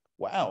 It's like,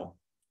 wow,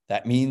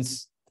 that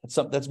means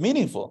that's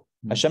meaningful.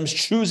 Hashem's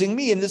choosing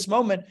me in this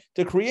moment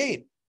to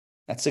create.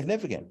 That's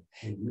significant.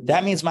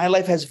 That means my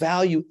life has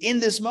value in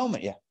this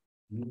moment. Yeah.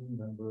 You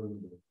remember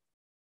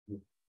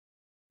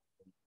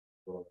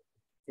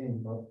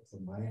came up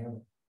from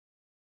Miami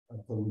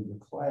after the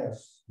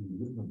class, you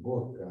written a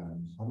book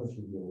on how much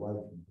of your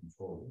life you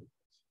control.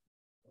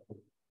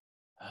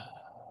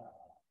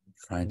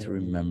 Trying to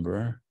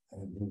remember.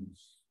 And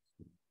he's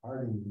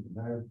hardly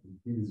not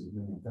repeated as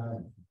many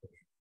times.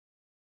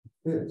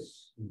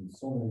 It's in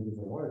so many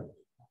different ways.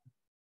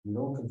 You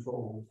don't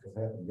control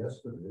what happened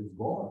yesterday, it's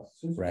gone.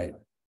 Right.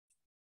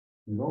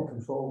 You don't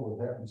control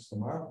what happens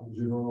tomorrow because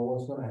you don't know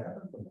what's going to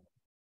happen tomorrow.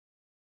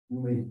 You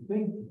may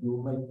think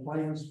you'll make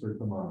plans for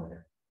tomorrow,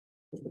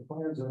 but the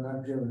plans are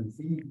not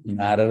guaranteed.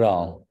 Not at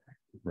all.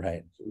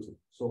 Right.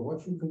 So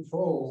what you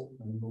control,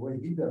 and the way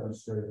he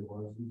demonstrated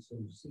was, he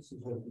says, this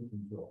is what you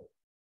control.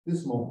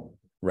 This moment.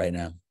 Right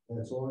now.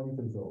 That's all you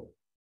control.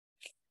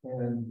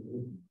 And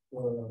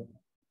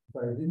if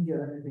I didn't get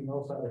anything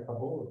else out of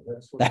Kabbalah,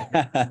 that's what.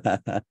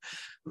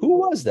 Who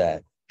was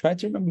that? Trying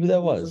to remember who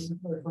that was.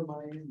 From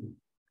Miami.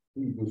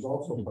 He was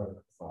also part of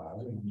the five,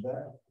 and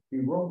that he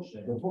wrote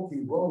the book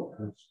he wrote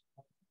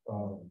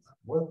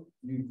was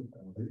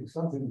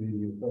something to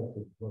the effect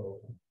of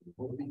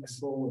what you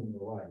control in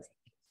your life.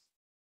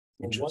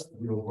 Interesting.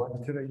 Your life.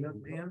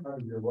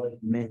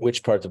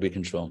 Which part do we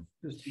control?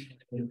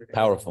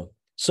 Powerful.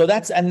 So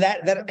that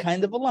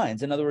kind of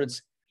aligns. In other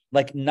words,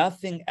 like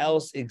nothing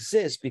else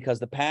exists because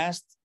the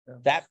past,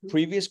 that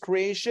previous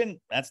creation,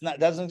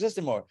 doesn't exist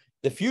anymore.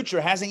 The future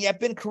hasn't yet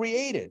been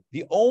created.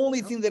 The only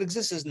thing that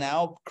exists is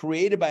now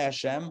created by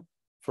Hashem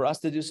for us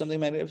to do something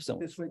magnificent.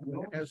 This week,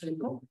 as they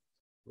go,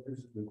 This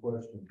is the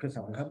question. because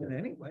I'm coming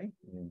anyway.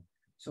 Yeah.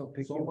 So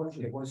pick So your much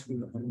pick of what school,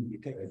 you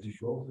take it to you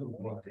show go them,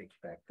 through take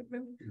back to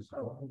them. is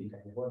Oh,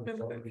 what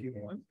if you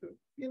want to,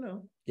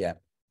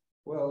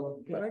 Well.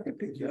 But I could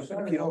pick you up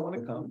if you don't want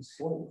to come.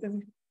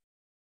 Then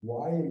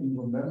Why are you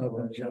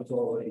remembering?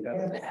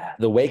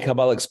 The way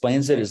Kabbalah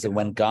explains it is that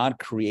when God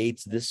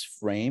creates this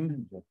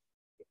frame,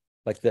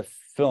 like the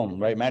film,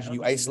 right? Imagine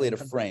you isolate a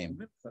frame.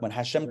 When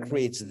Hashem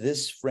creates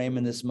this frame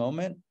in this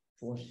moment,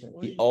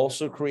 he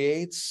also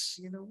creates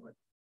You know what?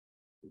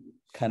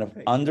 kind of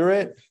under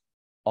it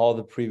all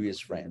the previous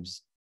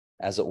frames,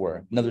 as it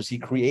were. In other words, he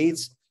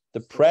creates the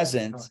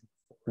present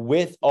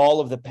with all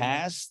of the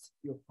past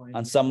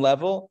on some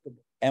level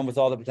and with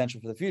all the potential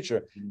for the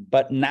future,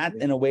 but not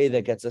in a way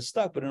that gets us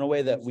stuck, but in a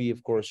way that we,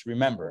 of course,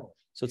 remember.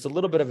 So it's a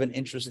little bit of an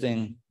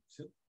interesting,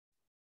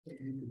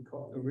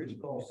 Originally,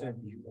 you said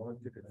you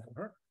wanted it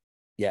for her.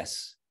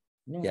 yes,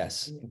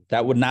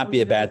 that would not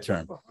be a bad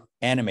term,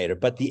 animator.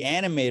 But the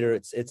animator,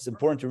 it's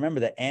important to remember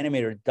that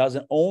animator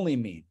doesn't only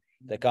mean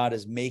that God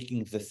is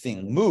making the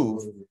thing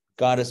move.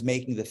 God is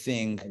making the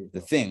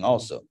thing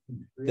also.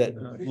 That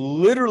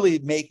literally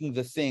making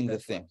the thing.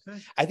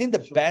 I think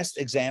the best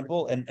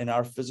example in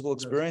our physical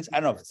experience, I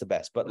don't know if it's the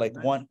best, but like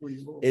one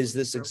is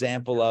this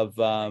example of,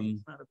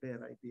 It's not a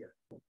bad idea.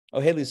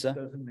 oh, hey, Lisa.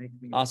 Doesn't make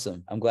me.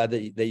 Awesome. I'm glad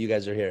that you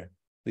guys are here,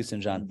 Lisa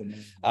and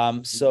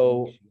John.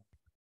 So,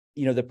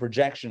 the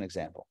projection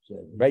example,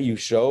 right? You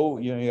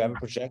have a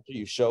projector,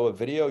 you show a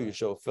video, you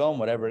show a film,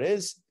 whatever it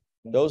is.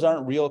 Those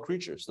aren't real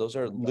creatures. Those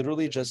are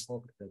literally just,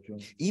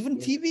 even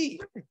TV,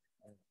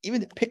 even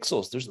the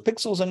pixels. There's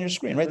pixels on your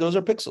screen, right? Those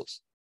are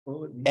pixels.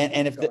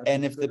 And if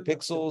the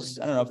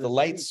pixels, I don't know, if the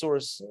light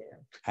source,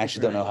 I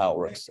actually don't know how it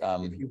works,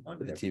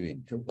 the TV.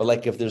 But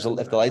like if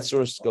the light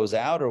source goes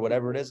out or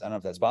whatever it is, I don't know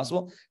if that's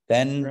possible,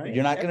 then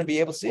you're not going to be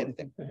able to see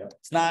anything.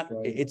 It's not,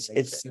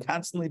 it's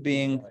constantly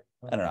being,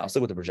 I don't know, I'll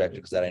stick with the projector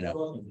because that I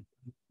know.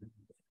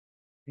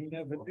 He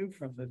never knew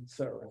from the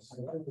service.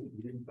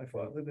 My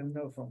father didn't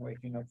know from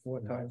waking up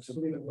 4 times a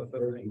day with a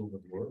ring.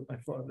 My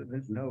father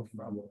didn't know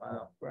from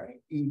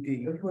right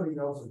ED. Everybody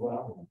else is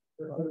laughing.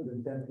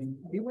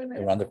 He went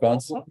They're on their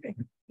phones. Okay.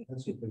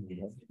 That's what they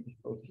do.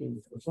 Okay,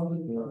 so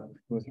something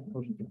was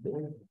supposed to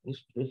do.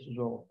 This is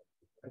all.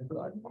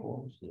 God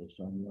calls this.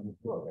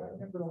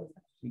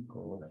 He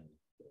called it.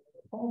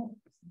 Oh.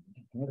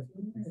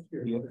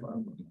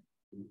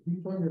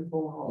 He's on your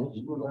phone.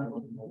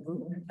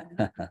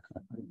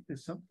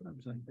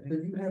 Sometimes I So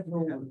think you have no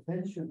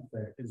attention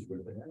factors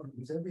with that,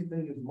 because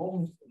everything is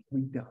moments.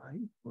 we die,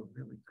 we're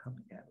really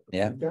coming at it.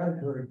 Yeah. God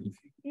heard you.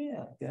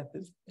 Yeah, death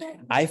is.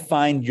 I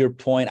find your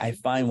point. I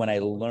find when I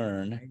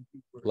learn,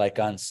 like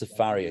on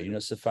Safaria,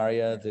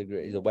 Safaria,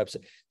 the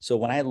website. So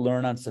when I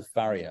learn on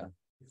Safaria,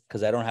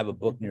 because I don't have a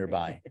book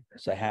nearby,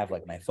 so I have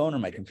like my phone or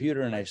my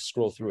computer, and I just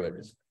scroll through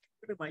it.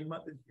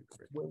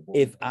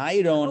 If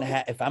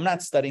I'm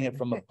not studying it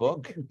from a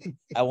book,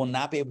 I will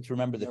not be able to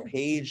remember the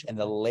page and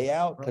the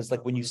layout. Because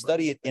like when you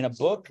study it in a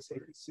book,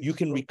 you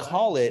can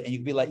recall it and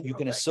you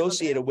can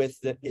associate it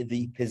with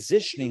the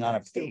positioning on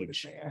a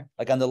page.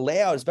 Like on the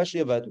layout,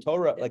 especially of a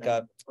Torah, like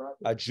a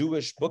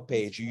Jewish book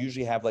page, you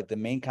usually have like the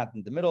main content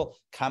in the middle,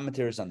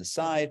 commentaries on the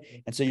side.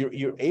 And so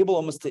you're able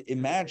almost to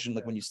imagine,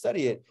 like when you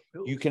study it,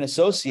 you can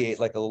associate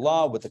like a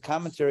law with the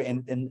commentary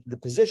and the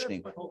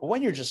positioning. But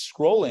when you're just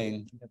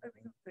scrolling,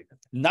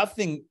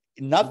 nothing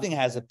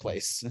has a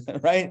place,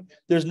 right?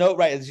 There's no,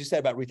 right, as you said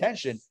about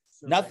retention,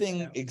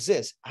 nothing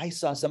exists. I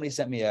saw somebody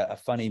sent me a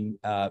funny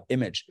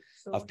image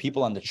of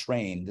people on the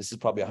train. This is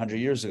probably 100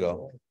 years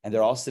ago, and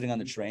they're all sitting on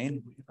the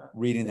train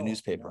reading the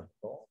newspaper.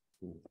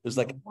 There's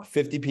like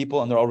 50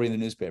 people and they're all reading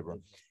the newspaper.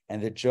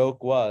 And the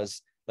joke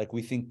was, like,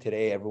 we think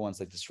today everyone's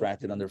like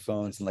distracted on their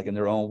phones and like in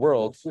their own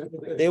world.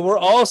 They were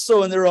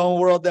also in their own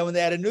world then when they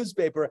had a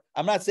newspaper.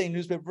 I'm not saying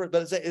newspaper,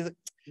 but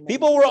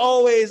people were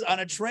always on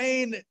a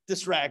train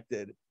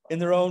distracted in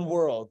their own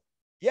world.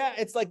 Yeah,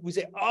 it's like we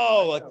say,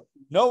 oh, like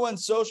no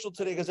one's social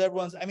today because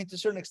everyone's, I mean, to a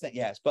certain extent,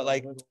 yes. But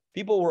like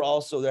people were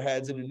also their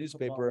heads in the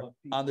newspaper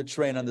on the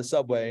train, on the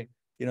subway.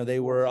 They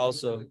were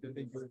also,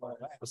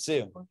 we'll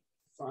see.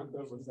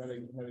 Seinfeld was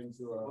heading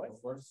to a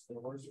horse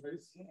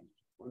race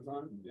one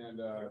time,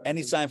 and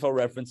any Seinfeld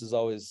reference is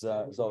always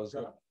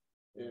good.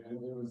 And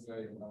it was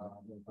they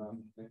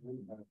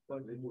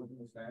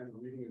wouldn't stand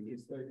reading a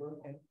newspaper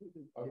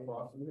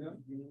across from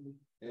him,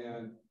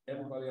 and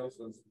everybody else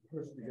was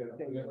pushed to get,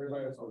 and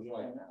everybody else was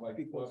like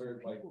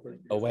cluttered, like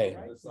pushed away.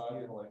 to the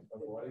side, like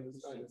avoiding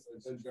this guy.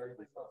 It's very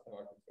tough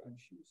talking.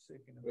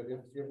 But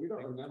if we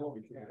don't remember,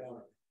 we can't.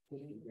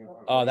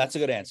 Oh, that's a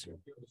good answer.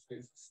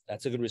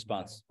 That's a good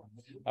response.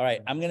 All right,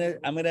 I'm gonna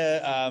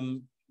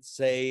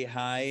say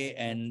hi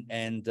and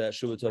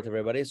Shuva to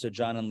everybody. So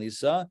John and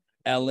Lisa,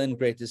 Ellen,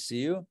 great to see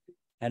you.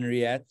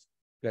 Henriette,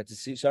 great to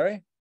see you.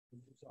 Sorry.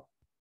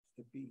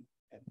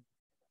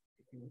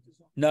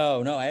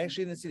 No, I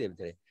actually didn't see David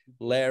today.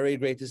 Larry,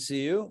 great to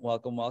see you.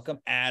 Welcome.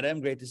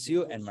 Adam, great to see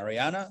you. And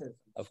Mariana,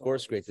 of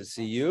course, great to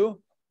see you.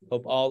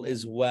 Hope all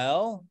is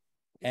well.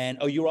 And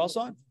you were also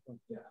on?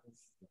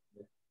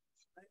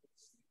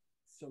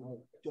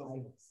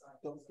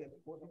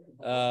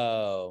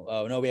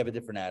 Oh no, we have a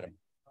different Adam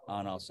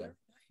on also.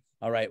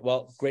 All right.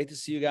 Well, great to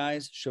see you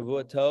guys.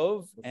 Shavua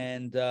Tov,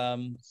 and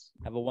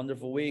have a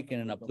wonderful week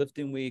and an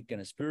uplifting week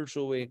and a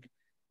spiritual week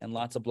and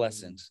lots of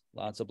blessings.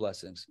 Lots of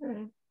blessings.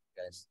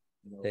 Guys,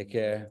 take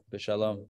care. B'shalom.